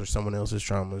traumas or someone else's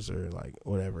traumas or like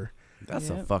whatever. That's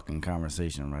a fucking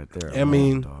conversation right there. I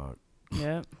mean, dog.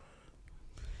 Yep.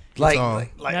 Like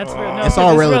That's real. No, it's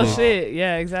all relative. Real shit.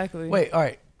 Yeah, exactly. Wait, all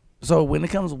right. So when it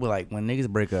comes with like when niggas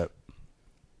break up,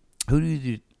 who do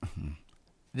you do?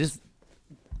 This,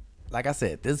 like I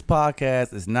said, this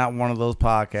podcast is not one of those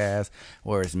podcasts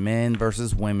where it's men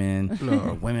versus women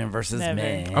or women versus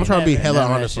men. I'm trying to be hella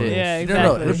honest with you. Yeah,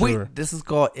 exactly. No. This is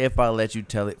called If I Let You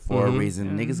Tell It for a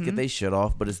reason. Niggas get their shit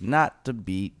off, but it's not to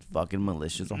be fucking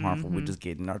malicious or harmful. We're just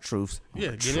getting our truths.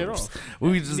 Yeah, get it off.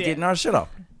 We just getting our shit off.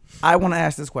 I want to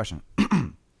ask this question.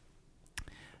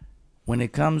 When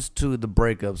it comes to the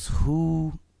breakups,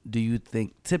 who do you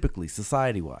think, typically,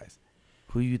 society-wise,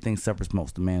 who do you think suffers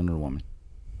most, the man or the woman?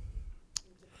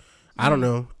 I don't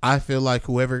know. I feel like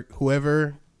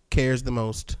whoever cares the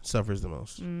most suffers the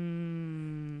most.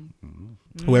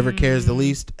 Whoever cares the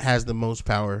least has the most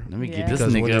power. Let me get this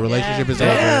because nigga. when the relationship is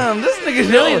Damn, over. this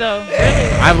nigga Really though. Really.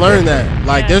 I've learned that.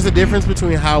 Like, there's a difference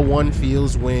between how one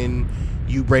feels when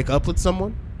you break up with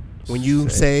someone, when you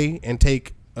say and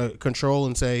take control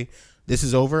and say, this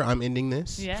is over, I'm ending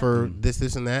this for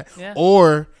this, and that. Yeah.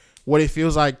 Or what it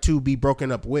feels like to be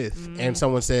broken up with. And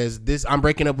someone says, "This, I'm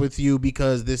breaking up with you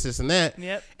because this, and that."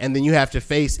 Yep. And then you have to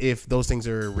face if those things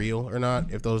are real or not.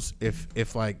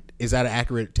 If like, is that an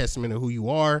accurate testament of who you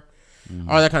are?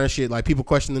 All that kind of shit. Like, people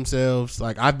question themselves.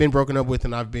 Like, I've been broken up with,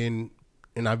 and I've been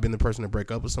the person to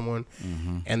break up with someone.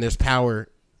 And there's power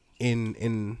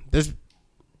in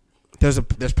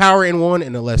there's power in one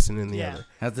and a lesson in the other.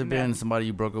 Has there been somebody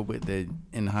you broke up with that,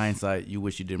 in hindsight, you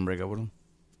wish you didn't break up with them?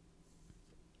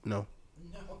 No.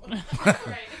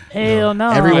 Hell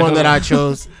no. Everyone that I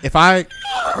chose, if I've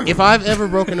ever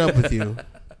broken up with you,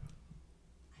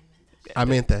 I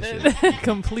meant that shit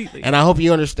completely. And I hope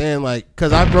you understand, like,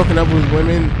 because I've broken up with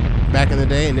women back in the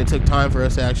day, and it took time for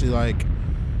us to actually like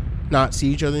not see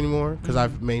each other anymore, because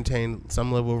I've maintained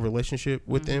some level of relationship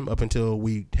with them up until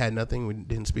we had nothing, we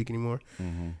didn't speak anymore.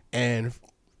 And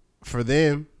for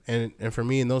them and for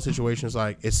me in those situations,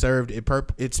 like, it served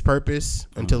its purpose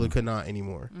until it could not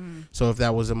anymore. So if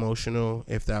that was emotional,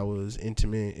 if that was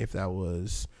intimate, if that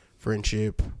was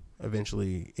friendship,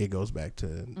 eventually it goes back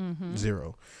to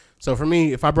zero. So for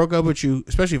me, if I broke up with you,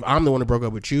 especially if I'm the one that broke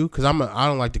up with you, because I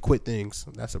don't like to quit things.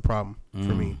 That's a problem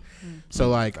for me. So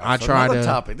like I try to,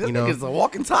 topic. This nigga's a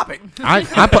walking topic. I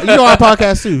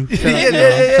podcast too.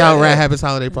 Shout out Rad Habits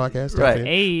Holiday Podcast. Right.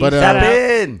 Hey, but Shout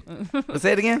in. Let's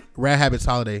say it again. Rad Habits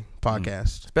Holiday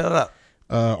Podcast. Spell it out.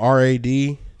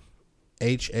 RADHABITS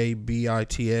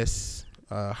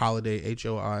Holiday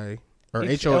HOLIDAY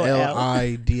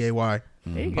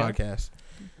podcast.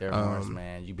 There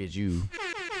man. You bitch you.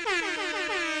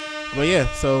 But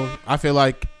yeah, so I feel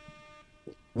like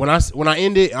when I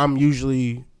end it, I'm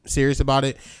usually serious about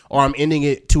it, or I'm ending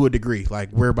it to a degree. Like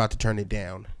we're about to turn it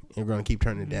down, and we're gonna keep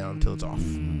turning it down until it's off.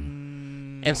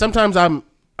 And sometimes I'm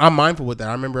mindful with that.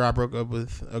 I remember I broke up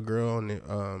with a girl,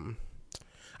 and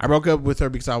I broke up with her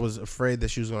because I was afraid that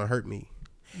she was gonna hurt me.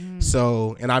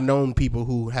 So, and I've known people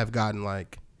who have gotten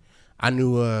like, I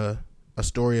knew a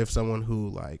story of someone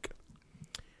who like.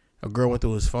 A girl went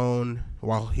through his phone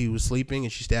while he was sleeping,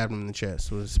 and she stabbed him in the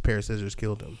chest. With a pair of scissors,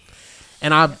 killed him.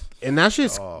 And that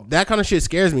shit's that kind of shit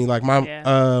scares me. Like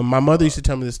my mother used to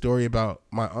tell me this story about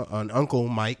my an uncle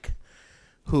Mike,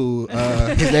 who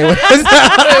his name was.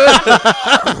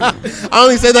 I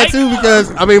only say that too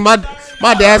because I mean my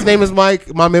dad's name is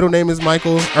Mike. My middle name is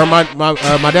Michael. Or my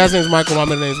dad's name is Michael. My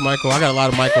middle name is Michael. I got a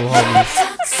lot of Michael homies.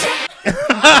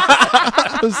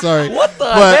 I'm sorry. What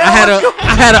the hell?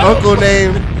 I had an uncle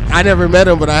named. I never met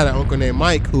him, but I had an uncle named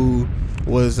Mike who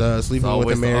was sleeping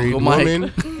with a married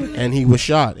woman, and he was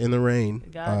shot in the rain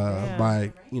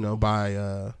by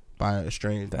a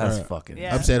strange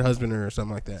upset husband or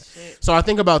something like that. Shit. So I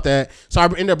think about that. So I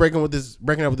ended up breaking up with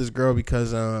this girl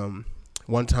because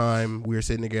one time we were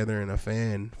sitting together and a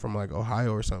fan from like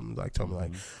Ohio or something like told me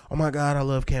like, "Oh my God, I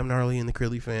love Cam Gnarly and the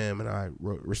Crilly fam," and I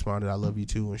responded, "I love you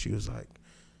too," and she was like,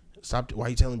 "Stop! Why are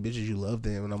you telling bitches you love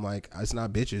them?" And I'm like, "It's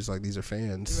not bitches. Like these are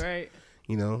fans, right?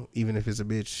 You know, even if it's a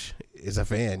bitch, it's a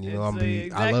fan. You know,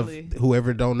 exactly. I love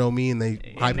whoever don't know me and they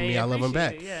hyping me. I love them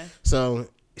back. It, yeah. So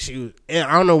she was, and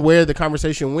I don't know where the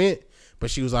conversation went, but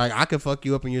she was like, "I could fuck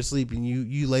you up in your sleep, and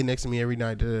you lay next to me every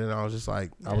night." And I was just like,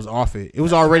 I was off it. It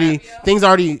was already things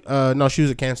already. No, she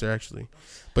was a Cancer actually,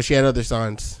 but she had other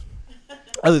signs.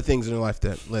 Other things in her life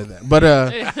that led that. But,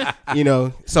 you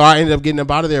know, so I ended up getting up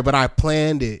out of there, but I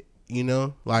planned it, you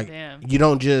know, like you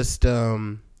don't just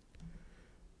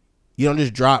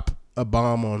drop a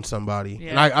bomb on somebody.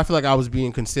 Yeah. And I feel like I was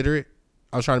being considerate.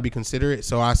 I was trying to be considerate.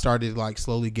 So I started like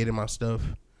slowly getting my stuff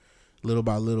little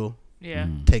by little,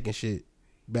 taking shit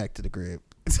back to the crib.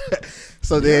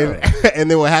 So then, and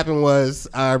then what happened was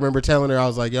I remember telling her, I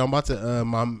was like, "Yo, I'm about to,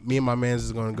 me and my man's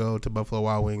is going to go to Buffalo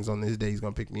Wild Wings on this day. He's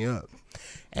going to pick me up."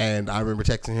 And I remember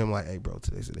texting him like, "Hey, bro,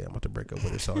 today's the day I'm about to break up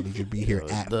with her, so I need you to be here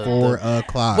at 4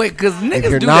 o'clock. Wait, because niggas if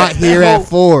you're do not that, here at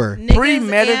 4,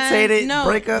 premeditated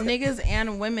breakup. Niggas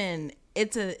and women,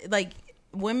 it's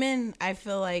women. I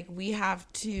feel like we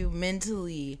have to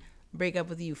mentally break up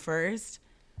with you first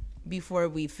before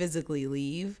we physically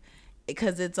leave.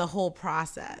 Because it's a whole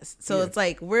process. So it's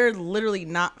like we're literally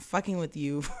not fucking with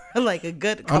you for like a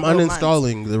good couple I'm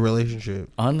uninstalling the relationship.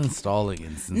 Uninstalling is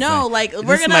insane. No, like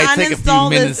we're going to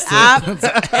uninstall this app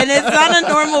and it's not a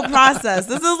normal process.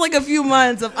 This is like a few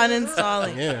months of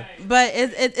uninstalling. Yeah. But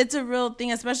it's a real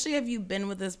thing, especially if you've been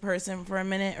with this person for a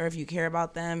minute or if you care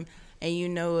about them and you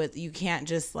know it, you can't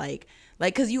just like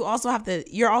because you also have to,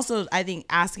 you're also, I think,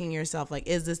 asking yourself, like,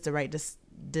 is this the right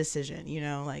decision? You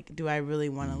know, like, do I really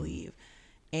want to leave?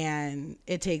 And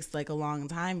it takes like a long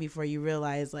time before you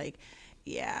realize like,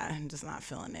 yeah, I'm just not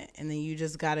feeling it. And then you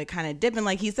just got to kind of dip. And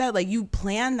like he said, like you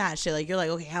plan that shit. Like you're like,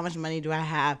 okay, how much money do I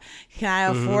have? Can I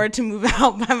afford to move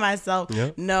out by myself?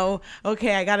 Yep. No.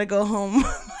 Okay, I got to go home.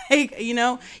 Like, you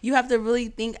know, you have to really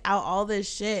think out all this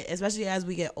shit, especially as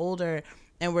we get older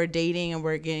and we're dating and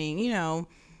we're getting, you know,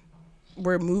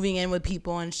 we're moving in with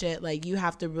people and shit. Like you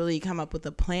have to really come up with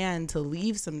a plan to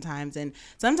leave sometimes, and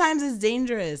sometimes it's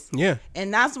dangerous. Yeah,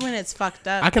 and that's when it's fucked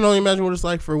up. I can only imagine what it's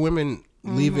like for women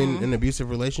leaving an abusive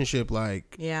relationship.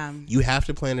 Like, you have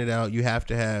to plan it out. You have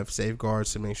to have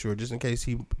safeguards to make sure, just in case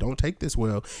he don't take this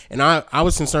well. And I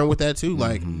was concerned with that too.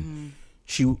 Like,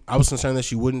 I was concerned that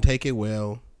she wouldn't take it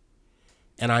well.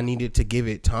 And I needed to give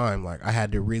it time. Like I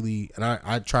had to really, and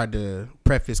I tried to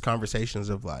preface conversations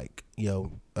of like, you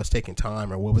know, us taking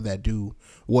time or what would that do?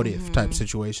 What if type of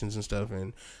situations and stuff.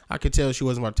 And I could tell she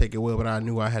wasn't about to take it well, but I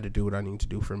knew I had to do what I needed to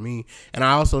do for me. And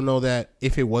I also know that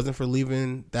if it wasn't for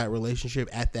leaving that relationship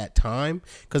at that time,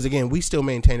 because again, we still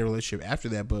maintained a relationship after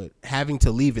that, but having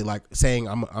to leave it, like saying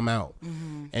I'm out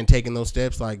and taking those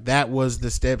steps, like that was the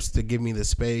steps to give me the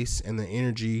space and the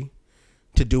energy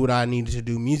to do what I needed to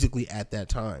do musically at that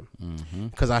time.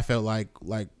 Because I felt like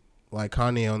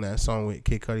Kanye on that song with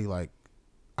Kid Cudi, like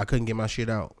I couldn't get my shit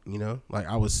out, you know? Like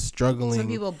I was struggling. Some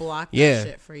people block that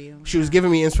shit for you. She was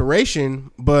giving me inspiration,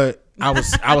 but I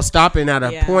was stopping at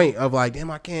a point of like,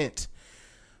 damn, I can't.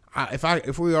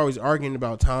 If we were always arguing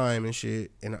about time and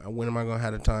shit, and when am I gonna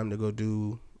have the time to go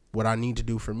do what I need to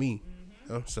do for me?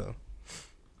 You know? So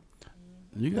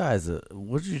you guys,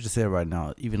 what did you just say right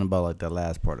now? Even about like that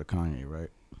last part of Kanye, right?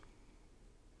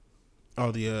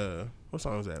 Oh, what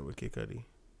song was that with Kid Cudi?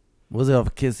 Was it off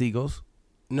of Kiss Eagles?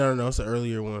 No, it's an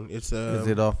earlier one. It's Is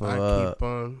it off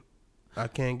of I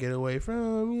can't get away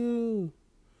from you.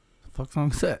 The fuck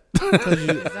song is that? Because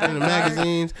in the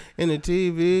magazines, in the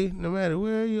TV, no matter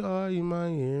where you are, you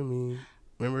might hear me.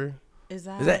 Remember? Is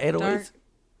that 808s?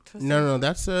 No,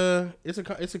 that's it's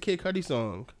a Kid Cudi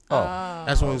song. Oh.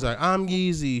 That's when he's like, I'm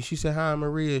Yeezy. She said, hi,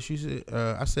 Maria. She said,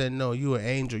 I said, no, you an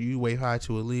angel. You wave high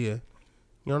to Aaliyah.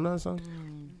 You don't know that song?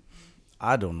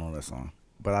 I don't know that song,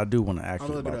 but I do want to ask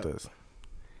you about this.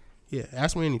 Yeah,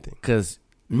 ask me anything. Because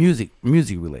music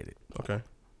related. Okay.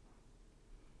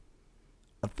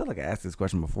 I feel like I asked this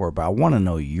question before, but I want to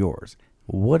know yours.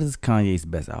 What is Kanye's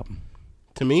best album?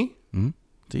 To me? Mm-hmm.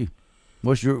 To you.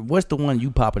 What's the one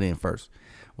you popping in first?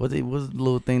 What's the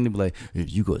little thing to be like,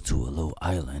 if you go to a little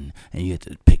island and you have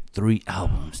to pick 3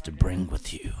 albums to bring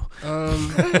with you?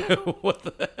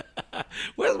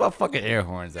 Where's my fucking air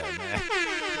horns at, man?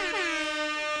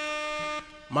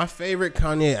 My favorite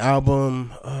Kanye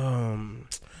album,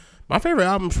 my favorite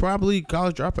album's probably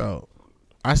College Dropout.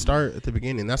 I start at the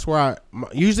beginning. That's where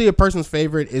usually a person's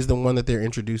favorite is the one that they're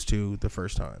introduced to the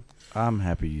first time. I'm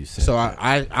happy you said so that.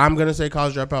 I'm gonna say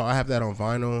College Dropout. I have that on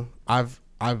vinyl. I've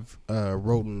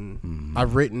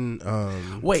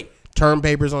written term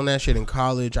papers on that shit in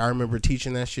college. I remember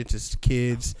teaching that shit to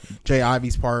kids. Jay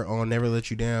Ivy's part on Never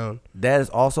Let You Down. That is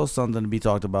also something to be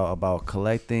talked about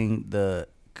collecting the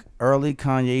early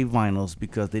Kanye vinyls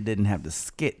because they didn't have the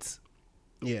skits.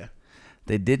 Yeah.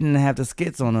 They didn't have the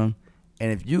skits on them.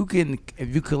 And if you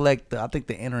collect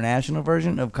the international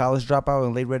version of College Dropout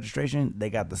and Late Registration,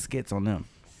 they got the skits on them.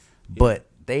 Yeah. But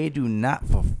they do not,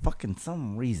 for fucking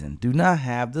some reason, do not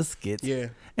have the skits. Yeah.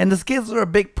 And the skits are a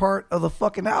big part of the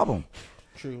fucking album.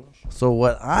 True. So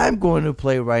what I'm going to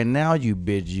play right now,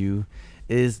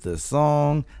 is the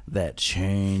song that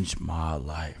changed my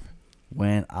life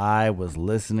when I was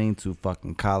listening to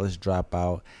fucking College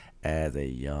Dropout as a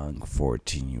young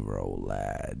 14-year-old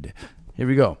lad. Here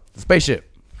we go. Spaceship.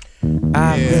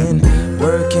 I've been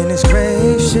working this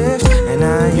grave shift and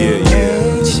I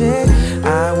ain't shit.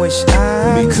 I wish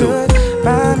I could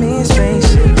buy me a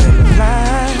spaceship and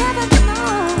fly.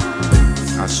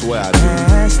 I swear I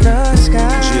past the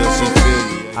sky.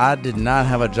 I did not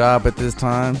have a job at this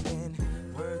time.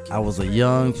 I was a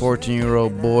young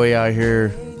 14-year-old boy out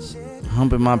here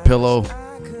humping my pillow.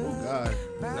 Oh God,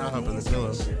 not humping the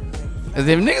pillow. As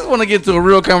if niggas want to get to a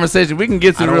real conversation, we can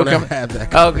get to a real conversation.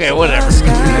 Okay, whatever.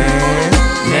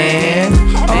 Man.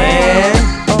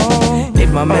 If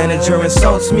my manager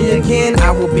insults me again,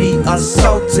 I will be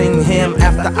assaulting him.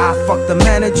 After I fuck the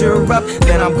manager up,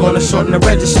 then I'm gonna shorten the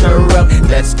register up.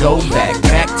 Let's go back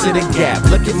to the Gap.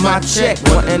 Look at my check,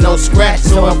 wasn't no scratch.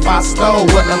 So if I stole,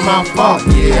 wasn't my fault.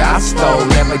 Yeah, I stole,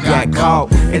 never got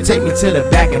caught. And take me to the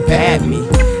back and pat me,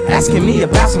 asking me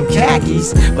about some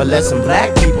khakis. But let some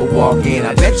black people walk in,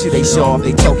 I bet you they show off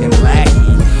they token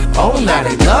blackie. Oh, now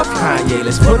they love Kanye,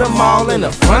 let's put them all in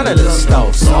the front of the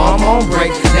stove. So I'm on break,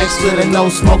 next to the no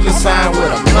smoking sign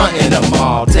with a blunt in the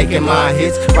mall. Taking my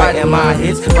hits, writing my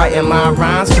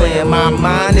rhymes, playing my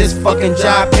mind. This fucking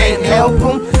job can't help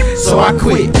them, so I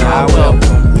quit, y'all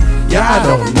welcome. Y'all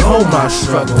don't know my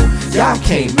struggle. Y'all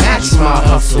can't match my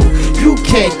hustle. You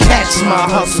can't catch my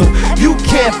hustle. You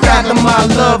can't fathom my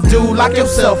love, dude. Lock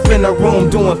yourself in a room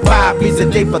doing 5 beats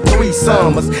a day for 3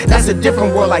 summers. That's a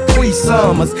different world like 3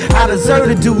 summers. I deserve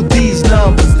to do these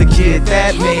numbers. The kid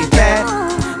that made that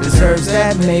deserves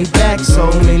that made back. So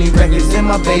many records in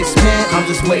my basement. I'm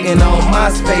just waiting on my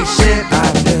spaceship.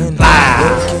 I've been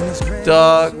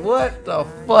dog, what the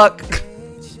fuck?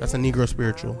 That's a Negro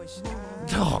spiritual.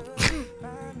 Dog.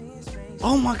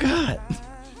 Oh my God.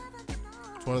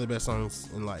 It's one of the best songs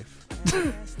in life.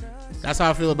 That's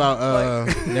how I feel about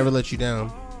Never Let You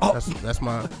Down. That's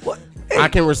my what? I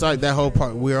can recite that whole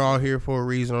part. We're all here for a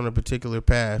reason on a particular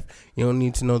path. You don't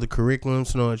need to know the curriculum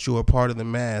to know that you are part of the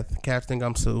math. Cats think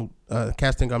I'm so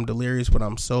cats think I'm delirious, but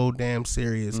I'm so damn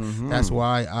serious. That's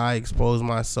why I expose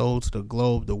my soul to the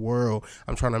globe, the world.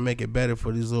 I'm trying to make it better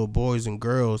for these little boys and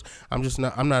girls. I'm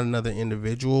not another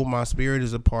individual. My spirit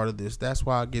is a part of this. That's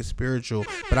why I get spiritual,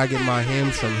 but I get my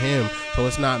hymns from him. So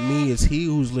it's not me, it's he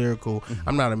who's lyrical.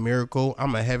 I'm not a miracle.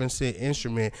 I'm a heaven sent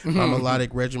instrument. My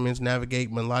melodic regiments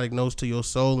navigate melodic notes to your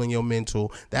soul and your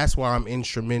mental. That's why I'm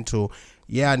instrumental.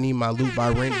 Yeah, I need my loot by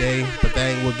rent day, but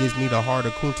that ain't what gives me the heart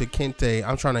of Kunta Kinte.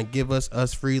 I'm trying to give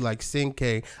us free like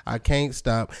Sinke. I can't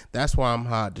stop. That's why I'm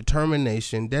hot.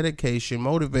 Determination, dedication,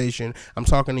 motivation. I'm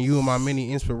talking to you and my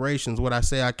many inspirations. What I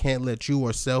say, I can't let you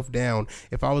or self down.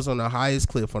 If I was on the highest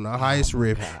cliff, on the highest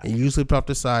rift, and you slipped off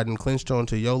the side and clinched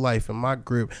onto your life in my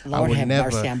grip, Lord I would have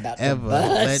never, mercy, I'm about to ever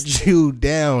bust. let you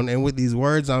down. And with these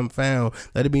words I'm found,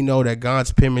 let it be known that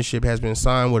God's penmanship has been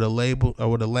signed with a label or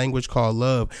with a language called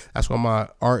love. That's why my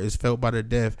art is felt by the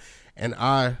deaf, and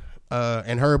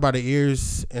and heard by the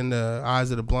ears and the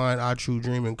eyes of the blind. I true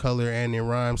dream in color and in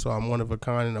rhyme, so I'm one of a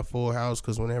kind in a full house,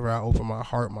 because whenever I open my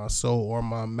heart, my soul, or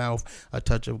my mouth, a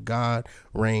touch of God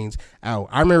reigns out.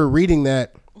 I remember reading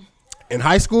that in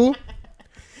high school.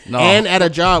 And at a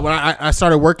job when I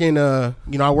started working, I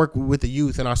work with the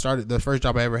youth, and I started the first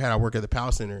job I ever had. I worked at the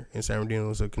Powell Center in San Bernardino. It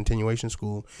was a continuation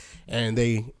school, and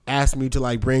they asked me to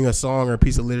like bring a song or a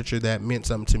piece of literature that meant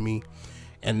something to me,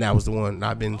 and that was the one.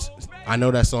 I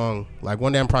know that song. Like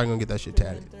one day I'm probably gonna get that shit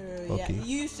tatted. Okay. Yeah,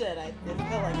 you should. I feel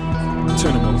like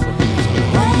Turn the motherfucker.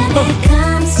 When it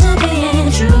comes to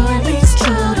being true, at least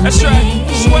true to That's me. right.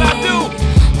 That's what I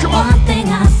do. Come on. One thing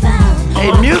I found.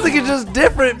 Hey, music is just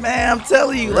different, man. I'm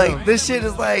telling you, like this shit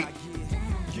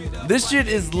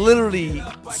is literally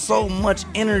so much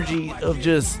energy of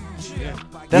just.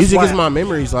 Music is my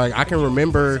memories. Like I can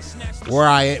remember where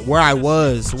I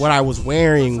was, what I was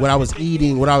wearing, what I was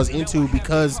eating, what I was into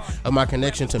because of my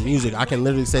connection to music. I can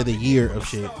literally say the year of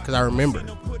shit because I remember.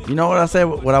 You know what I said?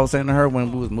 What I was saying to her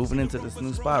when we was moving into this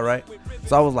new spot, right?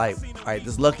 So I was like, all right,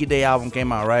 this Lucky Day album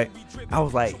came out, right? I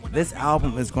was like, this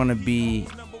album is gonna be,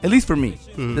 at least for me,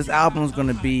 this album is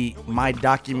gonna be my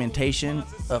documentation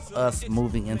of us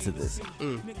moving into this.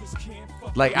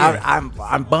 Like I'm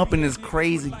bumping this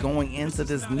crazy going into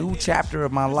this new chapter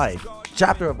of my life,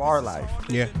 chapter of our life.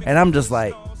 Yeah. And I'm just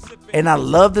like, and I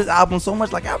love this album so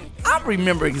much. Like I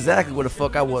remember exactly where the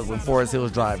fuck I was when Forest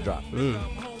Hills Drive dropped.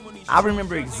 I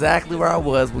remember exactly where I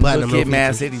was when Platinum Good Kid, no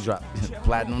Mad features. City dropped.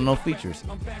 Platinum no features.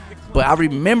 But I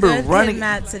remember running.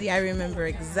 Mad City. I remember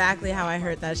exactly how I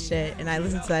heard that shit, and I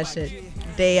listened to that shit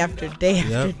day after day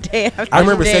after day after day. I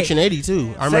remember Section 80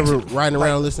 too. I remember riding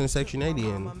around listening to Section 80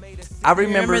 and. I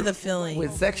remember the feeling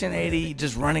with Section 80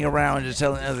 just running around just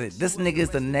telling us this nigga is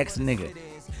the next nigga.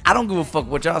 I don't give a fuck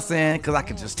what y'all saying because I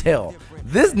can just tell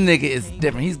this nigga is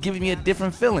different. He's giving me a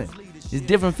different feeling. It's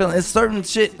different feeling. It's certain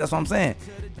shit. That's what I'm saying.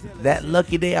 That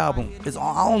Lucky Day album is.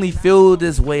 I only feel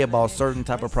this way about certain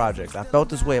type of projects. I felt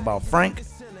this way about Frank.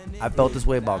 I felt this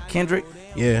way about Kendrick.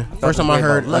 Yeah. First time I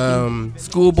heard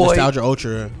Schoolboy, Nostalgia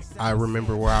Ultra, I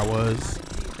remember where I was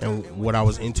and what I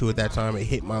was into at that time. It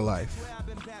hit my life.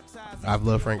 I've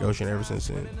loved Frank Ocean ever since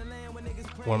then.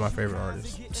 One of my favorite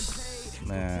artists.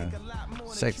 Man,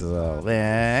 check this out,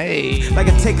 man. Hey. Like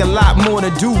it take a lot more to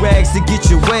do rags to get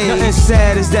your way. Nothing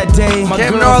sad as that day. My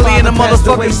Kevin girl Harley in the passed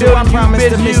away, motherfucking so I building. promised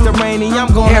to You Mr. bitch, Rainey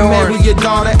I'm gonna Air marry horse. your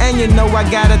daughter, and you know I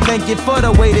gotta thank you for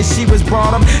the way that she was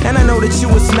brought up. And I know that you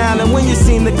was smiling when you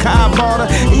seen the car bought her,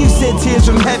 and you said tears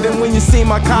from heaven when you seen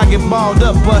my car get balled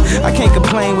up. But I can't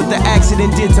complain what the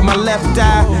accident did to my left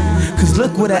eye, cause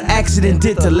look what an accident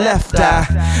did to left eye.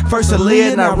 First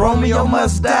Aaliyah, now Romeo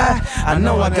must die. I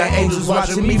know I got angels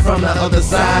watching me from the other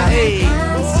side. Hey.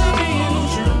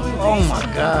 Oh my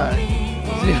God.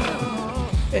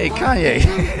 Hey, Kanye.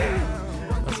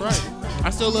 That's right. I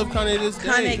still love Kanye to this day.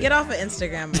 Kanye, get off of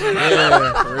Instagram.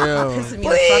 Yeah, for real. Pissing me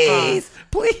the fuck off.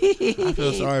 Please. I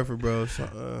feel sorry for bro.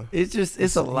 So,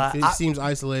 It's a lot. He seems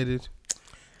isolated.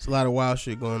 It's a lot of wild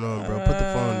shit going on, bro. Put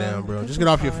the phone down, bro. Just get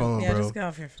off your phone, Yeah, bro. just get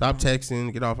off your phone. Stop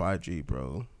texting. Get off IG,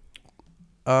 bro.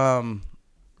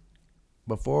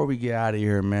 Before we get out of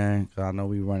here, man, 'cause I know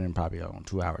we running probably on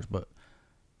 2 hours, but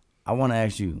I want to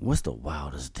ask you, what's the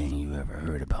wildest thing you ever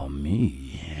heard about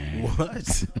me?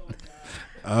 What?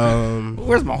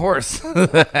 Where's my horse?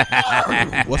 What's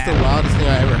the wildest thing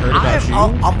I ever heard about you?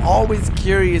 I'm always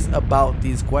curious about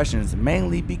these questions,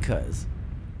 mainly because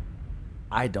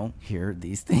I don't hear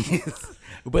these things.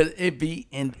 But it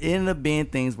end up being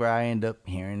things where I end up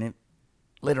hearing it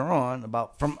later on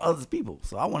about from other people.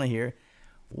 So I want to hear,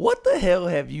 what the hell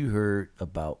have you heard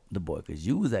about the boy? Because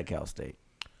you was at Cal State.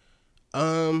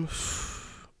 I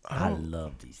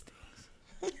love these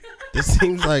things. This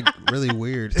seems like really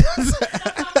weird.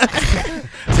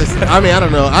 I mean, I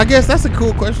don't know. I guess that's a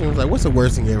cool question. It's like, what's the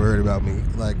worst thing you ever heard about me?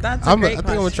 Like, That's a I great think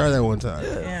I'm gonna try that one time.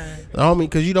 Yeah. I mean,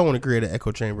 because you don't want to create an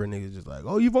echo chamber and niggas just like,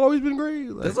 oh, you've always been great.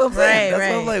 Like, That's what I'm saying. Right,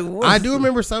 That's what I'm like. I do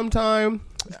remember sometime.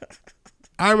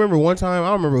 I remember one time. I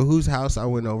don't remember whose house I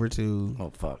went over to. Oh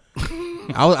fuck!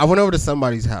 I went over to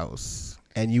somebody's house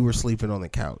and you were sleeping on the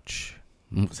couch.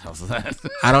 Whose house was that?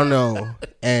 I don't know.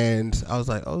 And I was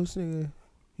like, oh, this nigga,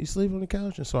 he sleep on the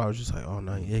couch. And so I was just like, oh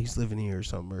no, yeah, he's living here or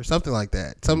something like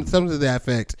that. Something to that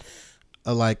effect.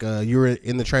 Like you were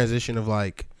in the transition of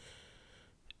like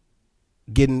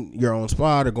getting your own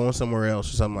spot or going somewhere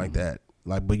else or something like that.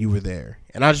 Like, but you were there.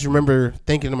 And I just remember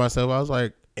thinking to myself, I was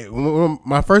like,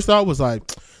 my first thought was like,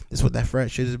 this is what that frat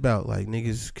shit is about. Like,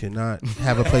 niggas cannot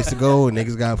have a place to go and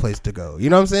niggas got a place to go. You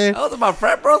know what I'm saying? That was my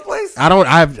frat bro's place?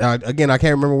 Again, I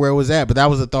can't remember where it was at, but that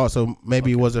was a thought. So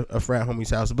maybe it was a frat homie's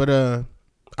house. But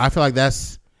I feel like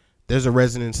there's a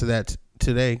resonance to that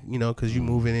today, you know, because you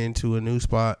moving into a new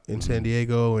spot in San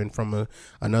Diego and from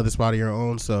another spot of your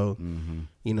own. So,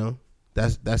 you know,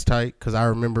 that's tight. Because I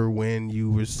remember when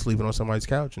you were sleeping on somebody's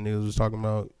couch and niggas was talking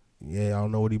about, yeah, I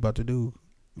don't know what he about to do.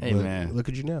 Hey, but man. Look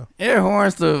at you now. Air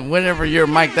horns to whatever your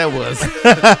mic that was.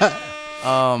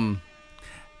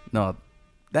 No,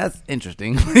 that's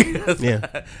interesting.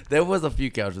 Yeah. There was a few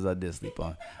couches I did sleep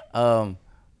on.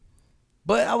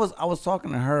 But I was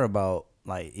talking to her about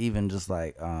like even just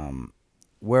like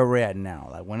where we're at now.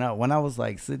 Like when I was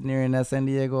like sitting there in that San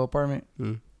Diego apartment,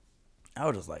 I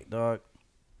was just like, dog,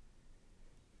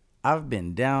 I've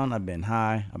been down, I've been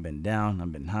high, I've been down,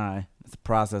 I've been high. It's a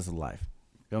process of life.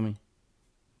 Feel me?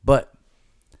 But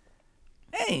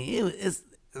hey, it's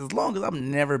as long as I'm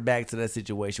never back to that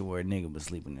situation where a nigga was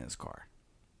sleeping in his car.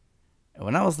 And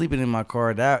when I was sleeping in my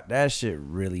car, that shit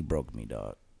really broke me,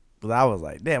 dog. Because I was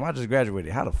like, damn, I just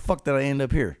graduated. How the fuck did I end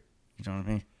up here? You know what I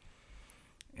mean?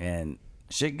 And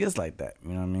shit gets like that. You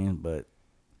know what I mean? But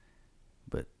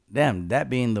damn, that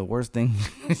being the worst thing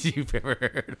you've ever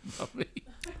heard about me.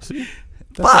 See?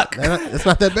 Fuck. It's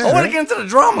not that bad. I want to right? get into the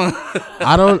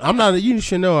drama. You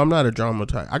should know I'm not a drama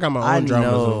type. I got my own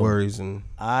dramas and worries, and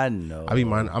I know.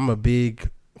 I'm a big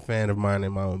fan of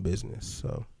minding my own business.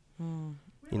 So,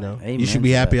 you know, Amen you should be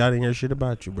to happy that. I didn't hear shit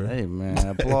about you, bro. Hey man,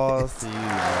 applause to you.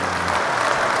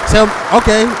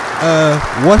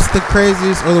 What's the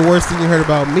craziest or the worst thing you heard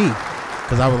about me?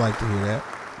 Because I would like to hear that.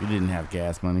 You didn't have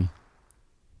gas money.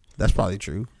 That's probably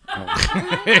true.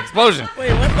 Explosion.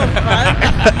 Wait, what the fuck?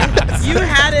 You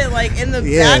had it like in the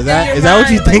back of your is that what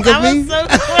you mind. think Like, of I me? was so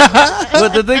quick.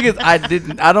 But the thing is,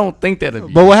 I don't think that of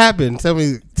you. But what happened? Tell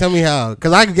me how.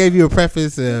 Because I gave you a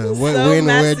preface. When and where,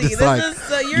 messy. just This like is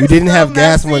so- you're you didn't so have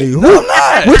gas messy.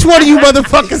 money. Which one of you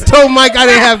motherfuckers told Mike I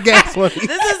didn't have gas money? This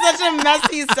is such a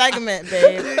messy segment,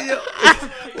 babe.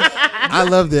 I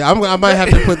loved it. I might have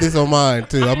to put this on mine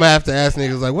too. I might have to ask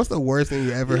niggas like, what's the worst thing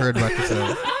you ever heard about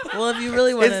yourself? Well, if you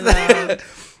really want to know.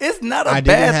 It's not a I bad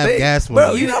didn't have thing. gas Bro,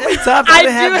 money. you know how many times I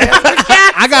didn't have gas money?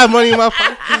 I got money in my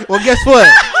pocket. Well, guess what?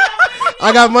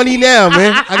 I got money now,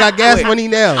 man. I got gas money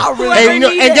now. I really Hey, you know,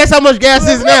 and guess how much gas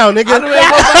is now, nigga?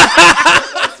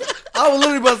 I was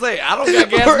literally about to say, I don't got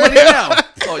gas money now.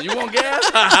 Oh, you want gas?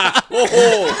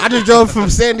 Whoa. I just drove from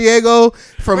San Diego,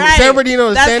 from Right. San Bernardino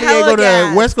to That's San Diego hella to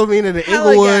gas. West Covina to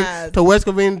Hella Inglewood gas. to West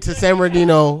Covina to San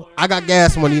Bernardino. I got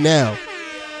gas money now.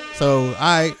 So,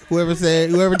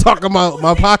 whoever talking about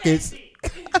my pockets,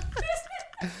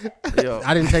 Yo.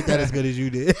 I didn't take that as good as you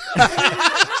did.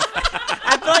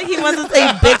 I feel like he wants to say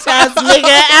bitch ass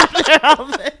nigga after all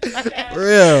this.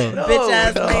 Real. Bitch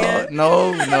ass nigga.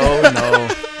 No.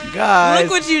 Guys.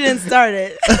 Look what you didn't start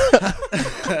it.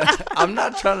 I'm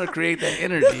not trying to create that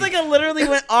energy. This nigga literally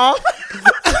went off.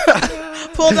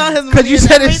 Pulled out his money. Because you and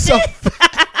said it so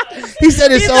He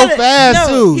said it so fast,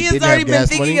 too. He has Didn't already have been gas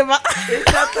thinking money.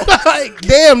 about Like,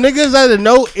 damn, nigga, is that a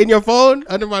note in your phone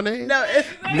under my name? No, it's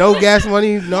No gas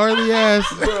money, gnarly ass.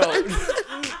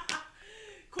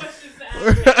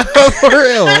 For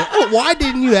real. Why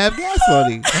didn't you have gas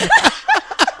money?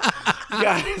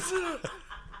 Guys.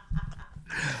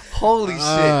 Holy shit.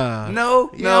 You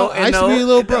know, I used to be a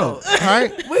little broke. All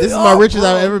right. This is my richest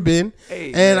I've ever been. Hey,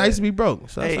 and man. I used to be broke.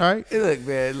 So that's all right. Hey, look,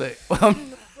 man, look.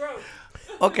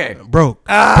 Okay. Broke.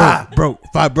 Broke.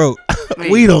 If I broke. Wait.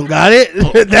 We don't got it.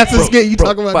 That's a Broke. skit you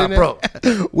Broke. talking about. Broke.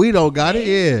 We don't got it.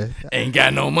 Yeah. Ain't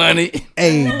got no money.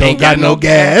 Don't got no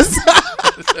gas.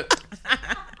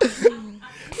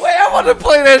 Wait, I want to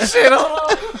play that shit. Hold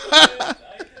on.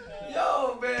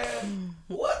 Yo, man.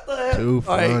 What the hell? Too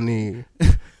All right. funny.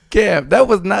 Cam, that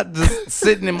was not just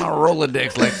sitting in my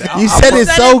Rolodex like that. You said it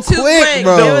so too quick, quick.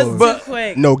 bro. It was too But-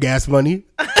 quick. No gas money.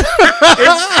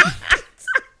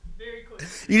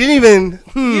 You didn't even.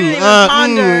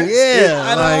 ponder yeah,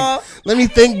 at like all. let me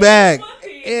think back.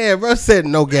 Yeah, bro said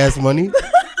no gas money.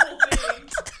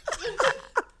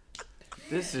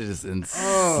 This is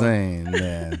insane,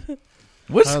 man.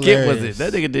 What skit was it?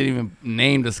 That nigga didn't even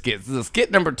name the skit. This is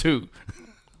skit number 2.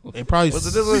 It probably was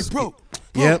it this one?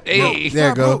 Yep. Hey. There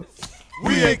you go.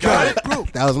 We ain't got it, bro.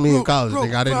 That was me in college.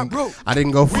 Nigga. I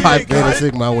didn't go Phi Beta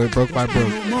Sigma. I went broke by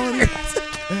broke.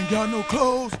 Ain't got no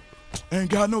clothes, ain't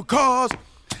got no cars,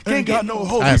 ain't got no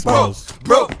hoes. That's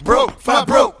Broke, Phi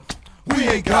broke. We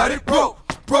ain't got it, broke,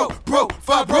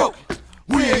 Phi broke.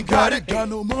 We ain't got it, got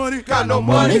no money, got no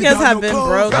money. Niggas have been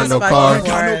broke got as no fuck car.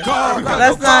 before.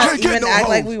 Let's not even act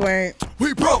like we weren't.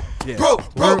 We broke,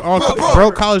 We're all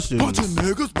broke college students. bunch of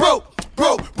niggas broke.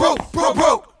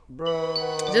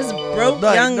 Just broke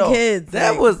young kids.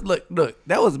 That like, was look.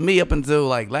 That was me up until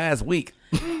like last week.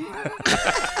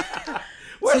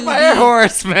 Where's my air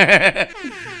horse, man?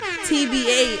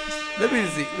 TBH. Let me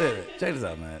see. Check this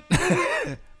out, man.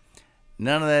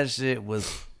 None of that shit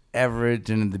was average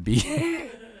in the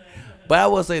beginning. But I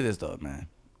will say this though, man.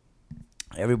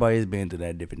 Everybody's been through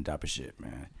that different type of shit,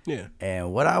 man. Yeah.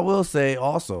 And what I will say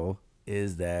also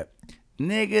is that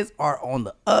niggas are on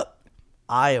the up.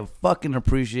 I fucking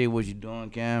appreciate what you're doing,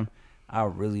 Cam. I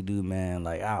really do, man.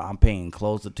 Like I'm paying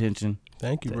close attention.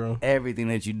 Thank you, bro. Everything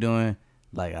that you're doing.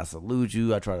 Like I salute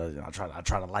you. I try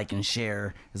to like and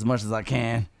share as much as I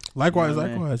can. Likewise, You know what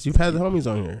I mean? likewise. You've had the homies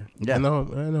on here. Yeah. I know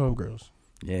them girls.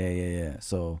 Yeah.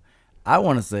 So I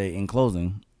want to say in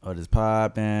closing of this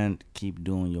pod, man, keep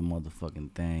doing your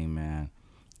motherfucking thing, man.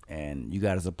 And you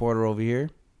got a supporter over here,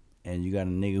 and you got a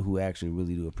nigga who actually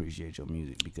really do appreciate your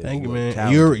music. Because Thank you, are man.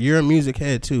 talented. You're a music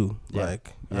head too. Yeah.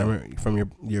 Like Yeah. I remember from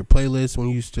your playlist when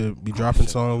you used to be dropping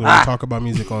songs and talk about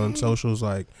music on socials.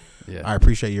 Like I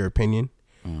appreciate your opinion.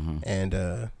 Mm-hmm. And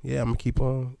I'm gonna keep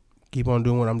on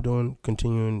doing what I'm doing,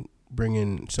 continuing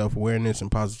bringing self-awareness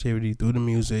and positivity through the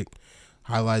music,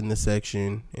 highlighting the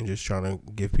section, and just trying to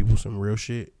give people some real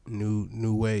shit,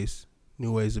 new ways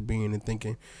of being and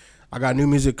thinking. I got new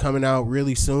music coming out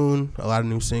really soon. A lot of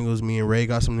new singles. Me and Ray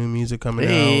got some new music coming out.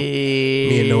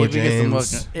 Me and Noah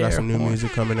James got some new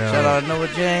music coming out. Shout out to Noah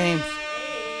James.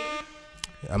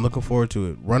 I'm looking forward to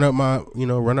it. Run up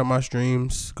my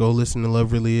streams. Go listen to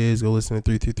Love Really Is. Go listen to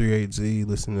 3338Z.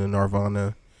 Listen to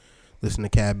Nirvana. Listen to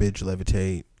Cabbage,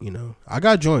 Levitate. I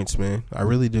got joints, man. I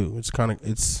really do. It's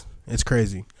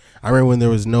crazy. I remember when there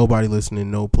was nobody listening,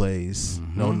 no plays,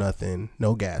 no nothing,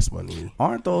 no gas money.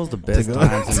 Aren't those the best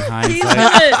times in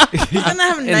hindsight? He's gonna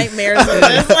have nightmares of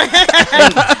this.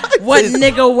 What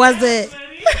nigga was it?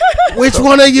 Which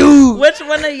one of you? Which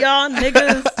one of y'all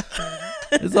niggas?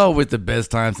 It's always the best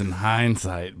times in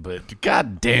hindsight, but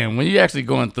goddamn, when you actually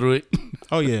going through it.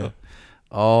 Oh yeah.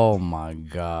 Oh my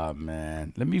god,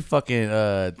 man. Let me fucking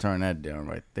turn that down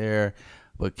right there.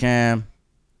 But Cam,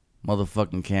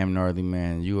 motherfucking Cam Gnarly,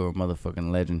 man, you are a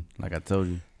motherfucking legend, like I told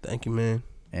you. Thank you, man.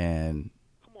 And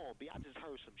Come on, B. I just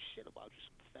heard some shit about you,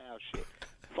 some foul shit.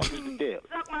 Fuck is the deal?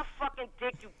 Suck my fucking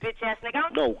dick, you bitch ass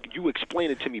nigga. No, you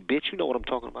explain it to me, bitch. You know what I'm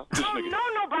talking about. I don't know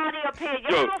nobody up here.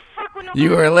 You Yo. don't fuck with nobody.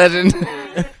 you are a legend.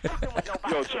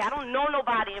 I don't know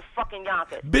nobody in fucking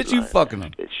Yonkers. Bitch, you fucking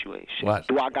him. Bitch, you ain't shit. What?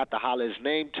 Do I got to holler his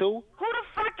name too? Who the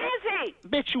fuck is he?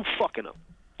 Bitch, you fucking him.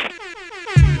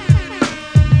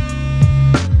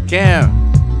 Cam.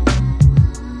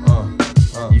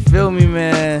 You feel me,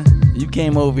 man? You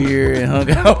came over here and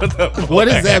hung out with the boy. What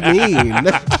does that mean?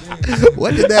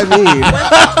 What did that mean? What's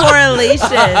the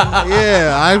correlation?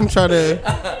 Yeah, I'm trying to.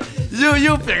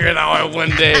 You figure it out one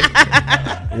day.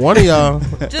 One of y'all.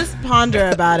 Just ponder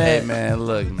about it. Hey, man,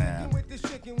 look, man.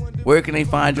 Where can they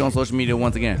find you on social media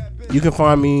once again? You can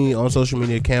find me on social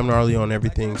media, Cam Gnarly on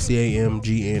everything, CamGnarly.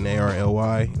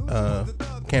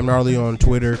 Cam Gnarly on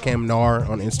Twitter, Cam Nar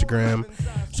on Instagram.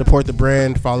 Support the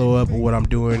brand, follow up with what I'm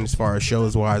doing as far as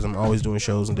shows wise. I'm always doing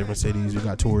shows in different cities. We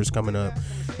got tours coming up,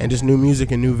 and just new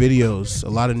music and new videos. A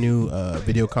lot of new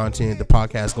video content. The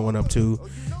podcast going up too.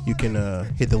 You can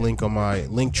hit the link on my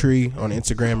link tree on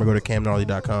Instagram or go to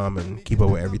camgnarly.com and keep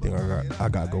up with everything I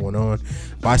got going on.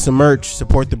 Buy some merch,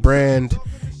 support the brand.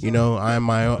 I am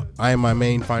my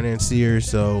main financier,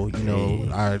 so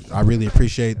I really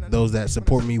appreciate those that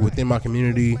support me within my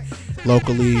community,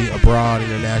 locally, abroad,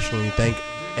 internationally. Thank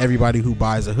everybody who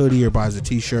buys a hoodie or buys a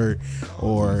t-shirt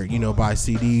or buys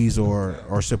CDs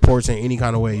or supports in any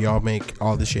kind of way. Y'all make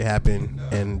all this shit happen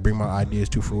and bring my ideas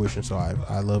to fruition. So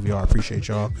I love y'all. I appreciate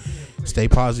y'all. Stay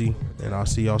posy, and I'll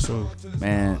see y'all soon.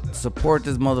 Man, support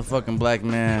this motherfucking black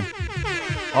man.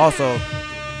 Also,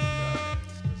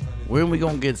 when we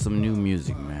gonna get some new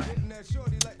music, man?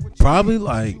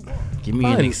 Probably give me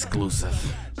an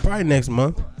exclusive. Probably next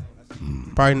month.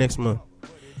 Probably next month.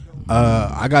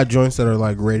 I got joints that are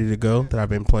like ready to go that I've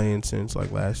been playing since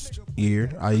like last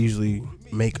year. I usually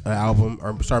make an album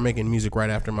or start making music right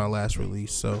after my last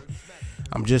release. So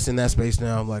I'm just in that space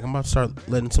now. I'm like, I'm about to start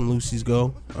letting some loosies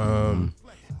go.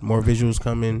 More visuals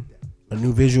coming. A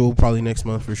new visual probably next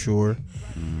month for sure.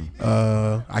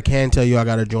 I can tell you I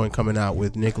got a joint coming out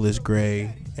with Nicholas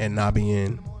Gray and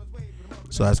Nabien.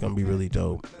 So that's going to be really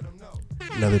dope.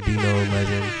 Another Dino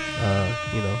legend.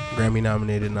 Grammy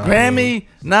nominated. Grammy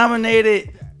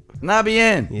nominated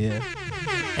Nabien. Yeah.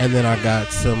 And then I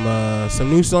got some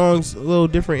new songs, a little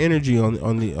different energy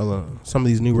on the some of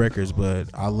these new records, but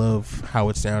I love how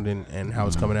it's sounding and how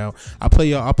it's coming out. I'll play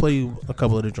you a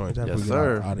couple of the joints after we get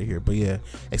out of here. But yeah,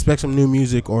 expect some new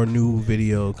music or new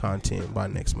video content by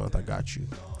next month. I got you.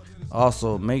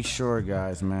 Also, make sure,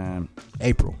 guys, man.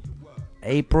 April,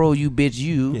 you bitch,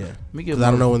 you. Yeah. Because I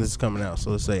don't know when this is coming out,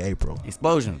 so let's say April.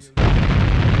 Explosions.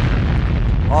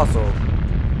 Also,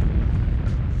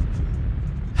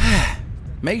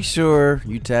 make sure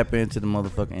you tap into the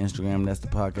motherfucking Instagram. That's the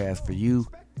podcast for you.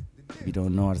 If you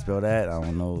don't know how to spell that, I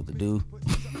don't know what to do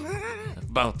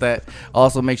about that.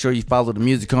 Also, make sure you follow the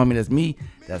Music Homie. That's me.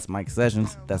 That's Mike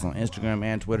Sessions. That's on Instagram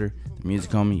and Twitter. The Music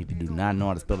Homie. If you do not know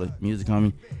how to spell the Music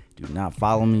Homie, do not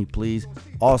follow me, please.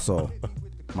 Also,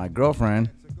 my girlfriend,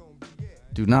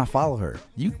 do not follow her.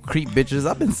 You creep bitches.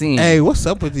 I've been seeing. Hey, what's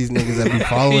up with these niggas that be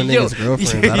following niggas'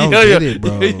 girlfriends? I don't get it,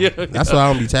 bro. That's why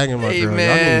I don't be tagging my girl. Man,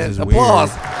 y'all niggas is applause.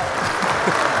 weird.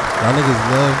 Y'all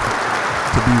niggas love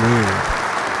to be weird.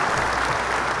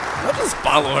 Don't just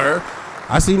follow her.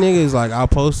 I see niggas like I'll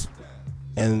post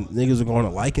and niggas are going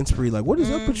to liking spree. Like, what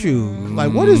is up with you?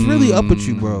 Like, what is really up with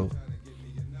you, bro?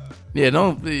 Yeah,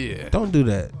 don't do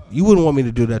that. You wouldn't want me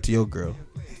to do that to your girl.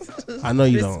 I know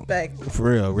you Respect. don't.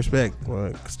 For real, respect.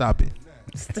 Well, stop it.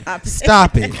 Stop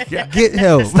it. Get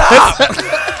help. Stop.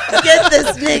 Get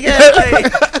this nigga.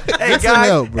 Hey Get some guys,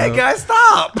 help, bro. hey guys,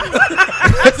 stop.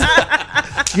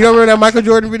 You don't remember that Michael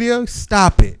Jordan video?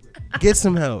 Stop it. Get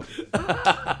some help.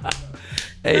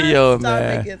 Hey yo, Stop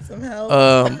man. and get some help.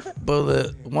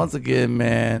 But once again,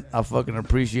 man, I fucking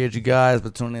appreciate you guys for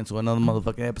tuning into another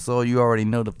motherfucking episode. You already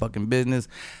know the fucking business.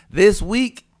 This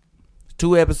week,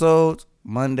 2 episodes.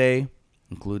 Monday,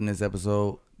 including this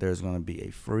episode, there's going to be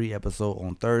a free episode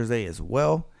on Thursday as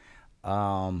well.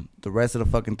 The rest of the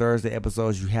fucking Thursday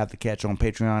episodes you have to catch on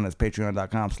Patreon. That's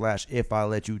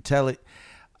patreon.com/ifilletyoutellit.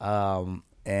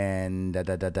 And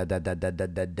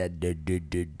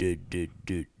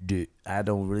I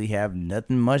don't really have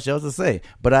nothing much else to say,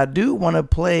 but I do want to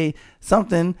play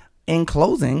something in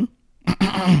closing.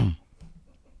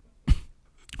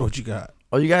 What you got?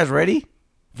 Are you guys ready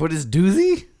for this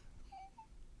doozy?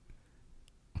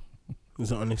 It's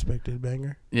an unexpected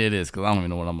banger. Yeah, it is, because I don't even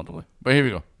know what I'm about to play. But here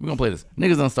we go. We're going to play this.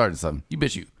 Niggas done started something. You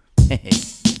bitch you. Hey.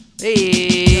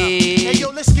 Hey, yo,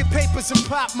 let's get papers and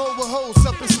pop mobile holes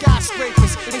up in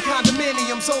skyscrapers and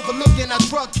condominiums overlooking our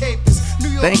drug capers. New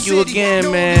York Thank you City, again,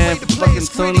 no man, way for to play fucking is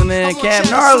tuning gritty. in. I want Cam y'all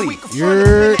so Gnarly. we can front up in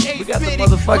the We got the 850.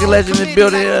 motherfucking legend in the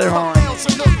building.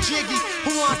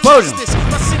 Explosion.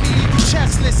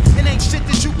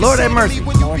 Lord have mercy.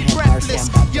 Lord have mercy. I'm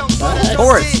about to bust.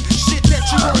 Taurus. Shit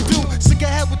that you won't do. Sick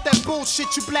ahead with that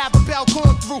bullshit you blab about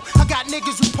going through. I got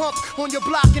niggas who pump on your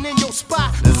block and in your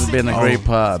spot. This has been a great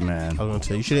pod, man. I was going to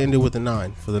tell you, you should end it with a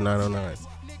 9 for the 909.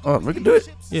 Oh, we can do it?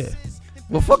 Yeah.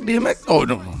 Well, fuck DMX. Oh,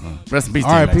 no. Rest in peace, DMX.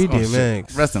 R.I.P. Oh, shit.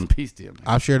 DMX. Rest in peace, DMX.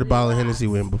 I've shared a bottle of Hennessy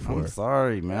with him before. I'm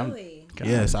sorry, man.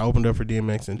 Yes, I opened up for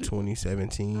DMX in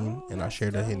 2017, and I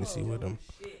shared a Hennessy with him.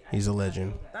 He's a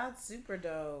legend. That's super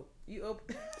dope.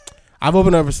 I've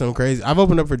opened up for some crazy. I've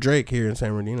opened up for Drake here in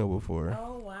San Bernardino before.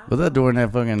 Oh wow. Was that during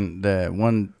that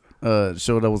one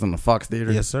show that was in the Fox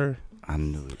Theater? Yes, sir. I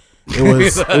knew it.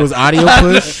 It was Audio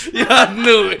Push. Yeah, I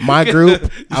knew it. My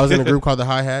group. I was in a group called the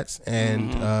Hi Hats,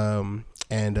 and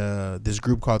this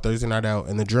group called Thursday Night Out,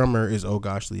 and the drummer is Oh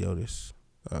Gosh Leotis.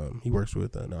 He works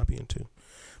with Napian too.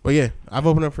 But yeah, I've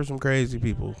opened up for some crazy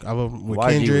people. I've opened with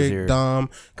YG Kendrick, Dom,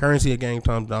 Currency a gang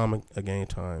times, Dom a gang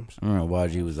times. I remember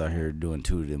YG was out here doing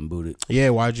Tooted and Booted. Yeah,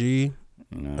 YG,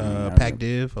 Pac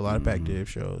Div, a lot of Pac Div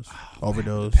shows.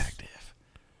 Overdose. Pac Div.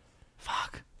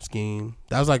 Fuck. Scheme.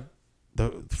 That was like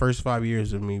the first 5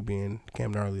 years of me being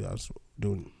Cam Gnarly. I was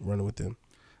running with them.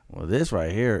 Well, this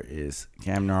right here is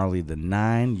Cam Gnarly, the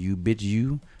 9. You bitch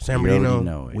you. San You already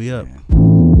Bernardino, know it, we up. man.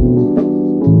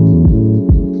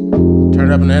 Turn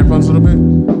it up in the headphones a little bit.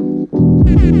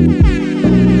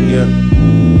 Yeah.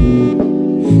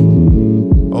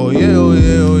 Oh yeah, oh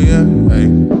yeah, oh yeah. Hey.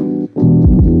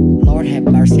 Lord have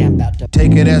mercy. I'm about to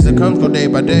Take it as a it comes, go day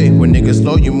by day. When niggas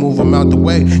slow, you move them out the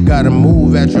way. Gotta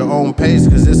move at your own pace,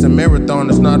 cause it's a marathon,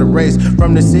 it's not a race.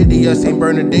 From the city of St.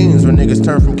 Bernardines, when niggas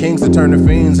turn from kings to turn to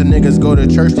fiends, and niggas go to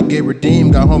church to get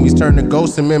redeemed. Got homies turn to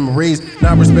ghosts and memories,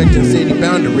 not respecting city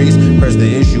boundaries. Press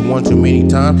the issue one too many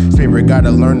times. Spirit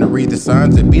gotta learn to read the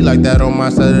signs. It be like that on my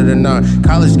side of the nine.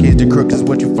 College kids, the crook is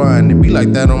what you find. It be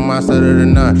like that on my side of the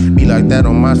nine. Be like that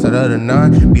on my side of the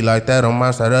nine. Be like that on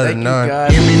my side of the nine.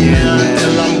 Give me now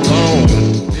till I'm gone.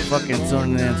 Fucking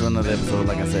tuning in to another episode,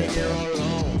 like I said.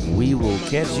 We will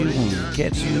catch you when we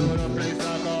catch you.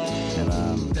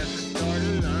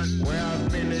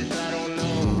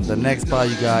 And the next pod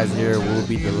you guys hear will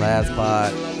be the last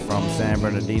pod from San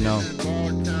Bernardino.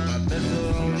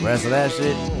 The rest of that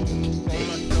shit,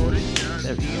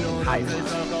 there we go. High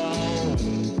five.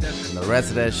 And the rest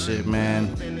of that shit,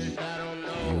 man,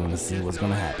 you're gonna see what's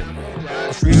gonna happen,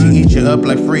 man. Free, she eat you up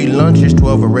like free lunches.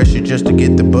 12 arrested just to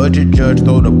get the budget. Judge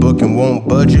throw the book and won't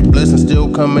budget. Blessings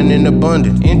still coming in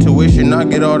abundance. Intuition, I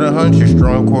get all the hunches.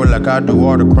 Strong core like I do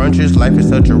all the crunches. Life is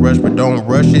such a rush, but don't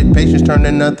rush it. Patience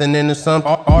turning nothing into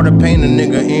something. All the pain a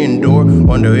nigga endure.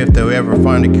 Wonder if they'll ever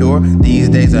find a cure. These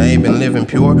days I ain't been living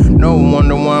pure. No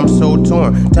wonder why I'm so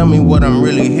torn. Tell me what I'm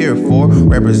really here for.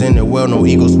 Represented well, no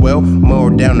ego swell. More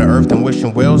down to earth than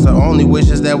wishing wells. The only wish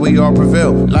is that we all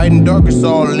prevail. Light and dark is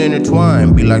all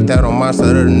intertwined. Be like that on my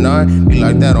side of the nine. Be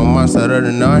like that on my side of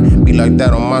the nine. Be like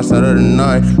that on my side of the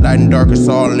nine. Light and dark is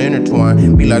all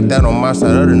intertwined. Be like that on my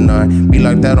side of the nine. Be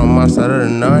like that on my side of the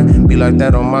nine. Be like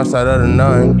that on my side of the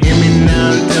nine. Give me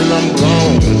now till I'm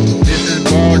gone. This is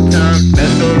bar time.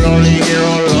 That's so lonely here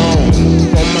alone.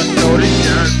 For my soul to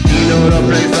shine. You know the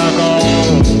place I go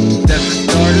home. That's the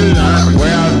starting line.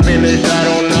 Where I finish, I don't